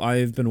telling you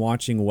I've been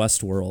watching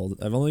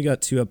Westworld. I've only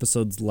got 2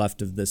 episodes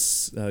left of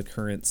this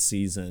current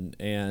season,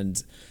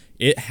 and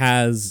it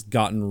has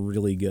gotten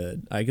really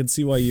good. I could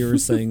see why you were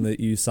saying that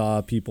you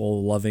saw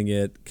people loving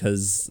it,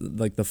 because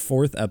like the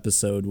 4th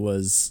episode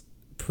was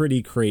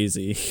pretty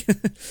crazy.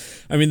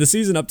 I mean, the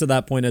season up to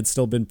that point had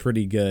still been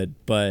pretty good,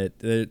 but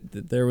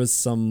there was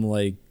some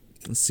like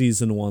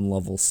season 1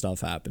 level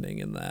stuff happening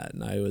in that,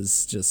 and I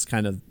was just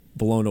kind of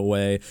blown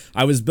away.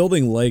 I was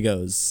building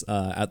Legos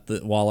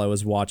while I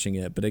was watching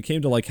it, but it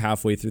came to like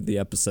halfway through the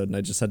episode, and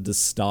I just had to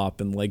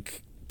stop and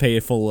like pay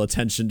full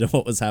attention to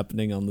what was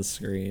happening on the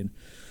screen.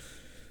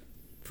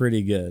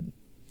 Pretty good.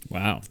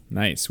 Wow,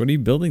 nice. What are you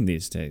building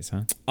these days,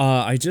 huh?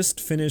 I just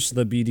finished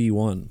the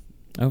BD1.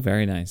 Oh,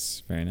 very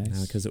nice, very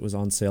nice. Because it was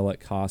on sale at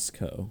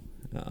Costco.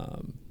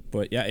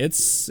 But yeah,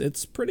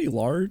 it's pretty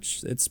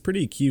large. It's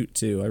pretty cute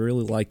too. I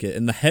really like it,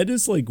 and the head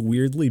is like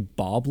weirdly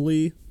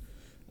bobbly.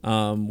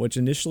 Which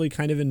initially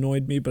kind of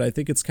annoyed me, but I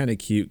think it's kind of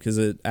cute because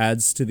it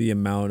adds to the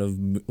amount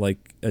of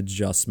like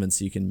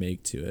adjustments you can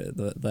make to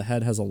it. The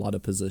head has a lot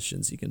of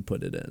positions you can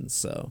put it in,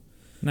 so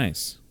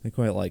nice. I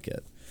quite like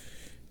it.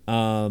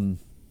 But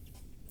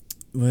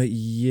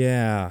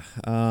yeah,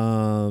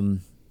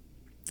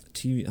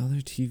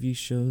 other TV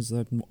shows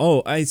that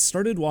I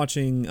started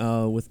watching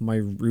with my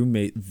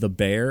roommate The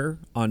Bear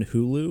on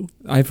Hulu.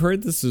 I've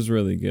heard this is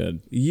really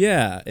good.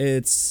 Yeah,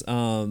 it's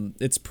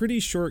pretty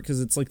short because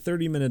it's like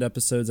 30-minute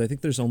episodes. I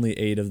think there's only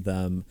 8 of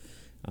them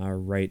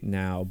right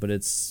now, but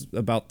it's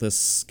about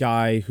this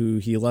guy who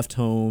he left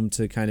home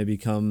to kind of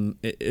become.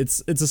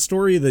 It's a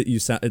story that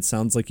it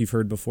sounds like you've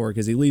heard before,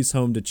 because he leaves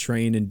home to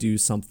train and do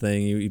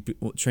something. He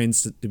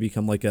trains to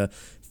become like a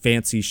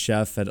fancy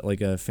chef at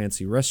like a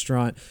fancy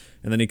restaurant,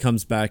 and then he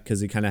comes back because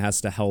he kind of has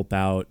to help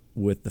out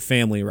with the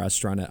family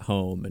restaurant at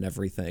home and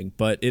everything.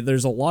 But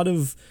there's a lot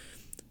of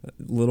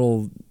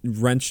little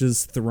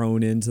wrenches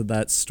thrown into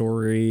that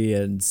story,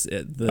 and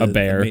the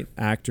main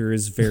actor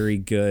is very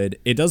good.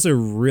 It does a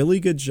really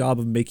good job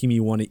of making me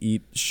want to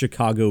eat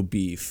Chicago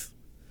beef,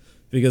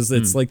 because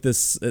it's like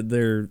this.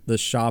 The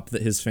shop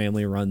that his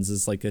family runs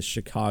is like a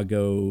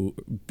Chicago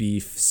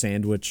beef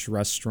sandwich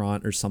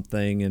restaurant or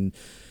something, and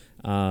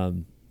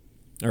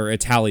or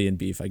Italian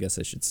beef, I guess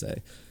I should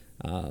say.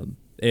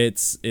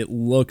 It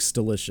looks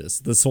delicious.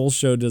 This whole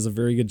show does a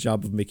very good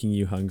job of making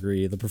you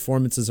hungry. The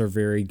performances are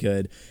very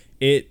good.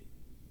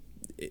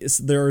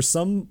 There are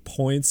some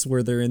points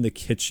where they're in the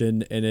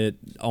kitchen, and it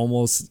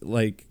almost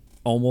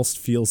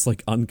feels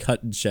like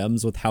uncut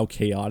gems with how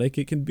chaotic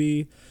it can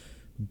be.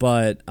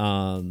 But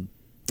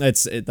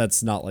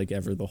that's not like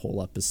ever the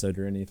whole episode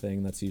or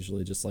anything. That's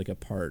usually just like a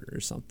part or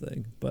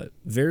something. But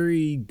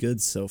very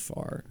good so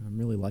far. I'm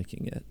really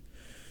liking it.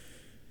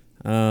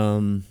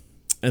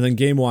 And then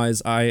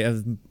game-wise, I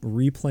am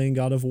replaying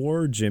God of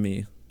War,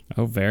 Jimmy.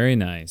 Oh, very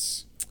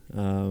nice.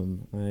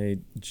 I'm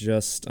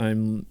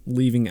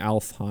leaving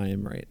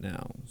Alfheim right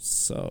now,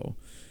 so...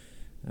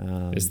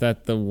 is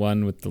that the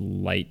one with the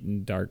light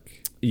and dark?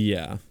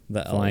 Yeah,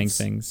 the flying elves.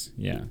 things.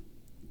 Yeah.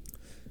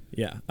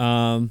 Yeah.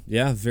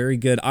 Yeah, very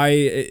good.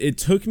 It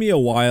took me a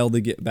while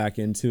to get back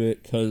into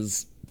it,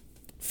 because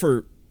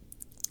for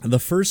the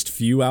first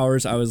few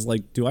hours I was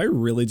like, do I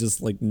really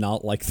just like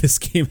not like this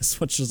game as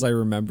much as I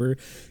remember?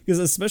 Because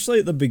especially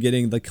at the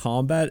beginning, the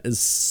combat is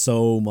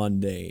so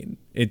mundane.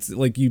 It's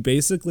like you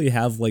basically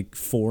have like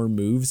 4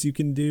 moves you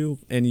can do,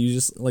 and you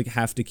just like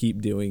have to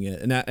keep doing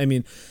it. And I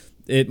mean,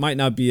 it might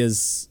not be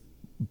as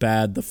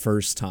bad the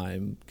first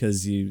time,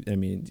 because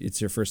it's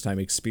your first time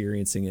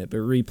experiencing it, but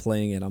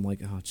replaying it, I'm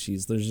like, oh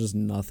geez, there's just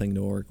nothing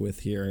to work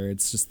with here.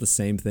 It's just the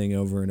same thing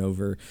over and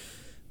over.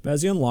 But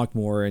as you unlock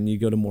more and you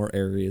go to more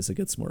areas, it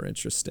gets more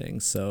interesting.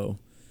 So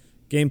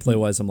gameplay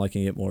wise, I'm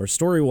liking it more.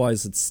 Story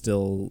wise, it's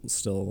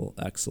still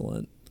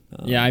excellent.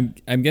 Yeah,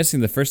 I'm guessing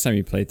the first time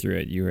you play through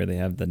it, you really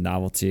have the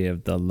novelty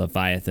of the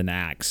Leviathan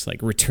axe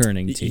like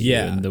returning to you,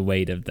 and the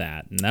weight of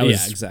that, and that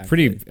was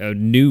pretty a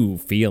new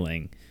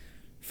feeling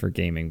for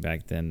gaming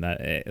back then. That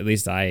at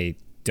least I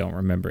don't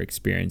remember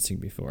experiencing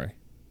before.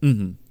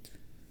 Mm-hmm.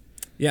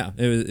 Yeah,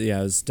 it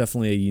was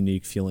definitely a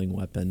unique feeling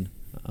weapon.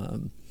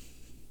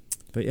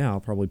 But yeah, I'll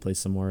probably play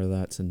some more of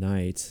that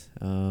tonight.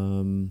 I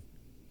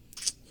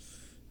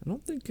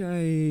don't think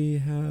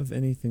I have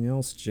anything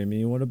else,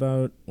 Jimmy. What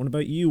about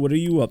you? What are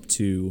you up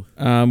to?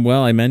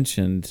 Well, I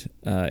mentioned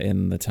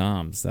in the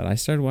Toms that I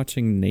started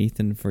watching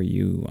Nathan For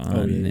You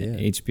on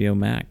HBO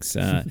Max.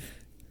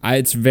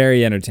 It's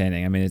very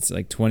entertaining. I mean, it's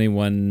like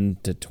 21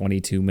 to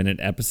 22 minute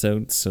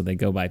episodes, so they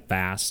go by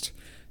fast.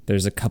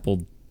 There's a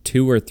couple,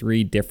 2 or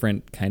 3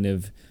 different kind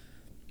of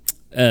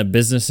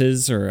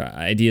businesses or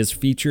ideas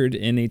featured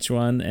in each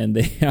one, and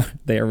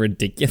they are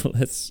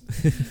ridiculous.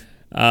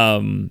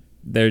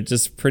 They're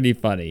just pretty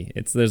funny.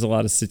 There's a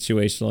lot of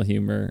situational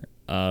humor.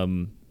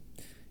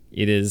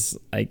 It is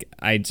like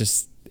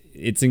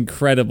it's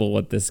incredible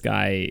what this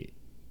guy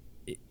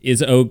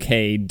is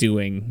okay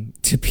doing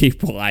to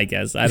people, I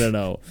guess. I don't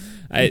know.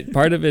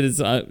 Part of it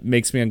is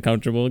makes me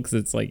uncomfortable, because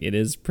it's like it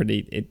is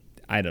pretty.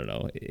 I don't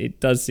know. It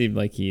does seem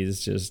like he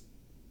is just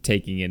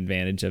taking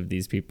advantage of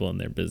these people and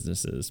their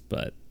businesses,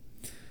 but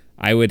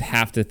I would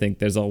have to think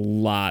there's a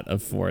lot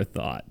of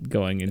forethought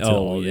going into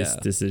all these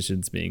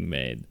decisions being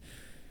made.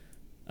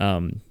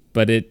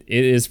 But it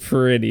is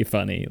pretty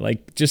funny.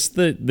 Like, just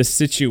the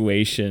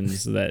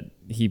situations that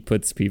he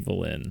puts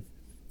people in,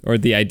 or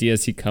the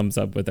ideas he comes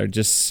up with, are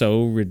just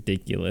so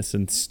ridiculous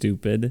and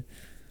stupid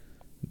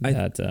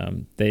that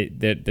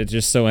they're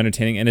just so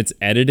entertaining, and it's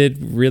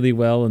edited really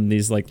well. And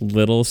these like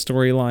little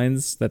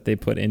storylines that they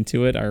put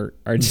into it are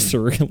just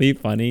really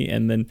funny.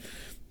 And then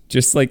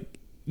just like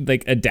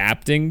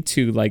adapting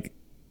to like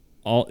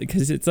all,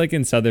 because it's like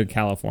in Southern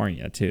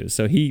California too,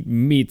 so he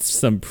meets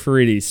some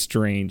pretty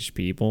strange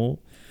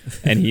people.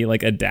 And he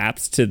like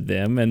adapts to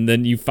them, and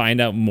then you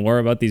find out more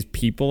about these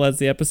people as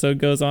the episode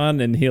goes on,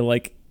 and he'll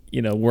like,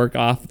 work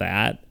off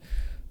that.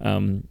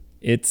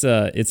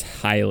 It's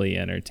highly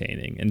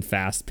entertaining and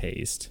fast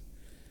paced.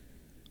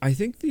 I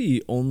think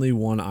the only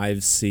one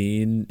I've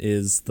seen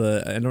is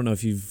I don't know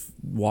if you've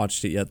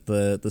watched it yet,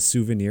 the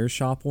souvenir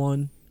shop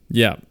one.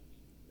 Yeah.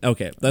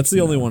 Okay, that's the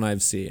only one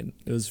I've seen.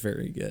 It was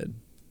very good.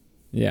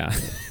 Yeah.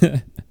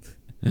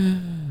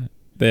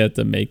 They have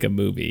to make a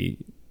movie.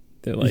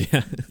 They're like,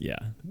 yeah,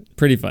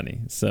 pretty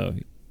funny. So,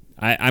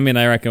 I mean,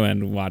 I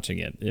recommend watching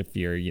it if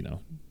you're,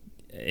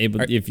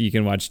 if you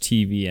can watch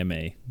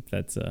TVMA.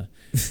 That's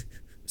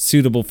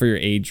suitable for your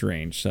age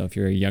range. So if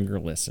you're a younger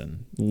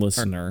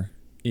listener,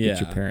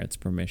 get your parents'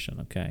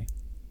 permission. Okay.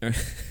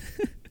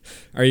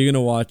 Are you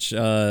gonna watch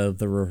The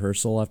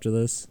Rehearsal after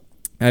this?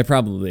 I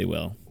probably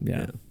will.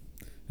 Yeah.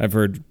 I've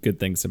heard good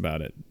things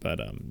about it, but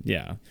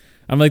yeah.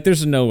 I'm like,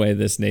 there's no way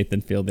this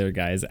Nathan Fielder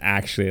guy is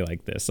actually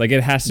like this. Like,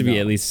 it has to be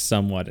at least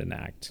somewhat an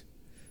act.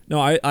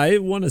 No, I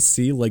want to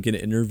see like an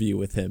interview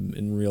with him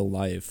in real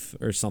life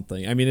or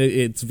something. I mean,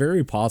 it's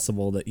very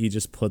possible that he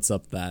just puts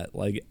up that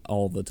like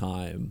all the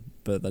time,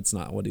 but that's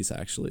not what he's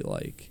actually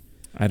like.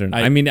 I don't know.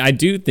 I mean, I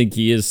do think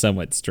he is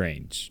somewhat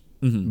strange,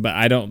 but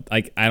I don't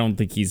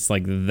think he's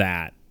like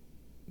that.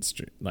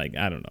 Like,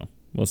 I don't know.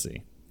 We'll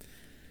see.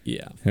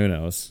 Yeah. Who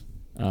knows?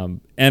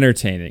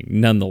 Entertaining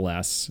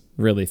nonetheless,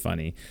 really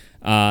funny.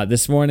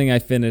 This morning I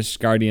finished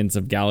Guardians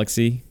of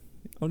Galaxy,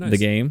 the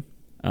game.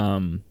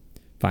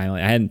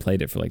 Finally, I hadn't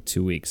played it for like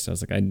 2 weeks, so I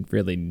was like, I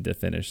really need to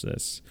finish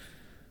this.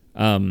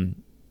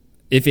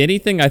 If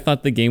anything, I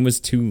thought the game was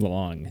too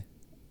long.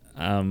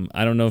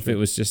 I don't know if it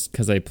was just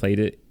because I played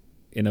it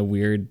in a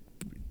weird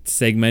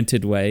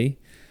segmented way,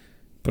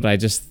 but I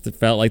just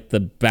felt like the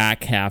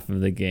back half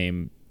of the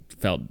game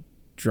felt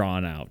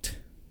drawn out.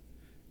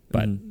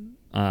 But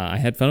I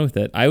had fun with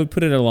it. I would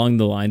put it along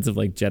the lines of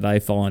like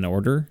Jedi Fallen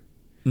Order.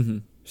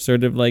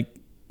 Sort of like,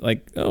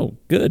 oh,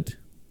 good.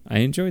 I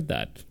enjoyed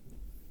that.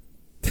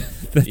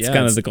 That's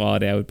kind of the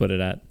quality I would put it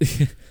at.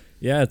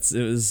 Yeah, it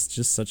was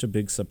just such a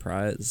big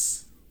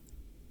surprise.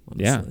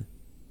 Honestly.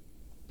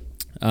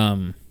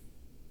 Yeah.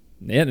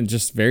 And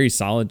just very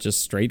solid,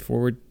 just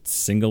straightforward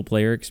single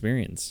player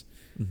experience.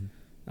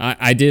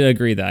 I did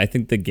agree that I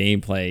think the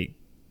gameplay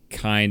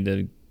kind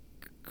of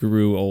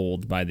grew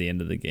old by the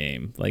end of the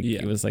game. Like,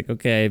 it was like,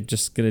 okay, I'm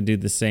just gonna do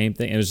the same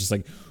thing. It was just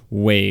like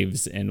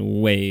waves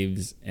and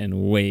waves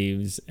and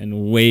waves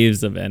and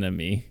waves of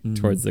enemy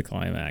towards the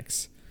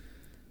climax.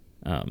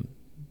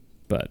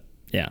 But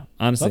yeah,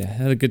 honestly, I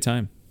had a good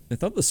time. I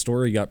thought the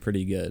story got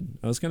pretty good.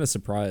 I was kind of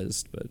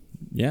surprised, but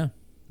yeah,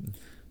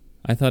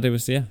 I thought it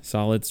was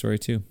solid story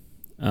too.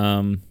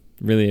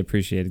 Really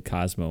appreciated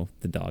Cosmo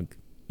the dog.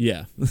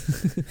 Yeah.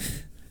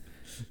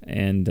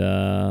 And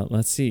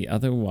let's see.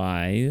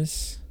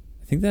 Otherwise,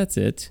 I think that's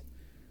it.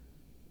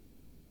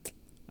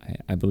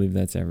 I believe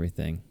that's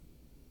everything.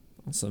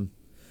 Awesome.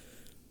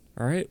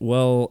 All right.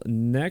 Well,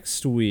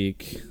 next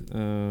week,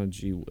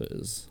 gee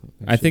whiz.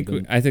 I think.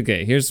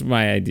 Okay. Here's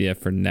my idea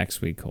for next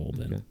week,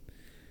 Holden.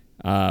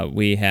 Okay.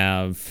 We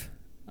have,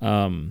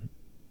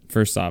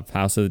 first off,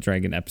 House of the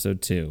Dragon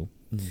episode 2.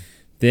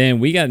 Then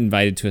we got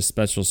invited to a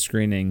special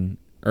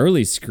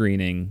early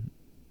screening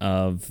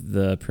of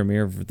the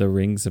premiere of The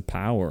Rings of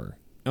Power.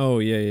 Oh,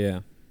 yeah.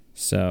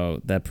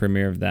 So that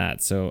premiere of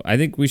that. So I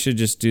think we should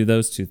just do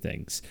those two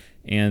things.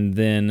 And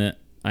then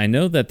I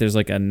know that there's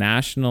like a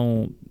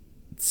national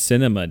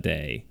cinema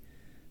day.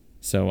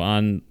 So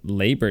on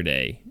Labor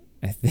Day,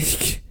 I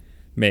think,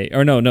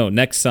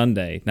 next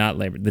Sunday, not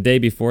the day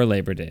before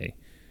Labor Day.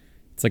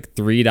 It's like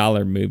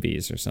 $3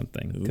 movies or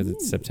something because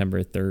it's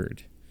September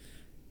 3rd.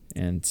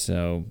 And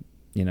so,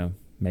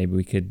 maybe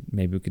we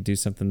could do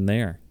something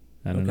there.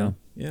 I don't know.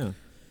 Yeah.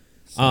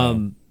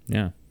 So,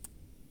 yeah.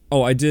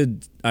 Oh, I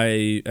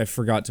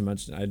forgot to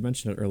mention. I'd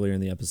mentioned it earlier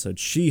in the episode.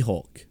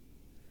 She-Hulk.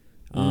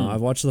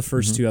 I've watched the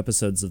first 2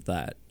 episodes of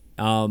that.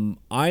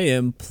 I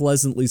am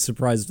pleasantly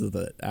surprised with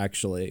it,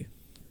 actually.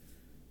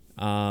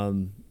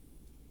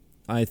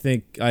 I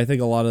think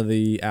a lot of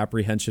the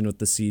apprehension with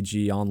the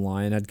CG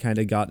online had kind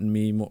of gotten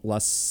me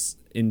less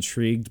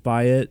intrigued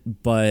by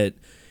it, but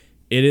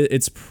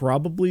it's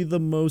probably the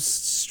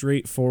most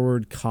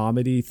straightforward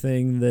comedy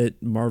thing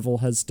that Marvel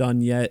has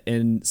done yet,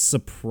 and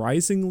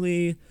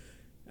surprisingly,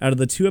 out of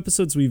the 2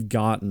 episodes we've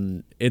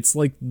gotten, it's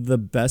like the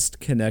best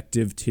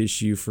connective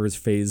tissue for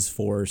Phase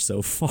 4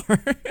 so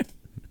far.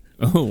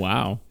 Oh,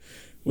 wow.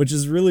 Which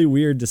is really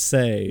weird to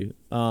say,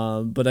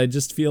 but I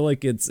just feel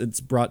like it's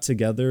brought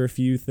together a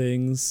few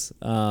things,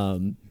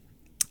 and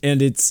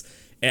it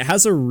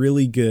has a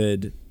really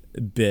good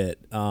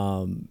bit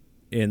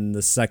in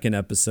the second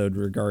episode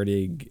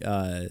regarding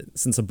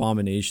since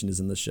Abomination is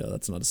in the show.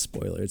 That's not a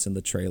spoiler; it's in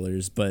the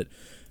trailers. But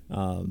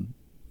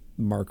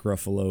Mark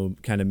Ruffalo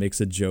kind of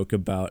makes a joke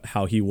about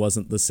how he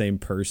wasn't the same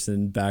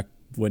person back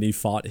when he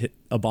fought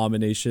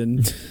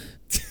Abomination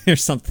or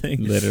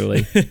something.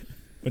 Literally.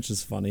 Which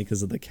is funny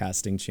because of the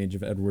casting change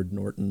of Edward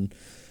Norton.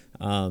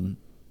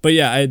 But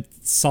yeah,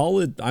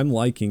 solid. I'm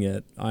liking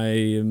it. I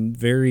am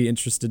very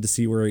interested to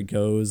see where it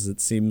goes. It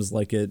seems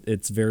like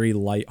it's very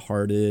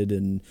lighthearted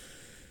and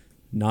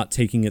not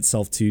taking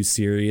itself too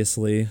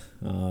seriously.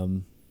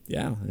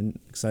 Yeah, I'm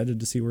excited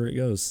to see where it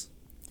goes.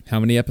 How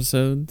many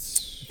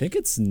episodes? I think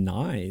it's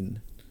 9.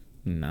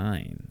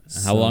 9.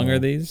 How long are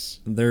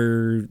these?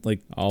 They're like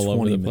all 20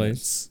 over the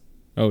minutes. place.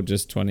 Oh,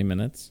 just 20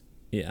 minutes?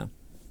 Yeah.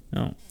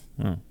 Oh.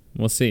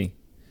 We'll see.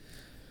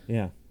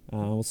 Yeah,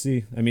 we'll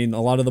see. I mean,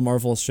 a lot of the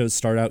Marvel shows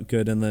start out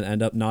good and then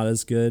end up not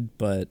as good,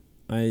 but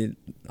I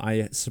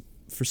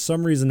for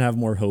some reason have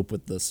more hope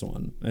with this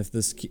one.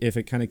 If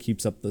it kind of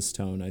keeps up this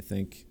tone, I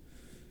think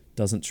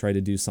doesn't try to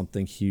do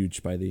something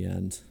huge by the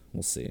end.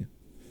 We'll see.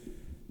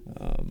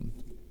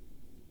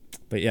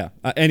 But yeah.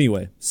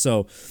 Anyway,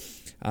 so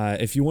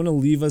if you want to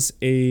leave us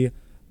a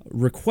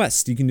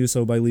request, you can do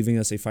so by leaving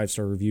us a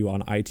 5-star review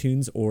on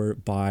iTunes or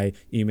by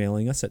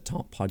emailing us at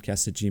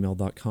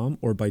tompodcast@gmail.com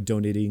or by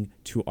donating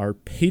to our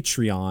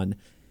Patreon.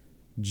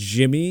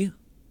 Jimmy,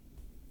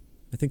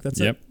 I think that's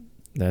it. Yep,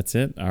 that's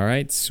it. All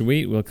right,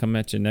 sweet. We'll come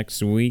at you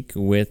next week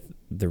with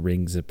the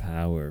Rings of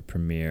Power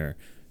premiere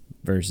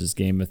versus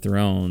Game of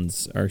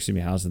Thrones, or excuse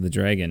me, House of the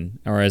Dragon,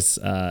 or as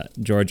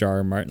George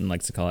R.R. Martin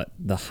likes to call it,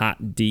 the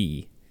Hot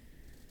D.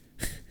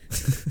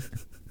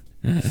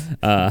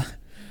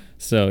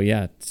 So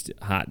yeah,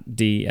 Hot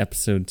D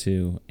episode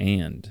 2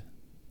 and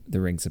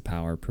the Rings of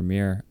Power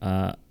premiere,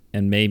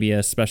 and maybe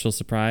a special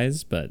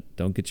surprise, but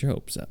don't get your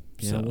hopes up.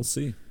 Yeah, we'll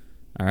see.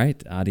 All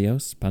right,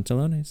 adios,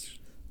 pantalones.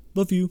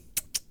 Love you.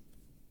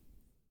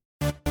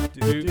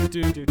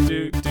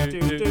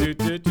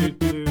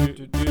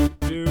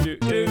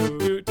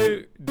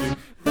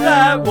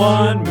 That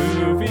One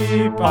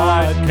Movie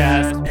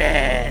Podcast.